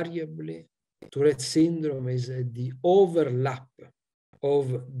invariably Tourette syndrome is the overlap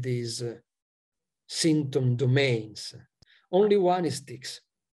of these symptom domains. Only one is tics.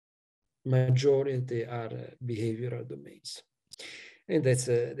 Majority are behavioral domains. And that's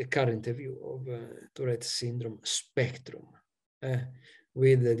the current view of Tourette syndrome spectrum,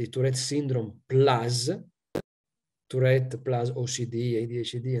 with the Tourette syndrome plus Tourette plus OCD,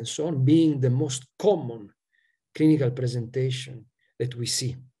 ADHD, and so on, being the most common clinical presentation that we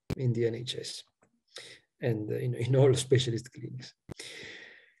see in the NHS and in all specialist clinics.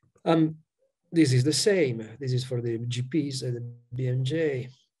 This is the same. This is for the GPs at the BMJ.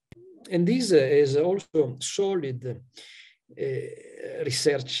 And this is also solid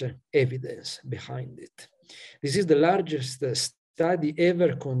research evidence behind it. This is the largest study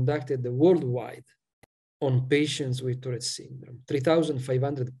ever conducted worldwide on patients with Tourette syndrome.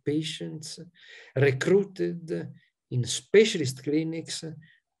 3,500 patients recruited in specialist clinics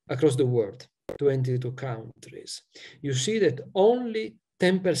across the world, 22 countries. You see that only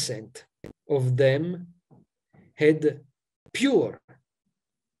 10% of them had pure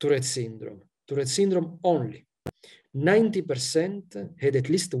Tourette syndrome only. 90% had at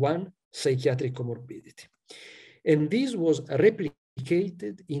least one psychiatric comorbidity. And this was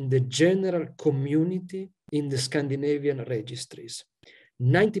replicated in the general community in the Scandinavian registries.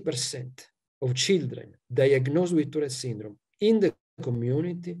 90% of children diagnosed with Tourette syndrome in the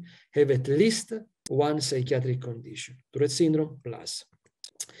community have at least one psychiatric condition, Tourette syndrome plus.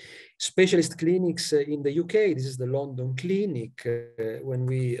 Specialist clinics in the UK, this is the London clinic, when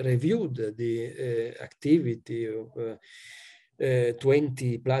we reviewed the activity of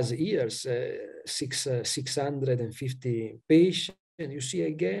 20 plus years, 650 patients, you see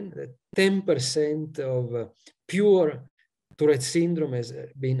again that 10% of pure Tourette syndrome has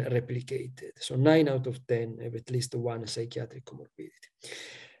been replicated. So 9 out of 10 have at least one psychiatric comorbidity.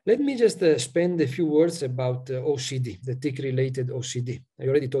 Let me just spend a few words about OCD, the tic-related OCD. I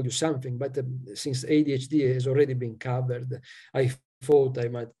already told you something, but since ADHD has already been covered, I thought I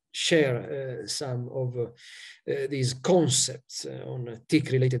might share some of these concepts on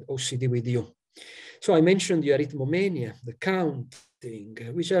tic-related OCD with you. So I mentioned the arithmomania, the counting,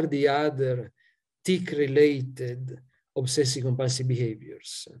 which are the other tic-related obsessive-compulsive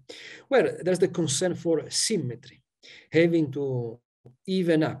behaviors, where there's the concern for symmetry, having to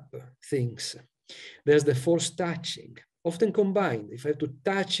even up things. There's the forced touching, often combined. If I have to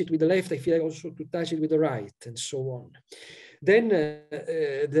touch it with the left, I feel like also to touch it with the right, and so on. Then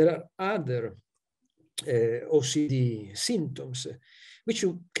there are other OCD symptoms, which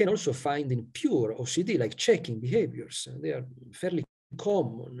you can also find in pure OCD, like checking behaviors. They are fairly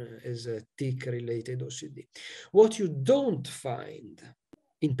common as a tic-related OCD. What you don't find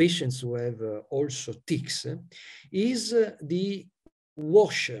in patients who have also tics is the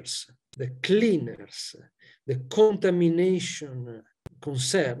washers, the cleaners, the contamination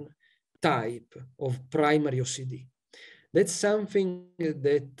concern type of primary OCD. That's something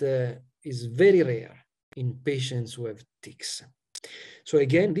that is very rare in patients who have tics. So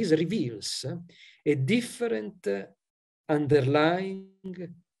again, this reveals a different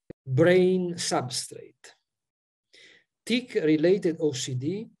underlying brain substrate. Tic-related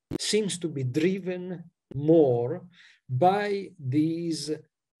OCD seems to be driven more by these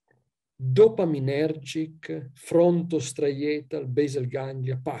dopaminergic frontostriatal basal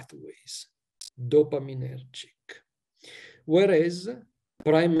ganglia pathways, dopaminergic. Whereas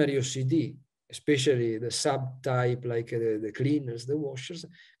primary OCD, especially the subtype like the cleaners, the washers,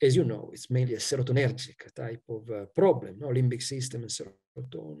 as you know, it's mainly a serotonergic type of problem, no? Limbic system and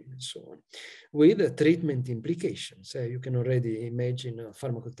serotonin and so on, with treatment implications. You can already imagine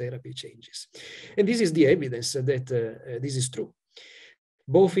pharmacotherapy changes. And this is the evidence that this is true.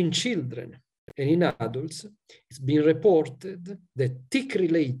 Both in children and in adults, it's been reported that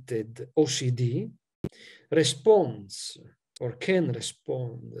tic-related OCD responds or can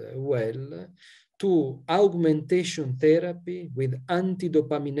respond well to augmentation therapy with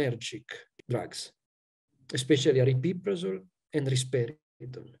antidopaminergic drugs, especially aripiprazole and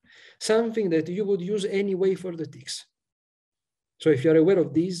risperidone, something that you would use anyway for the tics. So if you're aware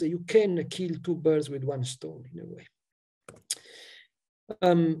of these, you can kill two birds with one stone in a way.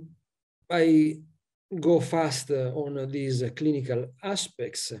 I go fast on these clinical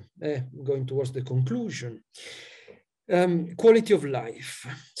aspects, going towards the conclusion. Quality of life.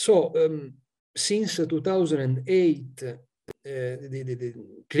 So since 2008, the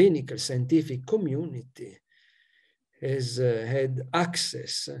clinical scientific community has had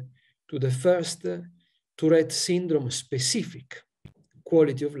access to the first Tourette syndrome specific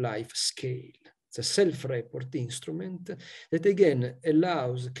quality of life scale. It's a self-report instrument that again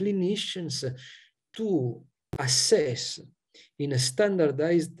allows clinicians to assess in a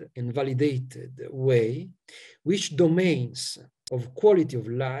standardized and validated way which domains of quality of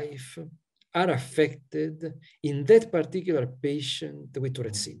life are affected in that particular patient with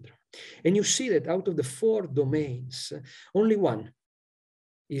Tourette syndrome. And you see that out of the 4 domains, only one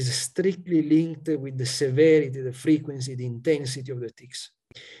is strictly linked with the severity, the frequency, the intensity of the tics.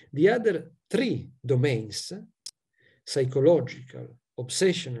 The other 3 domains, psychological,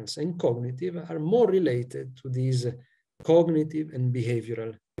 obsessional, and cognitive, are more related to these cognitive and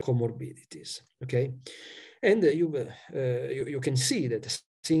behavioral comorbidities. Okay, and you can see that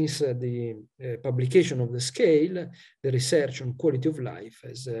since the publication of the scale, the research on quality of life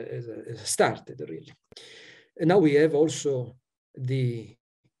has started really. And now we have also the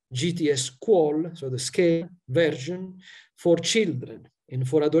GTS Qual, so the scale version for children and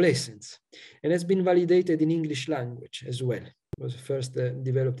for adolescents, and has been validated in English language as well. It was first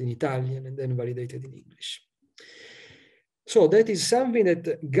developed in Italian and then validated in English. So that is something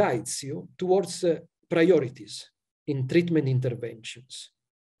that guides you towards priorities in treatment interventions.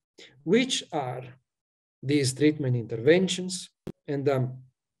 Which are these treatment interventions? And I'm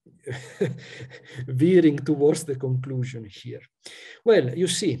veering towards the conclusion here. Well, you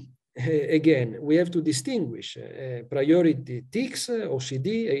see, again, we have to distinguish priority tics,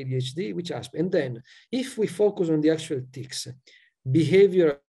 OCD, ADHD, which aspect. And then if we focus on the actual tics,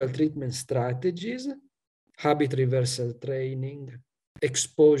 behavioral treatment strategies, habit reversal training,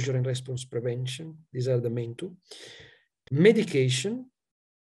 exposure and response prevention, these are the main 2. Medication,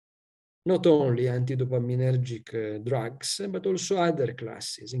 not only antidopaminergic drugs, but also other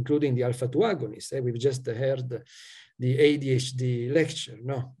classes, including the alpha-2 agonists. We've just heard the ADHD lecture,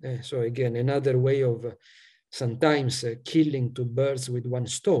 no? So again, another way of sometimes killing 2 birds with 1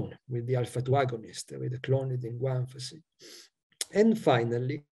 stone, with the alpha-2 agonist, with the clonidine, guanfacine. And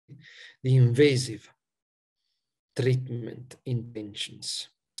finally, the invasive treatment intentions.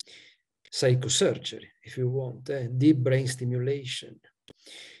 Psychosurgery, if you want, deep brain stimulation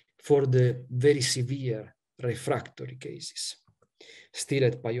for the very severe refractory cases, still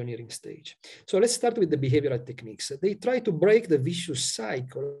at pioneering stage. So let's start with the behavioral techniques. They try to break the vicious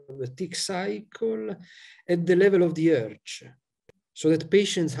cycle, the tic cycle, at the level of the urge, so that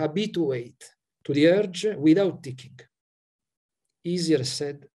patients habituate to the urge without ticking. Easier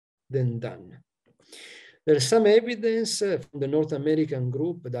said than done. There's some evidence from the North American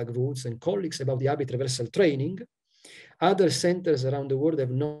group, Doug Woods and colleagues, about the habit reversal training. Other centers around the world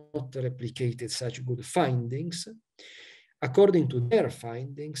have not replicated such good findings. According to their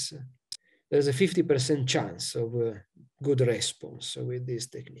findings, there's a 50% chance of a good response with this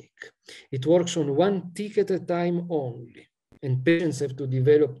technique. It works on 1 tic at a time only, and patients have to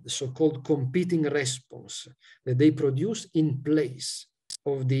develop the so-called competing response that they produce in place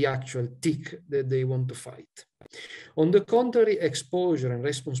of the actual tic that they want to fight. On the contrary, exposure and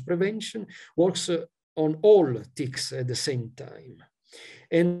response prevention works on all tics at the same time.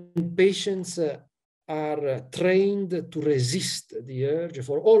 And patients are trained to resist the urge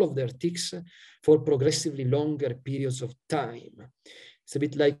for all of their tics for progressively longer periods of time. It's a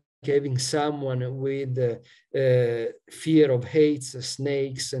bit like having someone with fear of heights,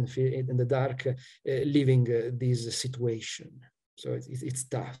 snakes, and fear in the dark living this situation. So it's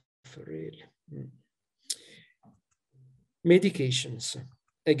tough, really. Medications.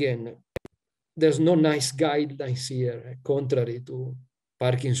 Again, there's no nice guidelines here, contrary to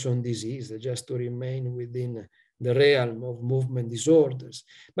Parkinson's disease, just to remain within the realm of movement disorders.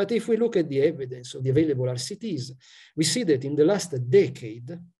 But if we look at the evidence of the available RCTs, we see that in the last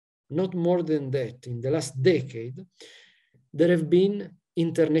decade, not more than that, in the last decade, there have been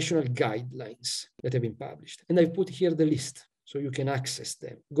international guidelines that have been published. And I've put here the list, so you can access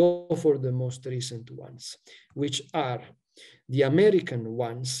them. Go for the most recent ones, which are the American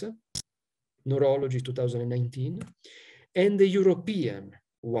ones, Neurology 2019, and the European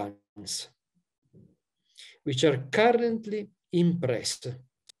ones, which are currently in press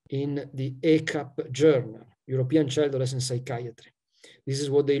in the ECAP journal, European Child Adolescent Psychiatry. This is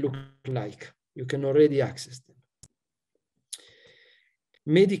what they look like. You can already access them.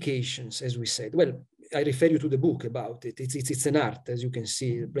 Medications, as we said. Well, I refer you to the book about it. It's an art, as you can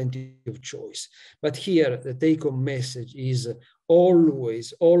see, plenty of choice. But here, the take-home message is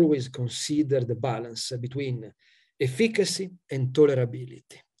always consider the balance between efficacy and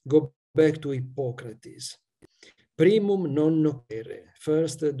tolerability. Go back to Hippocrates. Primum non nocere,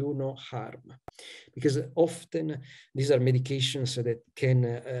 first do no harm. Because often these are medications that can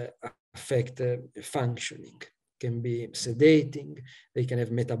affect functioning, can be sedating, they can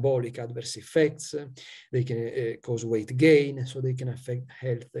have metabolic adverse effects, they can cause weight gain, so they can affect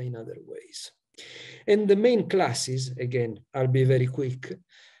health in other ways. And the main classes, again, I'll be very quick.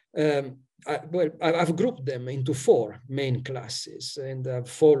 I've grouped them into 4 main classes, and I've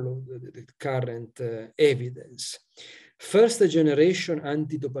followed the current evidence. First generation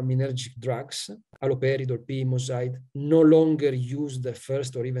antidopaminergic drugs, haloperidol, pimoside, no longer use the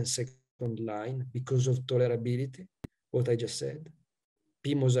first or even second line because of tolerability, what I just said.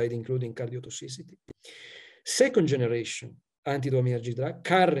 Pimoside including cardiotoxicity. Second generation antidopaminergic drug,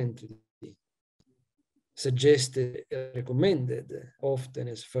 currently suggested, recommended often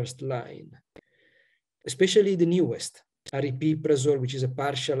as first line, especially the newest, aripiprazole, which is a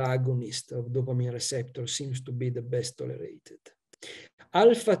partial agonist of dopamine receptor, seems to be the best tolerated.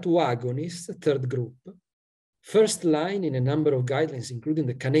 Alpha-2 agonist, third group, first line in a number of guidelines, including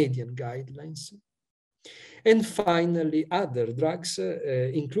the Canadian guidelines. And finally, other drugs,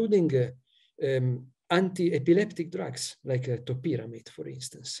 including anti-epileptic drugs like topiramate, for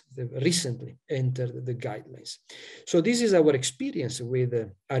instance, they've recently entered the guidelines. So this is our experience with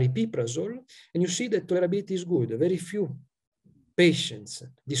aripiprazole, and you see that tolerability is good. Very few patients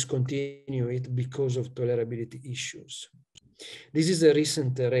discontinue it because of tolerability issues. This is a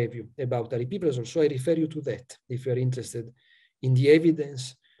recent review about aripiprazole, so I refer you to that if you're interested in the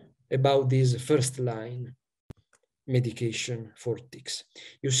evidence about this first-line medication for tics.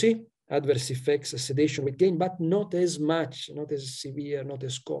 You see, adverse effects, sedation, weight gain, but not as much, not as severe, not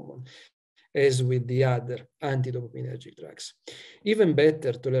as common as with the other antidopaminergic drugs. Even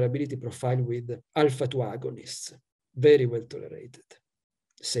better tolerability profile with alpha-2 agonists, very well tolerated,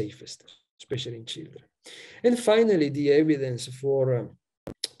 safest, especially in children. And finally, the evidence for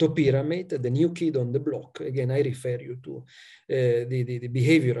topiramate, the new kid on the block. Again, I refer you to the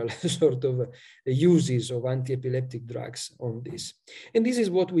behavioral sort of uses of anti-epileptic drugs on this. And this is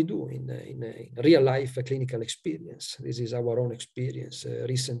what we do in real life clinical experience. This is our own experience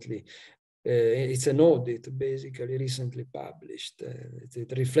recently. It's an audit, basically, recently published.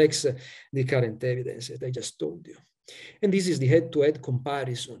 It reflects the current evidence that I just told you. And this is the head-to-head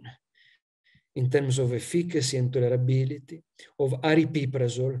comparison in terms of efficacy and tolerability of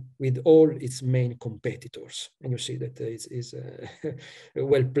aripiprazole with all its main competitors. And you see that it is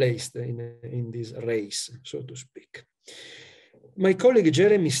well placed in this race, so to speak. My colleague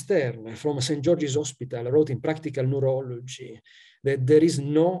Jeremy Stern from St. George's Hospital wrote in Practical Neurology that there is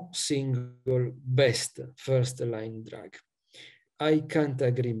no single best first-line drug. I can't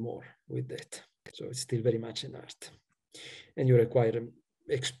agree more with that. So it's still very much an art. And you require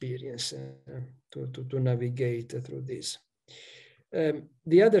experience to navigate through this.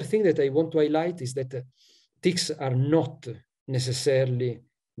 The other thing that I want to highlight is that tics are not necessarily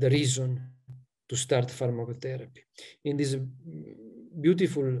the reason to start pharmacotherapy. In this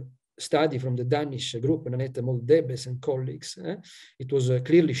beautiful study from the Danish group, Nanette Moldebes and colleagues, it was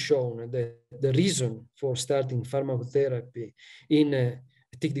clearly shown that the reason for starting pharmacotherapy in a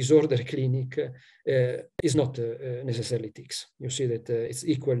tic disorder clinic is not necessarily tics. You see that it's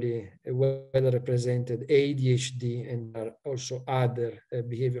equally well represented ADHD, and are also other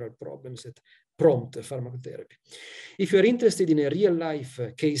behavioral problems that prompt pharmacotherapy. If you're interested in a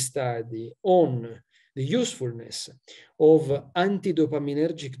real-life case study on the usefulness of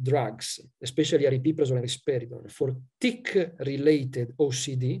antidopaminergic drugs, especially aripiprazole and risperidone, for tic-related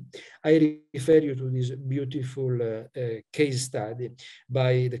OCD, I refer you to this beautiful case study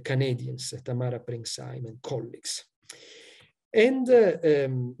by the Canadians, Tamara Pringsheim and colleagues. And,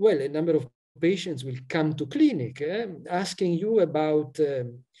 well, a number of patients will come to clinic asking you about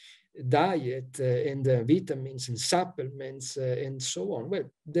diet and vitamins and supplements and so on.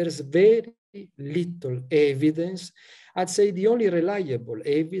 Well, there's very little evidence. I'd say the only reliable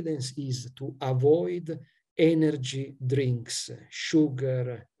evidence is to avoid energy drinks,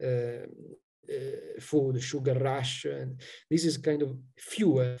 sugar, food, sugar rush. And this is kind of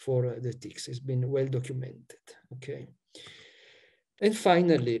fuel for the tics. It's been well documented, okay? And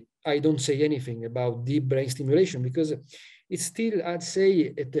finally, I don't say anything about deep brain stimulation because it's still, I'd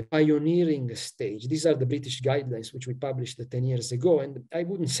say, at the pioneering stage. These are the British guidelines, which we published 10 years ago. And I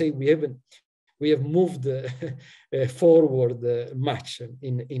wouldn't say we have moved forward much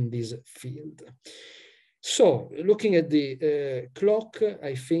in this field. So looking at the clock,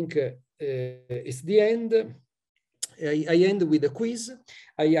 I think it's the end. I end with a quiz.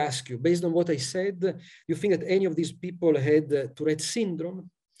 I ask you, based on what I said, you think that any of these people had Tourette syndrome?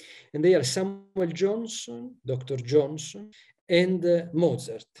 And they are Samuel Johnson, Dr. Johnson, and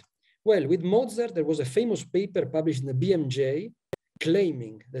Mozart. Well, with Mozart, there was a famous paper published in the BMJ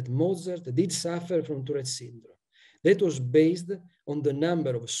claiming that Mozart did suffer from Tourette syndrome. That was based on the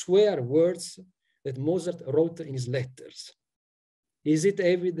number of swear words that Mozart wrote in his letters. Is it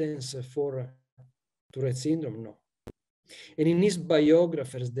evidence for Tourette syndrome? No. And in his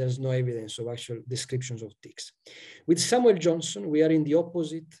biographers, there's no evidence of actual descriptions of tics. With Samuel Johnson, we are in the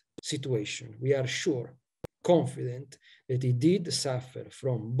opposite situation. We are sure, confident that he did suffer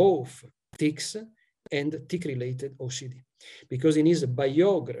from both tics and tic-related OCD. Because in his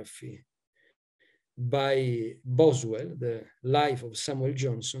biography by Boswell, The Life of Samuel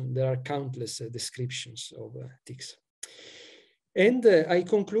Johnson, there are countless descriptions of tics. And I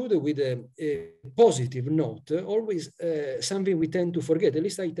conclude with a positive note, always something we tend to forget, at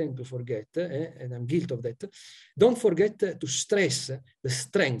least I tend to forget, and I'm guilty of that. Don't forget to stress the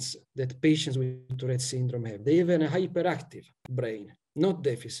strengths that patients with Tourette syndrome have. They have a hyperactive brain, not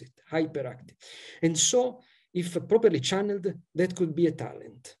deficit, hyperactive. And so if properly channeled, that could be a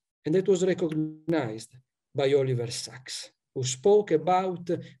talent. And that was recognized by Oliver Sacks, who spoke about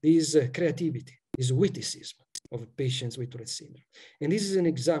this creativity, this witticism of patients with Tourette syndrome. And this is an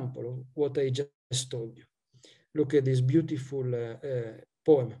example of what I just told you. Look at this beautiful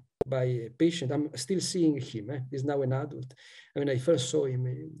poem by a patient. I'm still seeing him. He's now an adult. I mean, I first saw him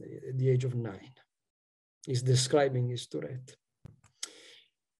at the age of 9. He's describing his Tourette.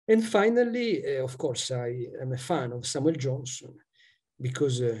 And finally, of course, I am a fan of Samuel Johnson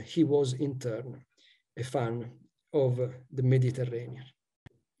because he was in turn a fan of the Mediterranean.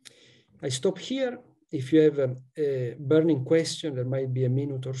 I stop here. If you have a burning question, there might be a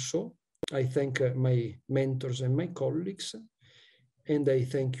minute or so. I thank my mentors and my colleagues, and I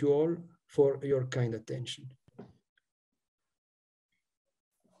thank you all for your kind attention.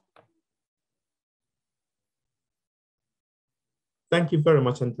 Thank you very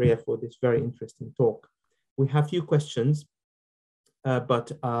much, Andrea, for this very interesting talk. We have a few questions,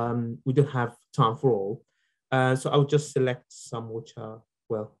 but we don't have time for all. So I'll just select some which are,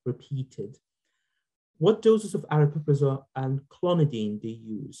 well, repeated. What doses of aripiprazole and clonidine do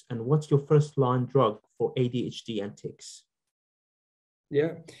you use? And what's your first line drug for ADHD and tics?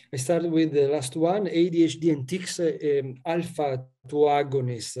 Yeah, I started with the last one, ADHD and tics, alpha-2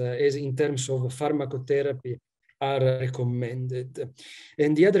 agonists, as in terms of pharmacotherapy, are recommended.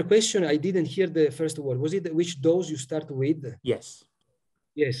 And the other question, I didn't hear the first word. Was it which dose you start with? Yes.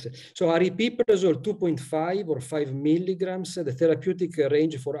 Yes. So aripiprazole 2.5 or 5 milligrams. The therapeutic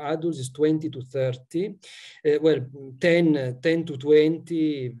range for adults is 20 to 30. Well, 10 to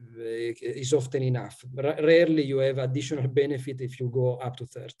 20 is often enough. Rarely you have additional benefit if you go up to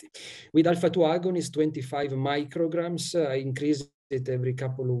 30. With alpha-2 agonist, 25 micrograms. I increase it every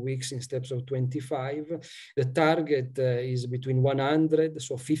couple of weeks in steps of 25. The target is between 100,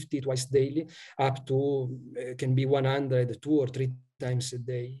 so 50 twice daily, up to can be 100 2 or 3 times a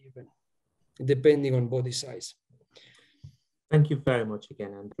day, even, depending on body size. Thank you very much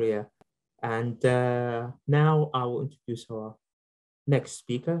again, Andrea. And now I will introduce our next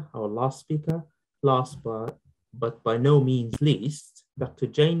speaker, our last speaker, but by no means least, Dr.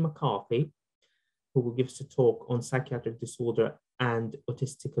 Jane McCarthy, who will give us a talk on psychiatric disorder and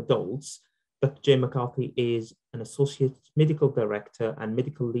autistic adults. Dr. Jane McCarthy is an associate medical director and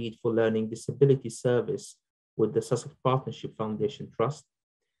medical lead for Learning Disability Service with the Sussex Partnership Foundation Trust.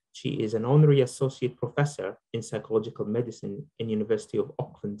 She is an honorary associate professor in psychological medicine in University of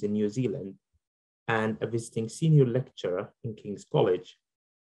Auckland in New Zealand and a visiting senior lecturer in King's College.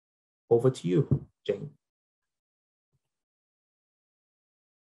 Over to you, Jane.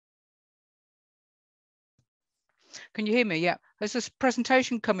 Can you hear me? Yeah. Is this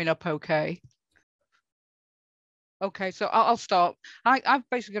presentation coming up okay? Okay, so I'll start. I'm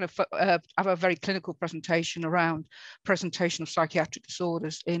basically going to have a very clinical presentation around presentation of psychiatric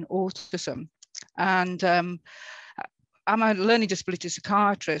disorders in autism. And I'm a learning disability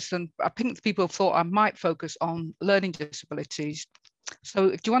psychiatrist, and I think people thought I might focus on learning disabilities. So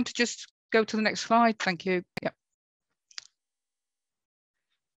do you want to just go to the next slide? Thank you. Yeah.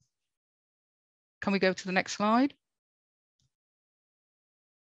 Can we go to the next slide?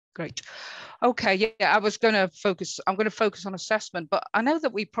 Great. Okay, yeah, I'm going to focus on assessment, but I know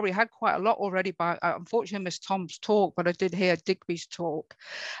that we probably had quite a lot already by, unfortunately, missed Tom's talk, but I did hear Digby's talk.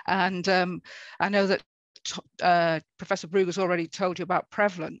 And I know that Professor Brugger's already told you about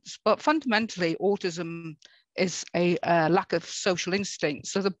prevalence, but fundamentally autism is a lack of social instinct.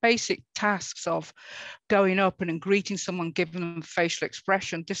 So the basic tasks of going up and greeting someone, giving them facial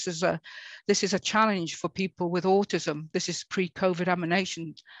expression, this is a challenge for people with autism. This is pre-COVID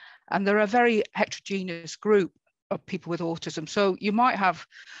animation, and they're a very heterogeneous group of people with autism. So you might have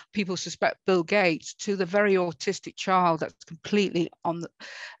people suspect Bill Gates to the very autistic child that's completely on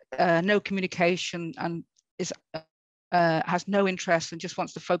the, no communication and is has no interest and just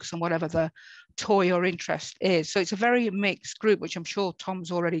wants to focus on whatever the toy or interest is. So it's a very mixed group, which I'm sure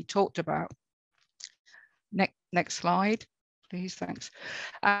Tom's already talked about. Next slide, please, thanks.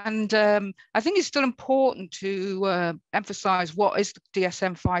 And I think it's still important to emphasize what is the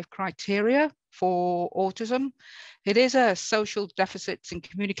DSM-5 criteria for autism. It is a social deficits in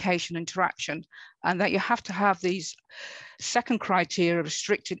communication interaction, and that you have to have these second criteria,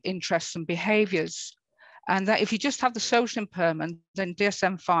 restricted interests and behaviors. And that if you just have the social impairment, then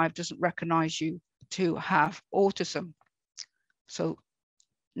DSM-5 doesn't recognize you to have autism. So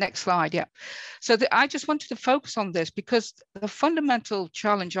next slide, yeah. So I just wanted to focus on this because the fundamental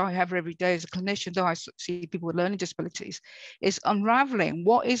challenge I have every day as a clinician, though I see people with learning disabilities, is unraveling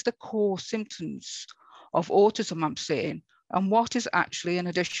what is the core symptoms of autism I'm seeing, and what is actually an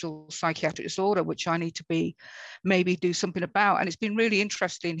additional psychiatric disorder, which I need to maybe do something about. And it's been really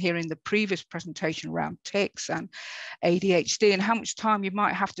interesting hearing the previous presentation around tics and ADHD and how much time you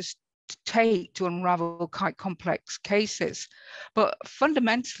might have to take to unravel quite complex cases. But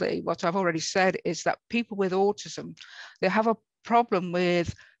fundamentally, what I've already said is that people with autism, they have a problem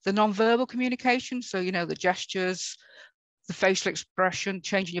with the nonverbal communication. So, you know, the gestures, the facial expression,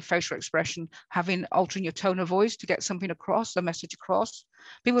 changing your facial expression, altering your tone of voice to get something across, a message across.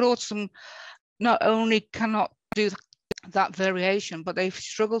 People with autism not only cannot do that variation, but they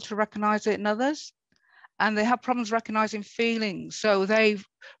struggle to recognize it in others, and they have problems recognizing feelings. So they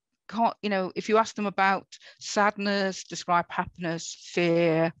can't, you know, if you ask them about sadness, describe happiness,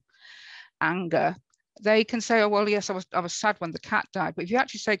 fear, anger, they can say, oh, well, yes, I was sad when the cat died. But if you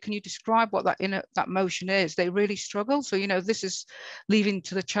actually say, can you describe what that motion is, they really struggle. So, you know, this is leading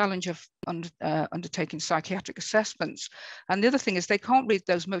to the challenge of undertaking psychiatric assessments. And the other thing is they can't read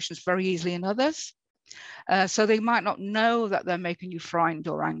those motions very easily in others. So they might not know that they're making you frightened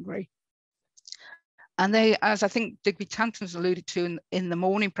or angry. And they, as I think Digby Tanton's alluded to in the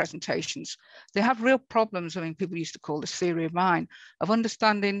morning presentations, they have real problems. I mean, people used to call this theory of mind, of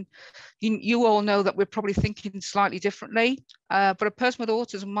understanding. You all know that we're probably thinking slightly differently, but a person with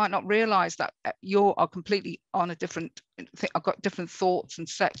autism might not realize that you are completely on a different, I've got different thoughts and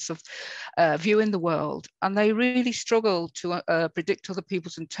sets of viewing the world. And they really struggle to predict other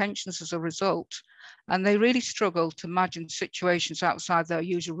people's intentions as a result. And they really struggle to imagine situations outside their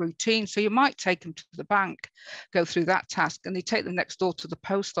usual routine. So you might take them to the bank, go through that task, and they take them next door to the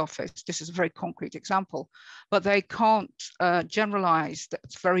post office. This is a very concrete example, but they can't generalize that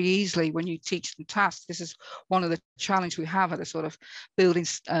very easily when you teach them tasks. This is one of the challenges we have at a sort of building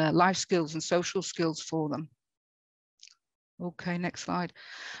life skills and social skills for them. Okay, next slide.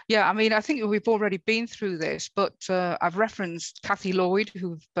 Yeah, I mean, I think we've already been through this, but I've referenced Kathy Lloyd,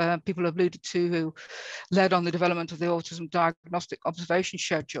 who people have alluded to, who led on the development of the Autism Diagnostic Observation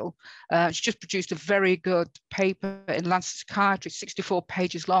Schedule. She just produced a very good paper in Lancet Psychiatry, 64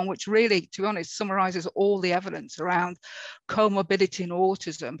 pages long, which really, to be honest, summarizes all the evidence around comorbidity in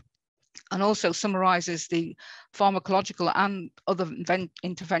autism, and also summarizes the pharmacological and other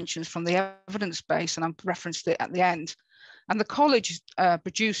interventions from the evidence base, and I've referenced it at the end. And the college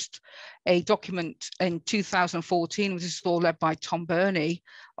produced a document in 2014, which is all led by Tom Burney,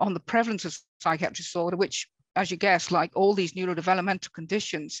 on the prevalence of psychiatric disorder, which, as you guess, like all these neurodevelopmental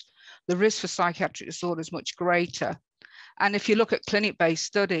conditions, the risk for psychiatric disorder is much greater. And if you look at clinic-based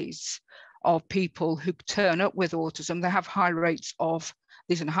studies of people who turn up with autism, they have high rates of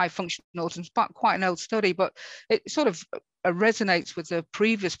these in high functioning autism. It's quite an old study, but it sort of resonates with the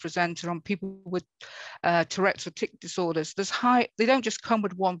previous presenter on people with Tourette's or tic disorders. They don't just come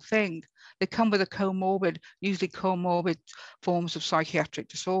with one thing. They come with usually comorbid forms of psychiatric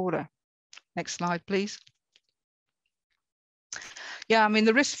disorder. Next slide, please. Yeah, I mean,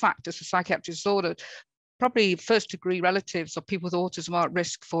 the risk factors for psychiatric disorder, probably first degree relatives of people with autism are at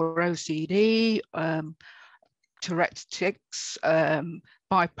risk for OCD, Tourette's, tics,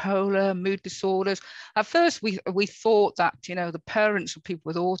 bipolar, mood disorders. At first, we thought that, you know, the parents of people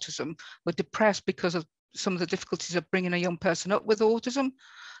with autism were depressed because of some of the difficulties of bringing a young person up with autism.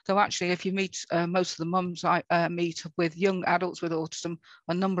 Though actually, if you meet most of the mums I meet with young adults with autism,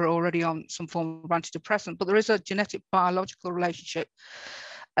 a number are already on some form of antidepressant. But there is a genetic biological relationship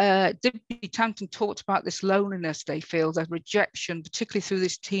Debbie Tanton talked about this loneliness they feel, the rejection, particularly through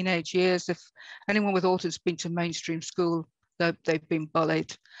these teenage years. If anyone with autism has been to mainstream school, they've been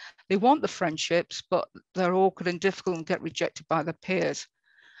bullied. They want the friendships, but they're awkward and difficult and get rejected by their peers.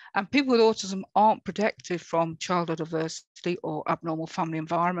 And people with autism aren't protected from childhood adversity or abnormal family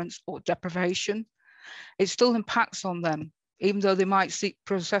environments or deprivation. It still impacts on them, even though they might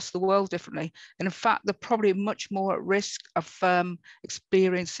process the world differently. And in fact, they're probably much more at risk of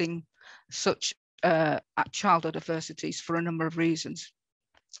experiencing such childhood adversities for a number of reasons.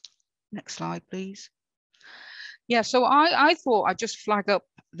 Next slide, please. Yeah, so I thought I'd just flag up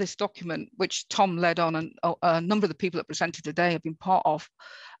this document, which Tom led on, and a number of the people that presented today have been part of,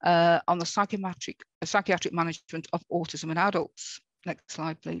 on the psychiatric management of autism in adults. Next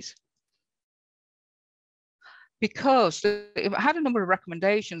slide, please. Because it had a number of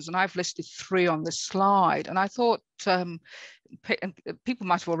recommendations, and I've listed 3 on this slide, and I thought people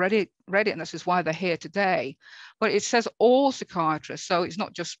might have already read it, and this is why they're here today. But it says all psychiatrists, so it's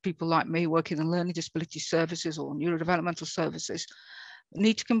not just people like me working in learning disability services or neurodevelopmental services,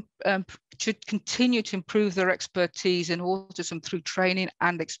 need to continue to improve their expertise in autism through training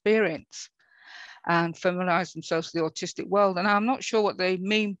and experience, and familiarize themselves with the autistic world. And I'm not sure what they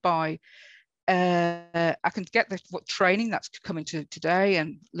mean by I can get what training that's coming to today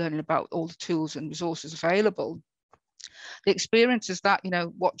and learning about all the tools and resources available. The experience is that,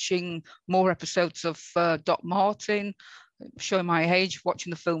 watching more episodes of Doc Martin, showing my age,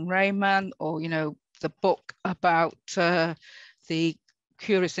 watching the film Rayman, or, the book about the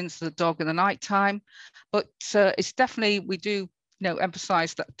curious incident of the dog in the nighttime. But it's definitely, we do,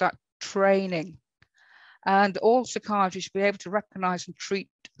 emphasize that training. And all psychiatrists should be able to recognize and treat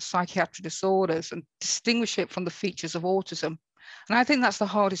psychiatric disorders and distinguish it from the features of autism. And I think that's the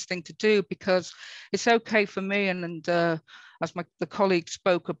hardest thing to do, because it's okay for me, and as the colleague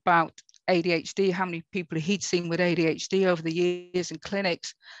spoke about ADHD, how many people he'd seen with ADHD over the years in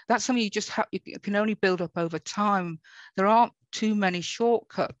clinics, that's something you can only build up over time. There aren't too many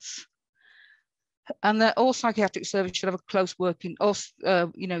shortcuts. And that all psychiatric services should have a close working,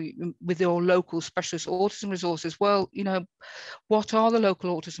 with your local specialist autism resources. Well, what are the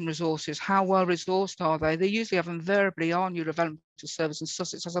local autism resources? How well resourced are they? They usually invariably are neurodevelopmental service, and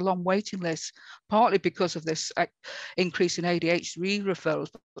Sussex has a long waiting list, partly because of this increase in ADHD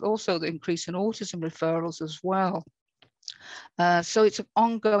referrals, but also the increase in autism referrals as well. So it's an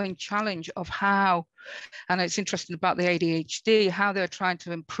ongoing challenge of how, and it's interesting about the ADHD, how they're trying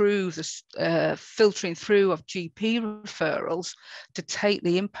to improve the filtering through of GP referrals to take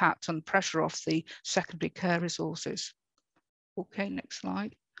the impact and pressure off the secondary care resources. Okay, next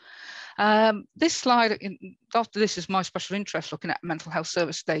slide. This slide, after this is my special interest, looking at mental health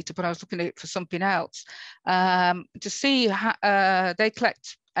service data, but I was looking at it for something else, to see how they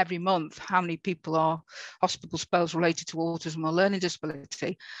collect every month how many people are hospital spells related to autism or learning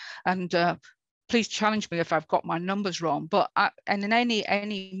disability. And please challenge me if I've got my numbers wrong, but and in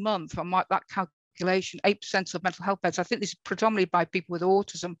any month, I might that calculation, 8% of mental health beds, I think this is predominantly by people with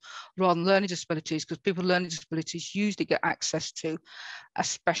autism rather than learning disabilities, because people with learning disabilities usually get access to a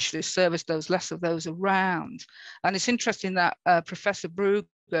specialist service, those less of those around. And it's interesting that Professor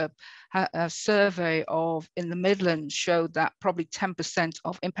Brugger, a survey in the Midlands showed that probably 10%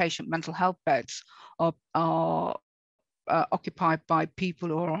 of inpatient mental health beds are occupied by people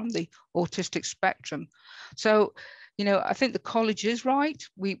who are on the autistic spectrum. So, I think the college is right.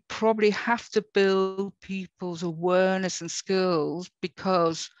 We probably have to build people's awareness and skills,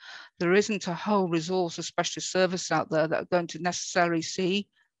 because there isn't a whole resource of specialist service out there that are going to necessarily see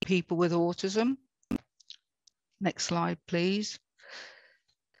people with autism. Next slide, please.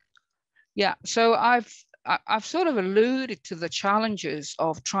 Yeah, so I've sort of alluded to the challenges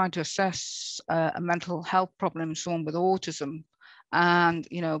of trying to assess a mental health problem in someone with autism, and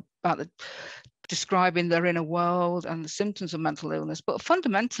about describing their inner world and the symptoms of mental illness. But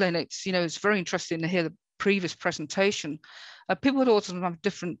fundamentally, and it's very interesting to hear the previous presentation. People with autism have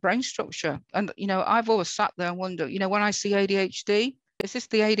different brain structure, and I've always sat there and wonder, when I see ADHD, is this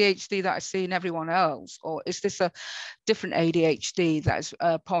the ADHD that I see in everyone else, or is this a different ADHD that is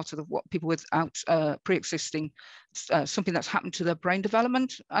part of what people without pre-existing, something that's happened to their brain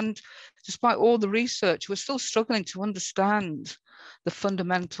development? And despite all the research, we're still struggling to understand the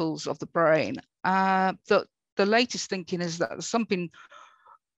fundamentals of the brain. The latest thinking is that there's something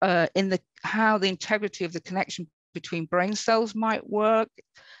in how the integrity of the connection between brain cells might work.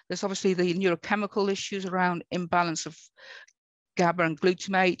 There's obviously the neurochemical issues around imbalance of GABA and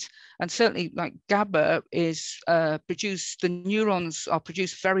glutamate, and certainly like GABA is produced, the neurons are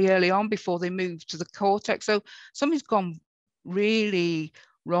produced very early on before they move to the cortex. So something's gone really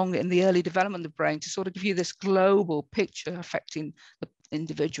wrong in the early development of the brain to sort of give you this global picture affecting the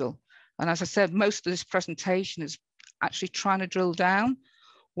individual. And as I said, most of this presentation is actually trying to drill down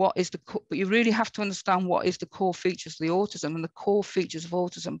what is the, but you really have to understand what is the core features of the autism and the core features of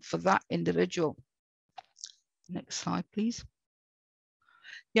autism for that individual. Next slide, please.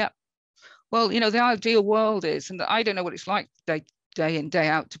 Yeah. Well, you know, the ideal world is, and I don't know what it's like day in, day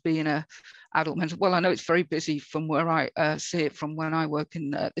out to be in a adult mental. Well, I know it's very busy from where I see it from when I work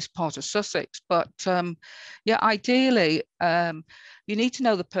in this part of Sussex. But yeah, ideally, you need to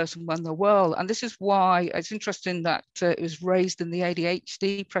know the person when they're well. And this is why it's interesting that it was raised in the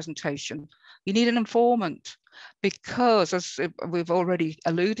ADHD presentation. You need an informant because, as we've already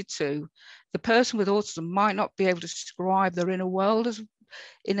alluded to, the person with autism might not be able to describe their inner world as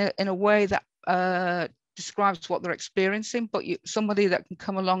in a way that describes what they're experiencing, but somebody that can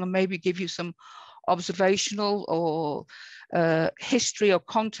come along and maybe give you some observational or history or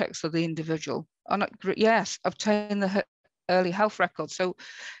context of the individual. And yes, obtain the early health record. So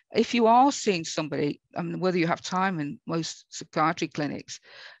if you are seeing somebody, I mean, whether you have time in most psychiatry clinics,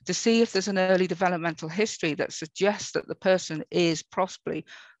 to see if there's an early developmental history that suggests that the person is possibly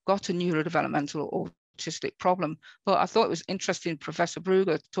got a neurodevelopmental or autistic problem. But I thought it was interesting, Professor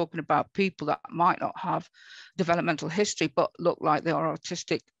Brugger talking about people that might not have developmental history, but look like they are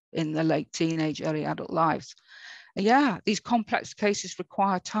autistic in their late teenage, early adult lives. And yeah, these complex cases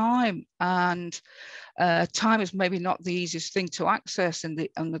require time, and time is maybe not the easiest thing to access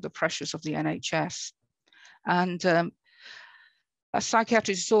under the pressures of the NHS. And a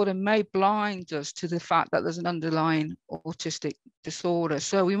psychiatric disorder may blind us to the fact that there's an underlying autistic disorder.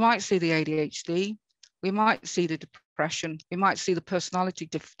 So we might see the ADHD, we might see the depression, we might see the personality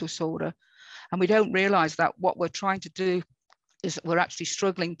disorder, and we don't realize that what we're trying to do is we're actually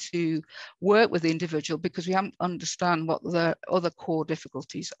struggling to work with the individual because we haven't understand what the other core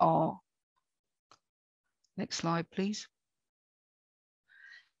difficulties are. Next slide, please.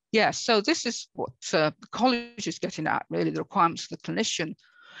 Yeah, so this is what the college is getting at, really, the requirements of the clinician.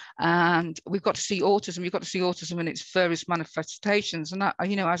 And we've got to see autism, you've got to see autism in its various manifestations. And that,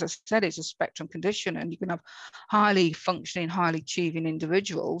 you know, as I said, it's a spectrum condition, and you can have highly functioning, highly achieving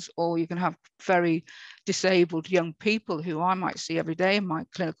individuals, or you can have very disabled young people who I might see every day in my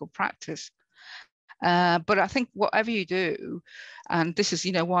clinical practice. But I think whatever you do, and this is,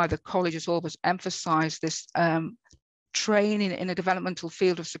 you know, why the college has always emphasized this training in a developmental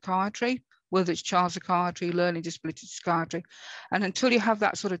field of psychiatry, whether it's child psychiatry, learning disability psychiatry. And until you have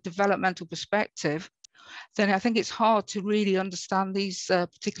that sort of developmental perspective, then I think it's hard to really understand these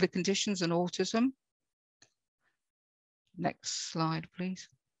particular conditions and autism. Next slide, please.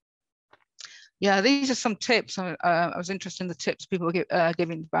 Yeah, these are some tips. I was interested in the tips people were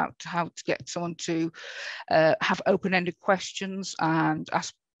giving about how to get someone to have open-ended questions and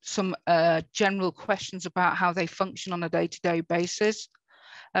ask some general questions about how they function on a day-to-day basis.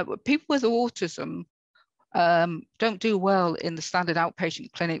 People with autism don't do well in the standard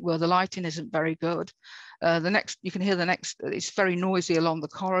outpatient clinic where the lighting isn't very good. You can hear it's very noisy along the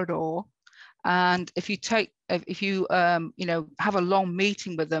corridor. And if you you know, have a long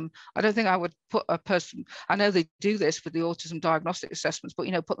meeting with them, I don't think I would put a person, I know they do this with the autism diagnostic assessments, but,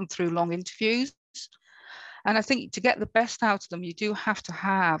 you know, put them through long interviews. And I think to get the best out of them, you do have to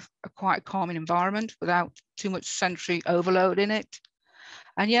have a quite calming environment without too much sensory overload in it.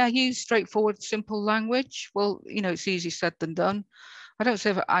 And yeah, use straightforward, simple language. Well, you know, it's easier said than done. I don't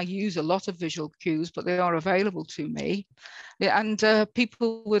say that I use a lot of visual cues, but they are available to me. Yeah, and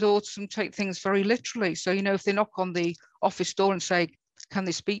people with autism take things very literally. So, you know, if they knock on the office door and say, can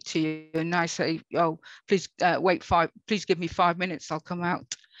they speak to you? And I say, oh, please please give me 5 minutes, I'll come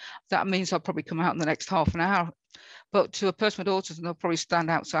out. That means I'll probably come out in the next half an hour. But to a person with autism, they'll probably stand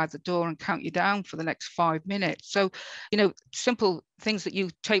outside the door and count you down for the next 5 minutes. So, you know, simple things that you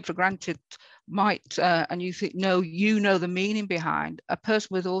take for granted might, and you think, no, you know the meaning behind. A person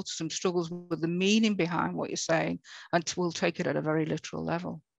with autism struggles with the meaning behind what you're saying and will take it at a very literal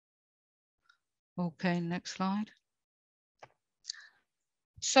level. Okay, next slide.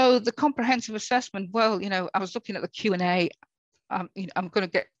 So the comprehensive assessment, well, you know, I was looking at the Q&A. You know, I'm going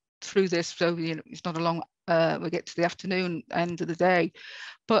to get through this, so, you know, it's not a long, we get to the afternoon end of the day.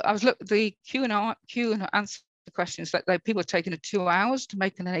 But I was looking at the Q and answer the questions that people are taking 2 hours to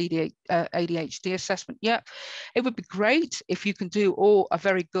make an ADHD assessment. Yeah, it would be great if you can do a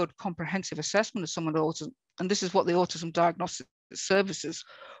very good comprehensive assessment of someone with autism. And this is what the Autism Diagnostic Services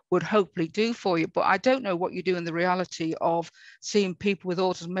would hopefully do for you. But I don't know what you do in the reality of seeing people with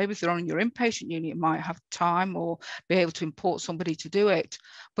autism. Maybe if they're on your inpatient unit, you might have time or be able to import somebody to do it.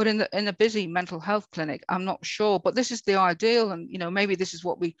 But in a busy mental health clinic, I'm not sure. But this is the ideal, and maybe this is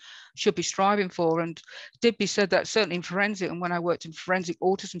what we should be striving for. And Dibby said that certainly in forensic, and when I worked in forensic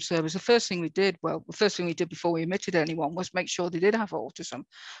autism service, the first thing we did before we admitted anyone was make sure they did have autism,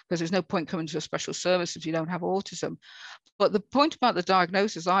 because there's no point coming to a special service if you don't have autism. But the point about the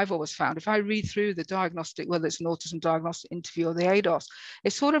diagnosis, I've always found, if I read through the diagnostic, whether it's an autism diagnostic interview or the ADOS,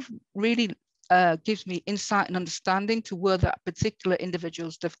 it sort of really gives me insight and understanding to where that particular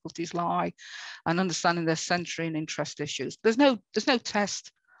individual's difficulties lie, and understanding their sensory and interest issues. There's no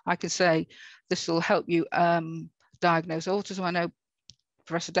test I can say this will help you diagnose autism. I know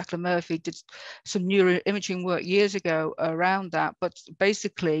Professor Declan Murphy did some neuroimaging work years ago around that, but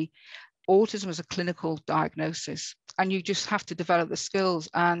basically autism is a clinical diagnosis, and you just have to develop the skills.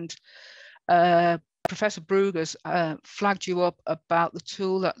 And Professor Brugger's flagged you up about the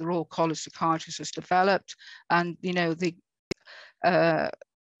tool that the Royal College of Psychiatrists has developed, and the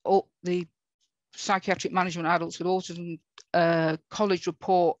Psychiatric Management of Adults with Autism college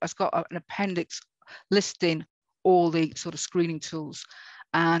report has got an appendix listing all the sort of screening tools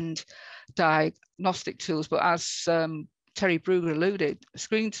and diagnostic tools. But as Terry Brugger alluded,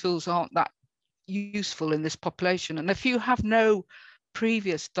 screening tools aren't that useful in this population. And if you have no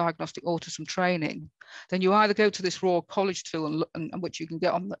previous diagnostic autism training, then you either go to this Royal College tool, and which you can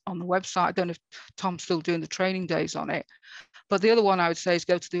get on the website. I don't know if Tom's still doing the training days on it. But the other one I would say is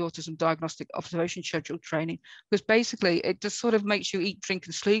go to the Autism Diagnostic Observation Schedule training, because basically it just sort of makes you eat, drink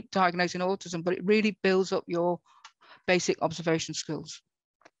and sleep diagnosing autism, but it really builds up your basic observation skills.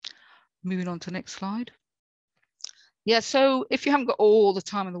 Moving on to the next slide. Yeah, so if you haven't got all the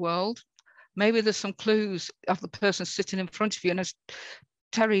time in the world, maybe there's some clues of the person sitting in front of you. And as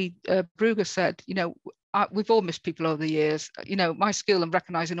Terry Brugger said, we've all missed people over the years. My skill in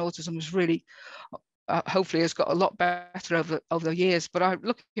recognizing autism is really, hopefully has got a lot better over the years. But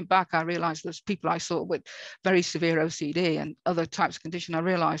looking back, I realized there's people I saw with very severe OCD and other types of condition. I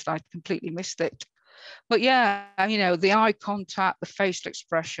realized I'd completely missed it. But yeah, the eye contact, the facial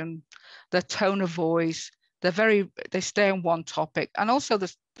expression, the tone of voice, they stay on one topic. And also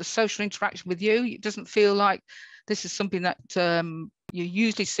the social interaction with you. It doesn't feel like this is something that you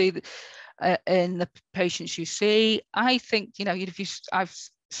usually see in the patients you see. I think, I've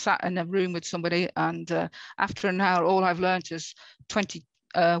sat in a room with somebody, and after an hour, all I've learned is 20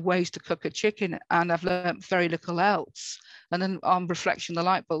 ways to cook a chicken, and I've learned very little else. And then on reflection, the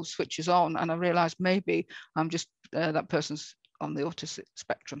light bulb switches on, and I realize maybe I'm just that person's on the autistic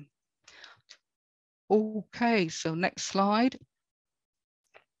spectrum. Okay, so next slide.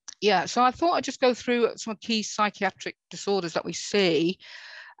 Yeah, so I thought I'd just go through some key psychiatric disorders that we see.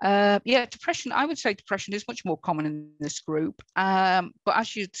 Yeah, depression, I would say depression is much more common in this group. But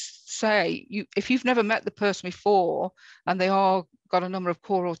as you'd say, if you've never met the person before and they all got a number of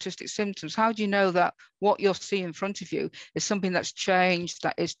core autistic symptoms, how do you know that what you're seeing in front of you is something that's changed,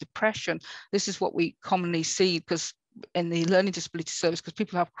 that is depression? This is what we commonly see because in the learning disability service, because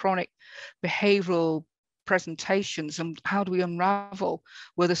people have chronic behavioral presentations, and how do we unravel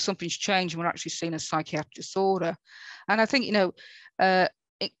whether something's changed and we're actually seeing a psychiatric disorder? And I think,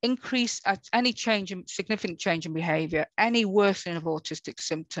 increase at any significant change in behavior, any worsening of autistic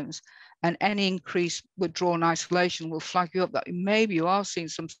symptoms, and any increased withdrawal and isolation will flag you up that maybe you are seeing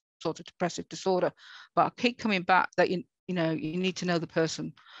some sort of depressive disorder. But I keep coming back that you need to know the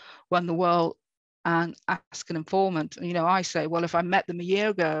person when the well and ask an informant. I say, well, if I met them a year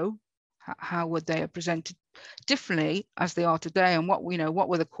ago, how would they have presented differently as they are today? And what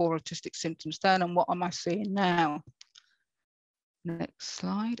were the core autistic symptoms then, and what am I seeing now? Next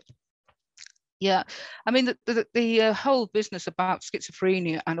slide. Yeah, I mean, the whole business about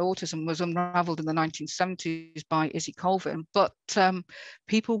schizophrenia and autism was unraveled in the 1970s by Izzy Colvin, but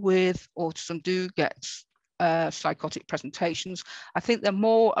people with autism do get psychotic presentations. I think they're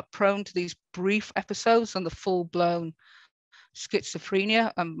more prone to these brief episodes than the full-blown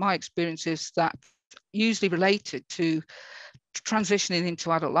schizophrenia. And my experience is that usually related to transitioning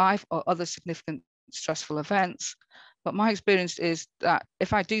into adult life or other significant stressful events. But my experience is that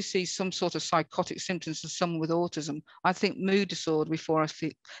if I do see some sort of psychotic symptoms of someone with autism, I think mood disorder before I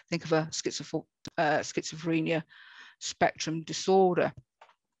think of a schizophrenia spectrum disorder.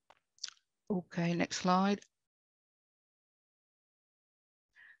 Okay, next slide.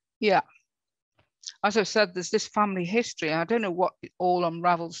 Yeah. As I've said, there's this family history. I don't know what it all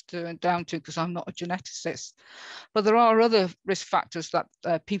unravels down to because I'm not a geneticist, but there are other risk factors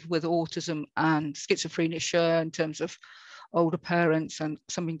that people with autism and schizophrenia share in terms of older parents and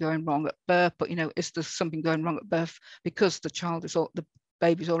something going wrong at birth, but, you know, is there something going wrong at birth because the child is, the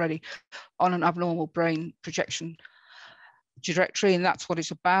baby's already on an abnormal brain projection trajectory, and that's what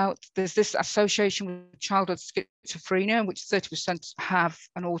it's about. There's this association with childhood schizophrenia, in which 30% have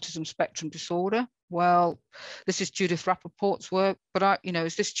an autism spectrum disorder. Well, this is Judith Rappaport's work, but you know,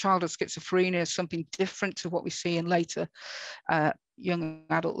 is this childhood schizophrenia something different to what we see in later young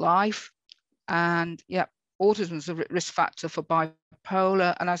adult life? And yeah, autism is a risk factor for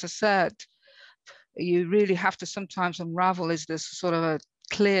bipolar. And as I said, you really have to sometimes unravel, is this sort of a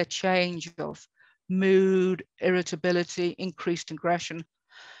clear change of mood, irritability, increased aggression,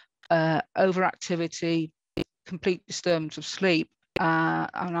 overactivity, complete disturbance of sleep,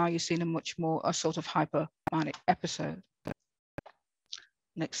 and are you seeing a sort of hypomanic episode?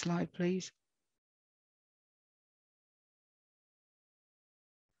 Next slide, please.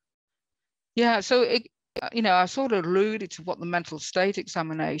 Yeah, so you know, I sort of alluded to what the mental state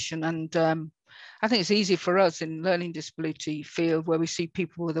examination, and I think it's easy for us in learning disability field, where we see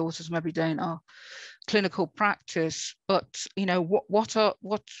people with autism every day in our clinical practice. But you know,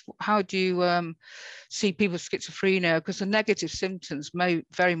 how do you see people with schizophrenia? Because the negative symptoms may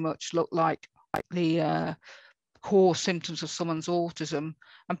very much look like the core symptoms of someone's autism.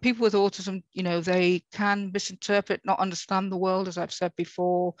 And people with autism, you know, they can misinterpret, not understand the world, as I've said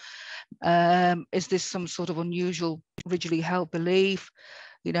before. Is this some sort of unusual, rigidly held belief?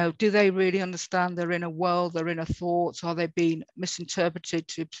 You know, do they really understand their inner world, their inner thoughts? Are they being misinterpreted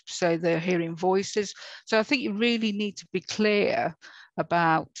to say they're hearing voices? So I think you really need to be clear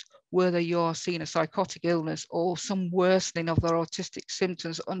about whether you're seeing a psychotic illness or some worsening of their autistic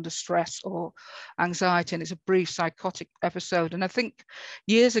symptoms under stress or anxiety, and it's a brief psychotic episode. And I think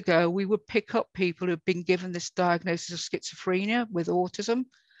years ago, we would pick up people who've been given this diagnosis of schizophrenia with autism.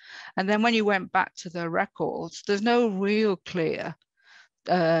 And then when you went back to their records, there's no real clear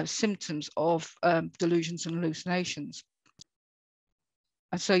symptoms of delusions and hallucinations.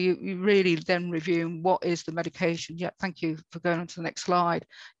 And so you really then review what is the medication. Yeah, thank you for going on to the next slide.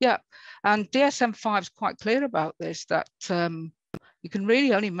 Yeah, and DSM-5 is quite clear about this, that you can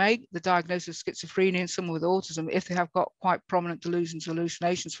really only make the diagnosis of schizophrenia in someone with autism if they have got quite prominent delusions or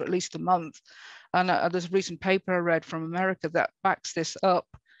hallucinations for at least a month. And there's a recent paper I read from America that backs this up.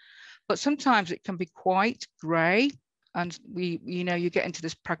 But sometimes it can be quite grey. And you know, you get into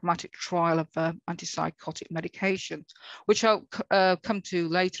this pragmatic trial of antipsychotic medication, which I'll come to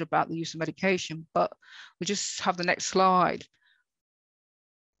later about the use of medication, but we just have the next slide.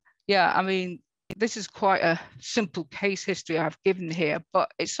 Yeah, I mean, this is quite a simple case history I've given here, but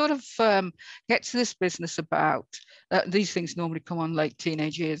it sort of gets to this business about these things normally come on late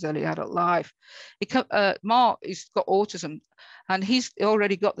teenage years, early adult life. Mark, he's got autism, and he's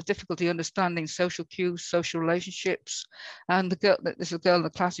already got the difficulty understanding social cues, social relationships. And there's a girl in the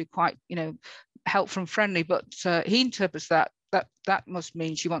class who's quite, you know, helpful and friendly, but he interprets that must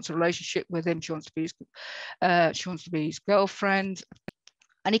mean she wants a relationship with him. She wants to be his girlfriend.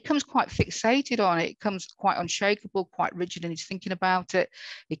 And he comes quite fixated on it. It comes quite unshakable, quite rigid, and he's thinking about it.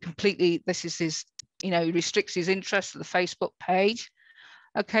 This is his, you know, he restricts his interest to the Facebook page.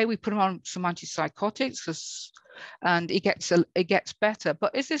 Okay, we put him on some antipsychotics, and it gets better.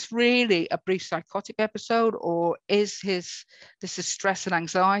 But is this really a brief psychotic episode, or is this is stress and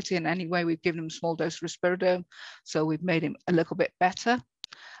anxiety? And anyway, we've given him a small dose of risperidone, so we've made him a little bit better.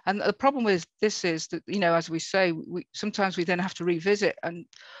 And the problem with this is that, you know, as we say, sometimes we then have to revisit and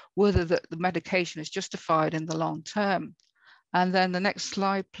whether the medication is justified in the long term. And then the next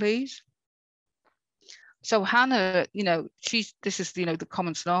slide, please. So Hannah, you know, this is, you know, the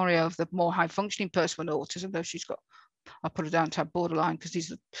common scenario of the more high functioning person with autism, though she's got, I'll put her down to have borderline because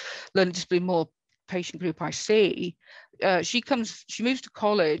these are learning disability more patient group I see. She moves to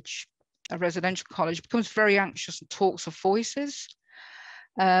college, a residential college, becomes very anxious and talks of voices.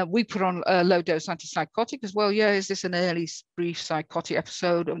 We put on a low dose antipsychotic as well. Yeah, is this an early brief psychotic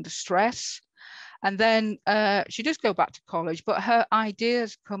episode under stress? And then she does go back to college, but her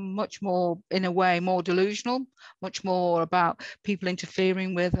ideas come much more, in a way, more delusional, much more about people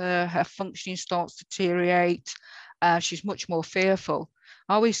interfering with her. Her functioning starts to deteriorate. She's much more fearful.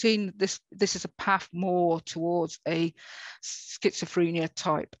 Are we seeing this is a path more towards a schizophrenia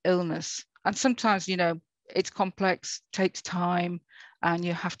type illness? And sometimes, you know, it's complex, takes time, and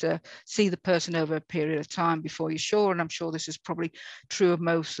you have to see the person over a period of time before you're sure. And I'm sure this is probably true of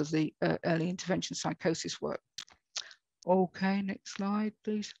most of the early intervention psychosis work. Okay, next slide,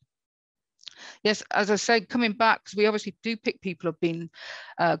 please. Yes, as I said, coming back, because we obviously do pick people who've been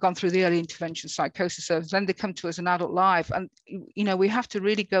gone through the early intervention psychosis service, then they come to us in adult life. And, you know, we have to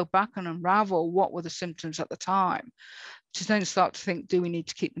really go back and unravel what were the symptoms at the time. to then start to think, do we need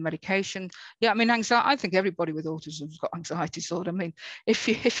to keep the medication? Yeah, I mean, anxiety, I think everybody with autism has got anxiety disorder. I mean,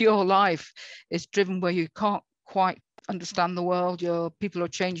 if your life is driven where you can't quite understand the world, people are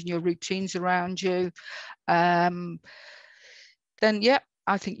changing your routines around you, then yeah,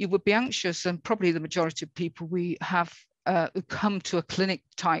 I think you would be anxious. And probably the majority of people we have who come to a clinic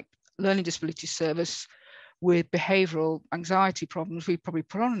type learning disability service with behavioural anxiety problems, we probably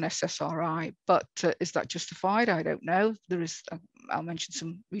put on an SSRI, but is that justified? I don't know. There is, I'll mention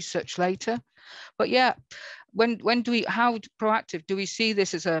some research later. But yeah, how proactive do we see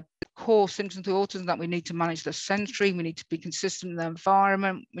this as a core symptom of autism, that we need to manage the sensory, we need to be consistent in the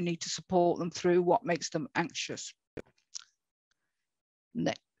environment, we need to support them through what makes them anxious?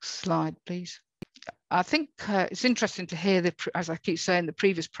 Next slide, please. I think it's interesting to hear, as I keep saying, the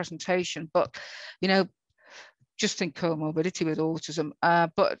previous presentation, but, you know, just in comorbidity with autism.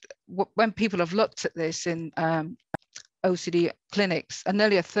 But when people have looked at this in OCD clinics, and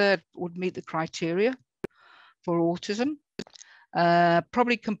nearly a third would meet the criteria for autism.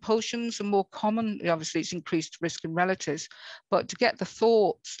 Probably compulsions are more common. Obviously, it's increased risk in relatives, but to get the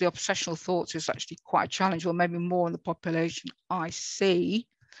thoughts, the obsessional thoughts, is actually quite a challenge, or maybe more in the population I see.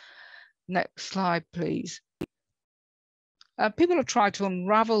 Next slide, please. People have tried to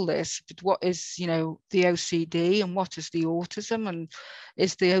unravel this. What is, you know, the OCD and what is the autism, and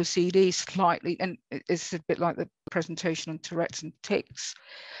is the OCD slightly, and it's a bit like the presentation on Tourette's and tics.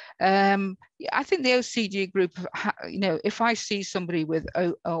 I think the OCD group, you know, if I see somebody with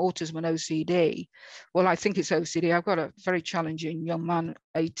autism and OCD, well, I think it's OCD. I've got a very challenging young man,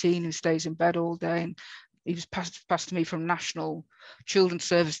 18, who stays in bed all day, and he was passed to me from National Children's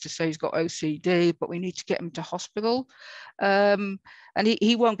Service to say he's got OCD, but we need to get him to hospital. And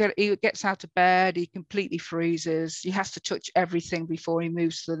he won't get, he gets out of bed, he completely freezes. He has to touch everything before he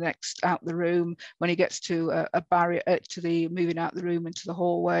moves to the next, out the room. When he gets to a barrier, to the moving out the room into the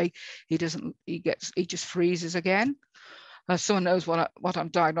hallway, he just freezes again. Someone knows what I'm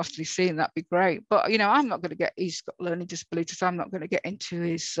diagnostically seeing, that'd be great. But, you know, I'm not going to get, he's got learning disabilities, so I'm not going to get into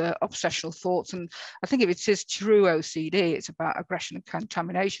his obsessional thoughts. And I think if it is true OCD, it's about aggression and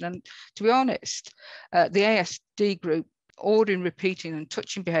contamination. And to be honest, the ASD group, ordering, repeating and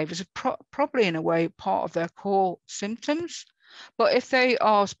touching behaviours are probably in a way part of their core symptoms. But if they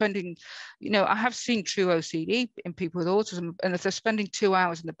are spending, you know, I have seen true OCD in people with autism, and if they're spending 2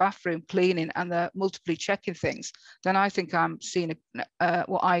 hours in the bathroom cleaning and they're multiply checking things, then I think I'm seeing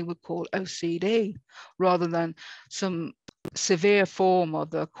what I would call OCD, rather than some severe form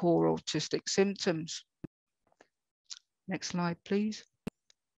of the core autistic symptoms. Next slide, please.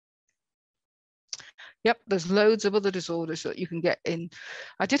 Yep, there's loads of other disorders that you can get in.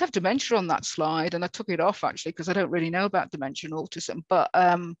 I did have dementia on that slide, and I took it off actually because I don't really know about dementia and autism. But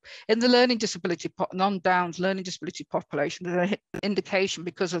in the learning disability, non-Downs learning disability population, there's an indication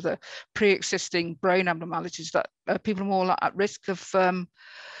because of the pre-existing brain abnormalities that people are more at risk of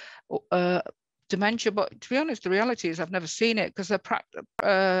dementia. But to be honest, the reality is I've never seen it because they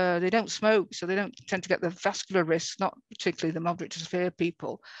don't smoke, so they don't tend to get the vascular risks, not particularly the moderate to severe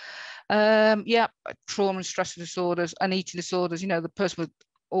people. Yeah, trauma and stress disorders and eating disorders. You know, the person with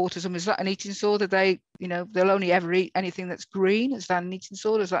autism, is that an eating disorder? They, you know, they'll only ever eat anything that's green. Is that an eating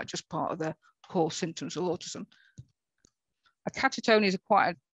disorder? Is that just part of the core symptoms of autism? Catatonia is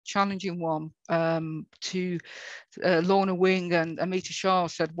quite a challenging one. Lorna Wing and Amita Shah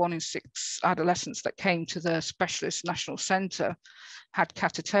said 1 in 6 adolescents that came to the specialist national centre had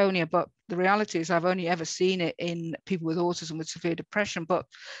catatonia, but the reality is I've only ever seen it in people with autism with severe depression. But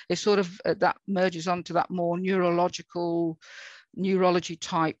it sort of that merges onto that more neurology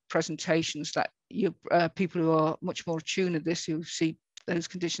type presentations that you people who are much more attuned to this, who see those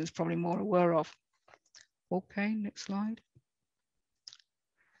conditions, probably more aware of. Okay, next slide.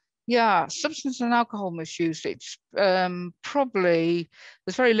 Yeah, substance and alcohol misuse. It's probably,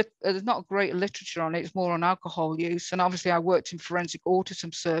 there's not great literature on it. It's more on alcohol use. And obviously I worked in forensic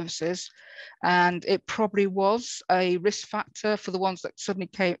autism services, and it probably was a risk factor for the ones that suddenly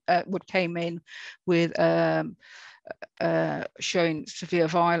came in with showing severe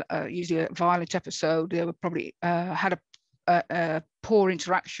usually a violent episode. They were probably had a poor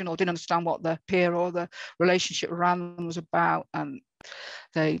interaction, or didn't understand what the peer or the relationship around them was about, and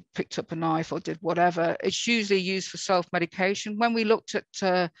they picked up a knife or did whatever. It's usually used for self-medication. When we looked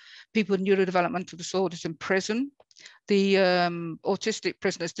at people with neurodevelopmental disorders in prison, the autistic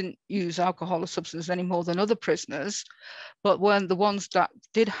prisoners didn't use alcohol or substances any more than other prisoners, but when the ones that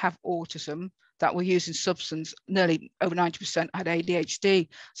did have autism that were using substance, nearly over 90% had ADHD.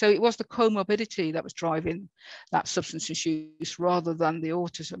 So it was the comorbidity that was driving that substance misuse rather than the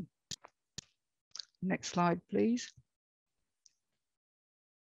autism. Next slide, please.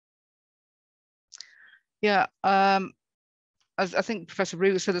 Yeah, as I think Professor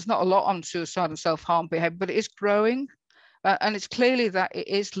Ruger said, there's not a lot on suicide and self-harm behavior, but it is growing. And it's clearly that it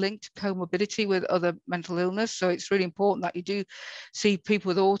is linked to comorbidity with other mental illness. So it's really important that you do see people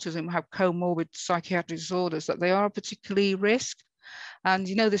with autism have comorbid psychiatric disorders, that they are particularly risk. And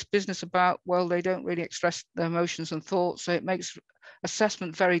you know, this business about, well, they don't really express their emotions and thoughts, so it makes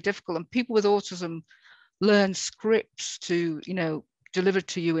assessment very difficult. And people with autism learn scripts to, you know, delivered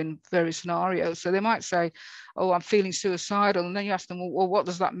to you in various scenarios. So they might say, oh, I'm feeling suicidal. And then you ask them, well, what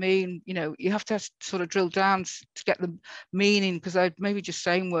does that mean? You know, you have to sort of drill down to get the meaning, because they're maybe just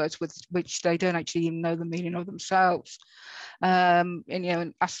saying words with which they don't actually even know the meaning of themselves. And, you know,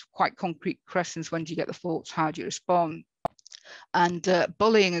 and ask quite concrete questions. When do you get the thoughts? How do you respond? And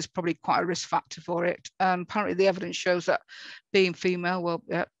bullying is probably quite a risk factor for it. Apparently the evidence shows that being female, well,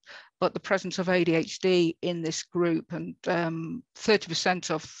 yeah, but the presence of ADHD in this group, and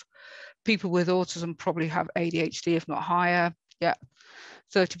 30% of people with autism probably have ADHD, if not higher. Yeah,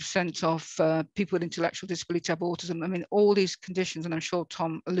 30% of people with intellectual disability have autism. I mean, all these conditions, and I'm sure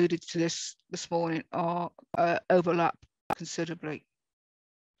Tom alluded to this morning, are overlap considerably.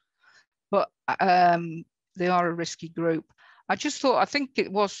 But they are a risky group. I just thought, I think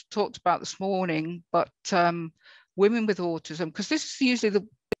it was talked about this morning, but women with autism, because this is usually the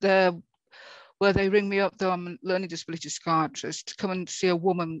where they ring me up, though I'm a learning disability psychiatrist, to come and see a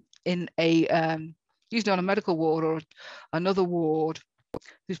woman in a, usually on a medical ward or another ward,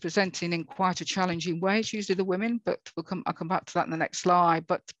 who's presenting in quite a challenging way. It's usually the women, but I'll come back to that in the next slide.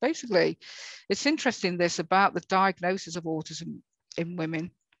 But basically, it's interesting this about the diagnosis of autism in women.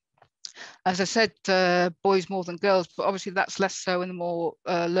 As I said, boys more than girls, but obviously that's less so in the more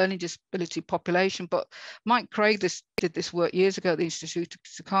learning disability population. But Mike Craig did this work years ago at the Institute of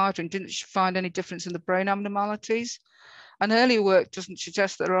Psychiatry and didn't find any difference in the brain abnormalities. And earlier work doesn't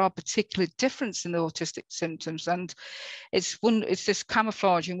suggest that there are particular difference in the autistic symptoms. And it's this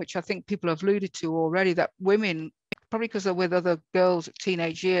camouflaging, which I think people have alluded to already, that women, probably because they're with other girls at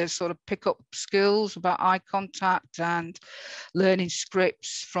teenage years, sort of pick up skills about eye contact and learning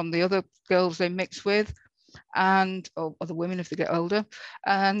scripts from the other girls they mix with, and or other women if they get older,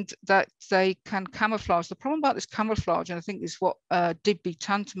 and that they can camouflage. The problem about this camouflage, and I think this is what Digby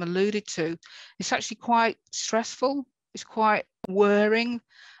Tantum alluded to, it's actually quite stressful, it's quite wearing,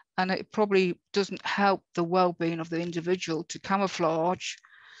 and it probably doesn't help the well-being of the individual to camouflage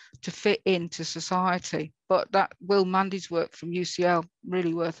to fit into society. But that Will Mandy's work from UCL,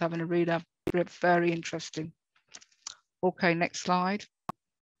 really worth having a read of, very interesting. Okay, next slide.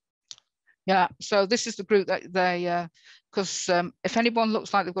 Yeah, so this is the group that they, because if anyone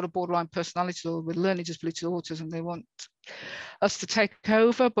looks like they've got a borderline personality disorder with learning disability autism, they want us to take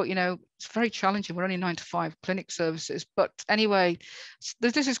over, but you know, it's very challenging. We're only 9 to 5 clinic services. But anyway,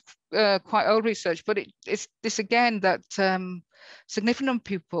 this is quite old research, but it's this again, that significant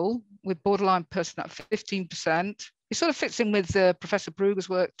people with borderline personality, 15%. It sort of fits in with Professor Brugger's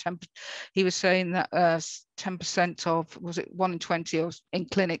work. He was saying that 10% of, was it 1 in 20 in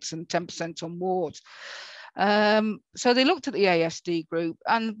clinics and 10% on wards. So they looked at the ASD group,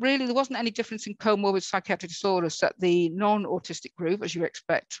 and really there wasn't any difference in comorbid psychiatric disorders, that the non-autistic group, as you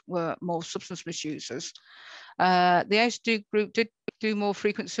expect, were more substance misusers. The ASD group did do more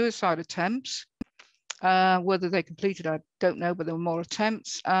frequent suicide attempts. Whether they completed, I don't know, but there were more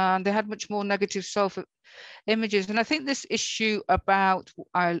attempts, and they had much more negative self-images. And I think this issue about,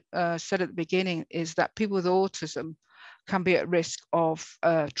 I said at the beginning, is that people with autism can be at risk of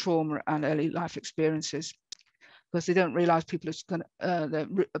trauma and early life experiences, because they don't realize people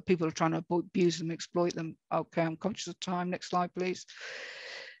are trying to abuse them, exploit them. Okay, I'm conscious of time. Next slide, please.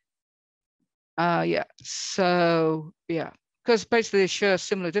 Yeah, so yeah, because basically they share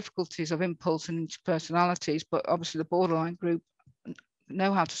similar difficulties of impulse and personalities, but obviously the borderline group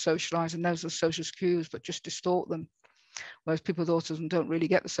know how to socialize and knows the social cues, but just distort them, whereas people with autism don't really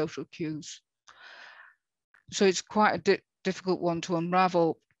get the social cues. So it's quite a difficult one to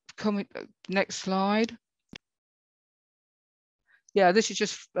unravel. Next slide. Yeah, this is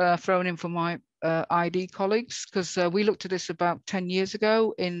just thrown in for my ID colleagues, because we looked at this about 10 years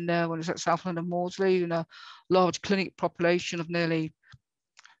ago in when I was at South London Maudsley, in a large clinic population of nearly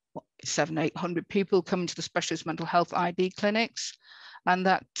 700-800 people coming to the specialist mental health ID clinics, and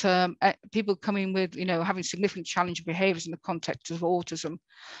that people coming with, you know, having significant challenging behaviours in the context of autism.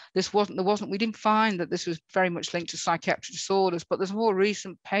 We didn't find that this was very much linked to psychiatric disorders, but there's a more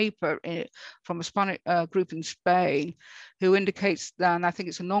recent paper from a Spanish group in Spain who indicates that, and I think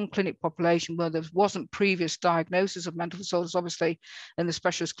it's a non-clinic population where there wasn't previous diagnosis of mental disorders. Obviously, in the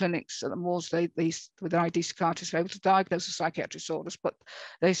specialist clinics at the Moors, they with ID psychiatrists are able to diagnose the psychiatric disorders, but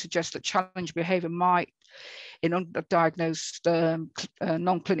they suggest that challenge behaviour might, in undiagnosed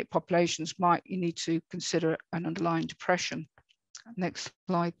non-clinic populations, you need to consider an underlying depression. Next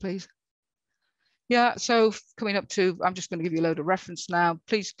slide, please. Yeah, so coming up to, I'm just going to give you a load of reference now.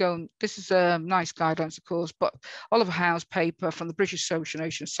 Please go, this is nice guidelines, of course, but Oliver Howe's paper from the British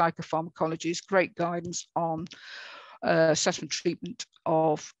Association of Psychopharmacology is great guidance on assessment treatment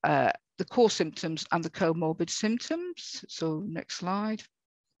of the core symptoms and the comorbid symptoms. So next slide.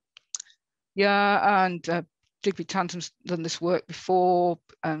 Yeah, and Digby Tantum's done this work before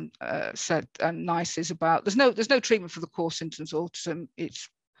and said, and NICE is about, there's no treatment for the core symptoms of autism. It's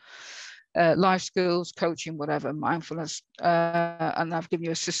life skills, coaching, whatever, mindfulness. And I've given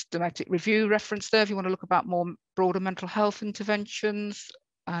you a systematic review reference there if you want to look about more broader mental health interventions.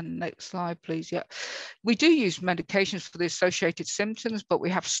 And next slide, please. Yeah, we do use medications for the associated symptoms, but we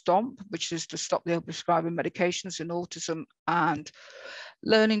have STOMP, which is to stop the overprescribing medications in autism and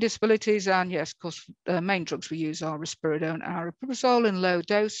learning disabilities. And yes, of course, the main drugs we use are risperidone and aripiprazole in low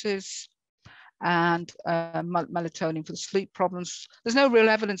doses, and melatonin for the sleep problems. There's no real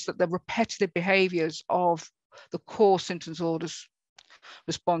evidence that the repetitive behaviors of the core symptoms disorders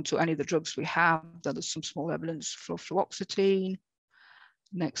respond to any of the drugs we have. There's some small evidence for fluoxetine.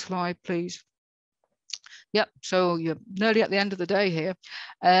 Next slide, please. Yep, so you're nearly at the end of the day here.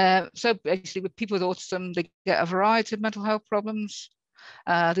 So basically with people with autism, they get a variety of mental health problems.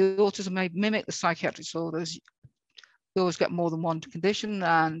 The autism may mimic the psychiatric disorders. We always get more than one condition,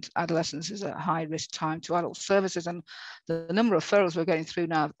 and adolescence is a high risk time to adult services. And the number of referrals we're getting through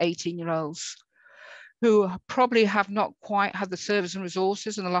now of 18-year-olds who probably have not quite had the service and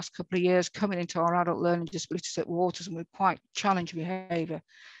resources in the last couple of years coming into our adult learning disabilities with autism with quite challenging behaviour.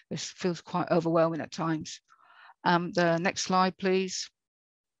 This feels quite overwhelming at times. The next slide, please.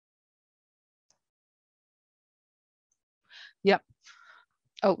 Yep.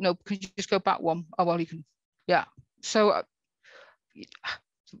 Oh, no, can you just go back one? Oh, well, you can. Yeah. So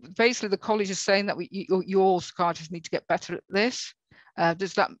basically the college is saying that you all psychiatrists need to get better at this.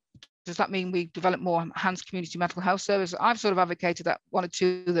 Does that mean we develop more enhanced community mental health service? I've sort of advocated that one or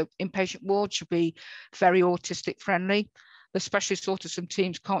two of the inpatient wards should be very autistic friendly. The specialist autism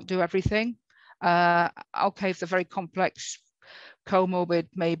teams can't do everything. Okay, if they're very complex, comorbid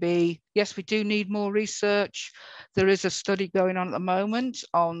maybe. Yes, we do need more research. There is a study going on at the moment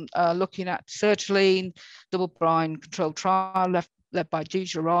on looking at sertraline, double-blind controlled trial led by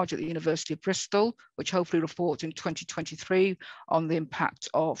Deidre Raj at the University of Bristol, which hopefully reports in 2023 on the impact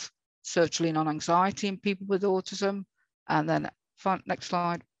of sertraline on anxiety in people with autism. And then next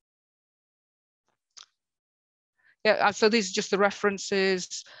slide. Yeah, so these are just the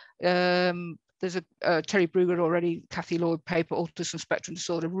references. There's a Terry Brugger already, Kathy Lloyd paper, Autism Spectrum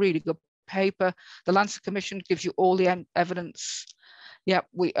Disorder, really good paper. The Lancet Commission gives you all the evidence. Yeah,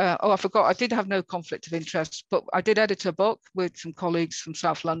 I forgot, I did have no conflict of interest, but I did edit a book with some colleagues from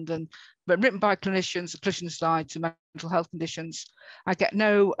South London, but written by clinicians, the clinicians died to mental health conditions. I get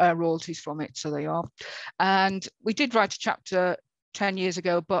no royalties from it, so they are. And we did write a chapter 10 years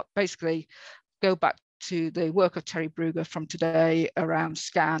ago, but basically go back to the work of Terry Brugger from today around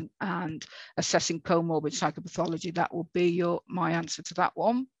SCAN and assessing comorbid psychopathology. That will be my answer to that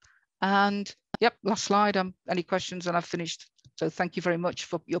one. And yep, last slide. Any questions? And I've finished. So thank you very much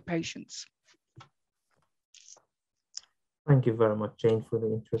for your patience. Thank you very much, Jane, for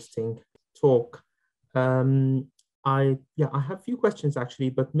the interesting talk. I have a few questions actually,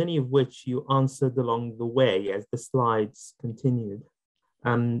 but many of which you answered along the way as the slides continued.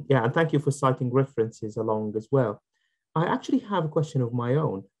 And thank you for citing references along as well. I actually have a question of my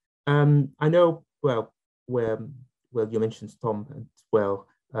own. I know, well, you mentioned STOMP as well,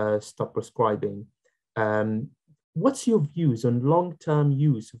 stop prescribing. What's your views on long-term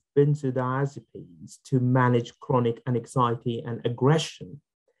use of benzodiazepines to manage chronic anxiety and aggression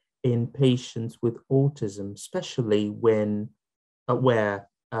in patients with autism, especially when where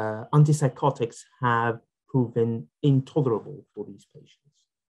antipsychotics have proven intolerable for these patients?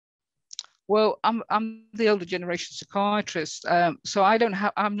 Well, I'm the older generation psychiatrist, so I don't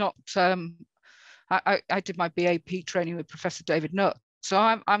have. I'm not. I did my BAP training with Professor David Nutt, so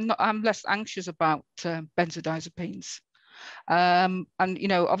I'm less anxious about benzodiazepines, and you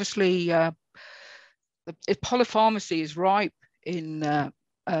know, obviously, if polypharmacy is ripe in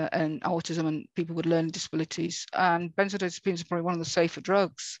autism and people with learning disabilities, and benzodiazepines are probably one of the safer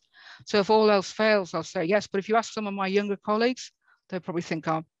drugs. So if all else fails, I'll say yes. But if you ask some of my younger colleagues, they'll probably think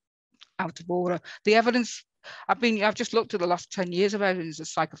I'm out of order. The evidence I've just looked at the last 10 years of evidence of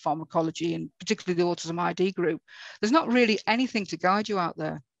psychopharmacology, and particularly the autism ID group. There's not really anything to guide you out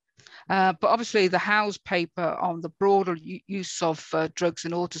there. But obviously the House paper on the broader use of drugs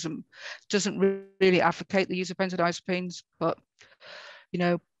in autism doesn't really advocate the use of benzodiazepines. But, you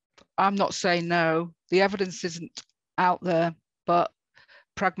know, I'm not saying no. The evidence isn't out there, but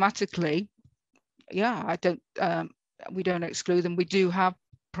pragmatically, yeah, we don't exclude them. We do have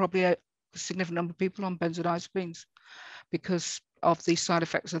probably a significant number of people on benzodiazepines because of the side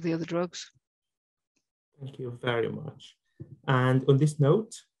effects of the other drugs. Thank you very much. And on this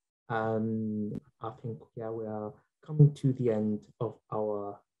note, I think, yeah, we are coming to the end of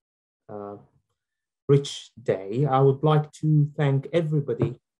our rich day. I would like to thank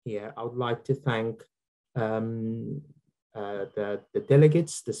everybody here. I would like to thank the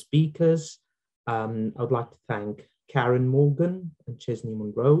delegates, the speakers. I would like to thank Karen Morgan and Chesney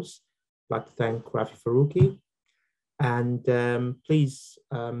Monrose. I'd like to thank Rafi Faruqi. And please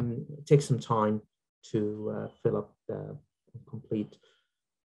take some time to fill up complete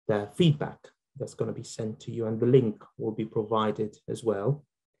the feedback that's going to be sent to you, and the link will be provided as well.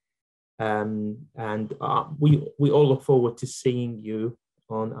 And we all look forward to seeing you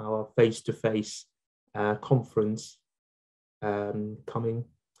on our face-to-face conference coming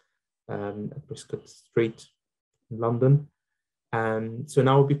at Briscoe Street in London. So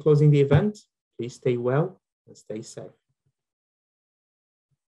now we'll be closing the event. Please stay well and stay safe.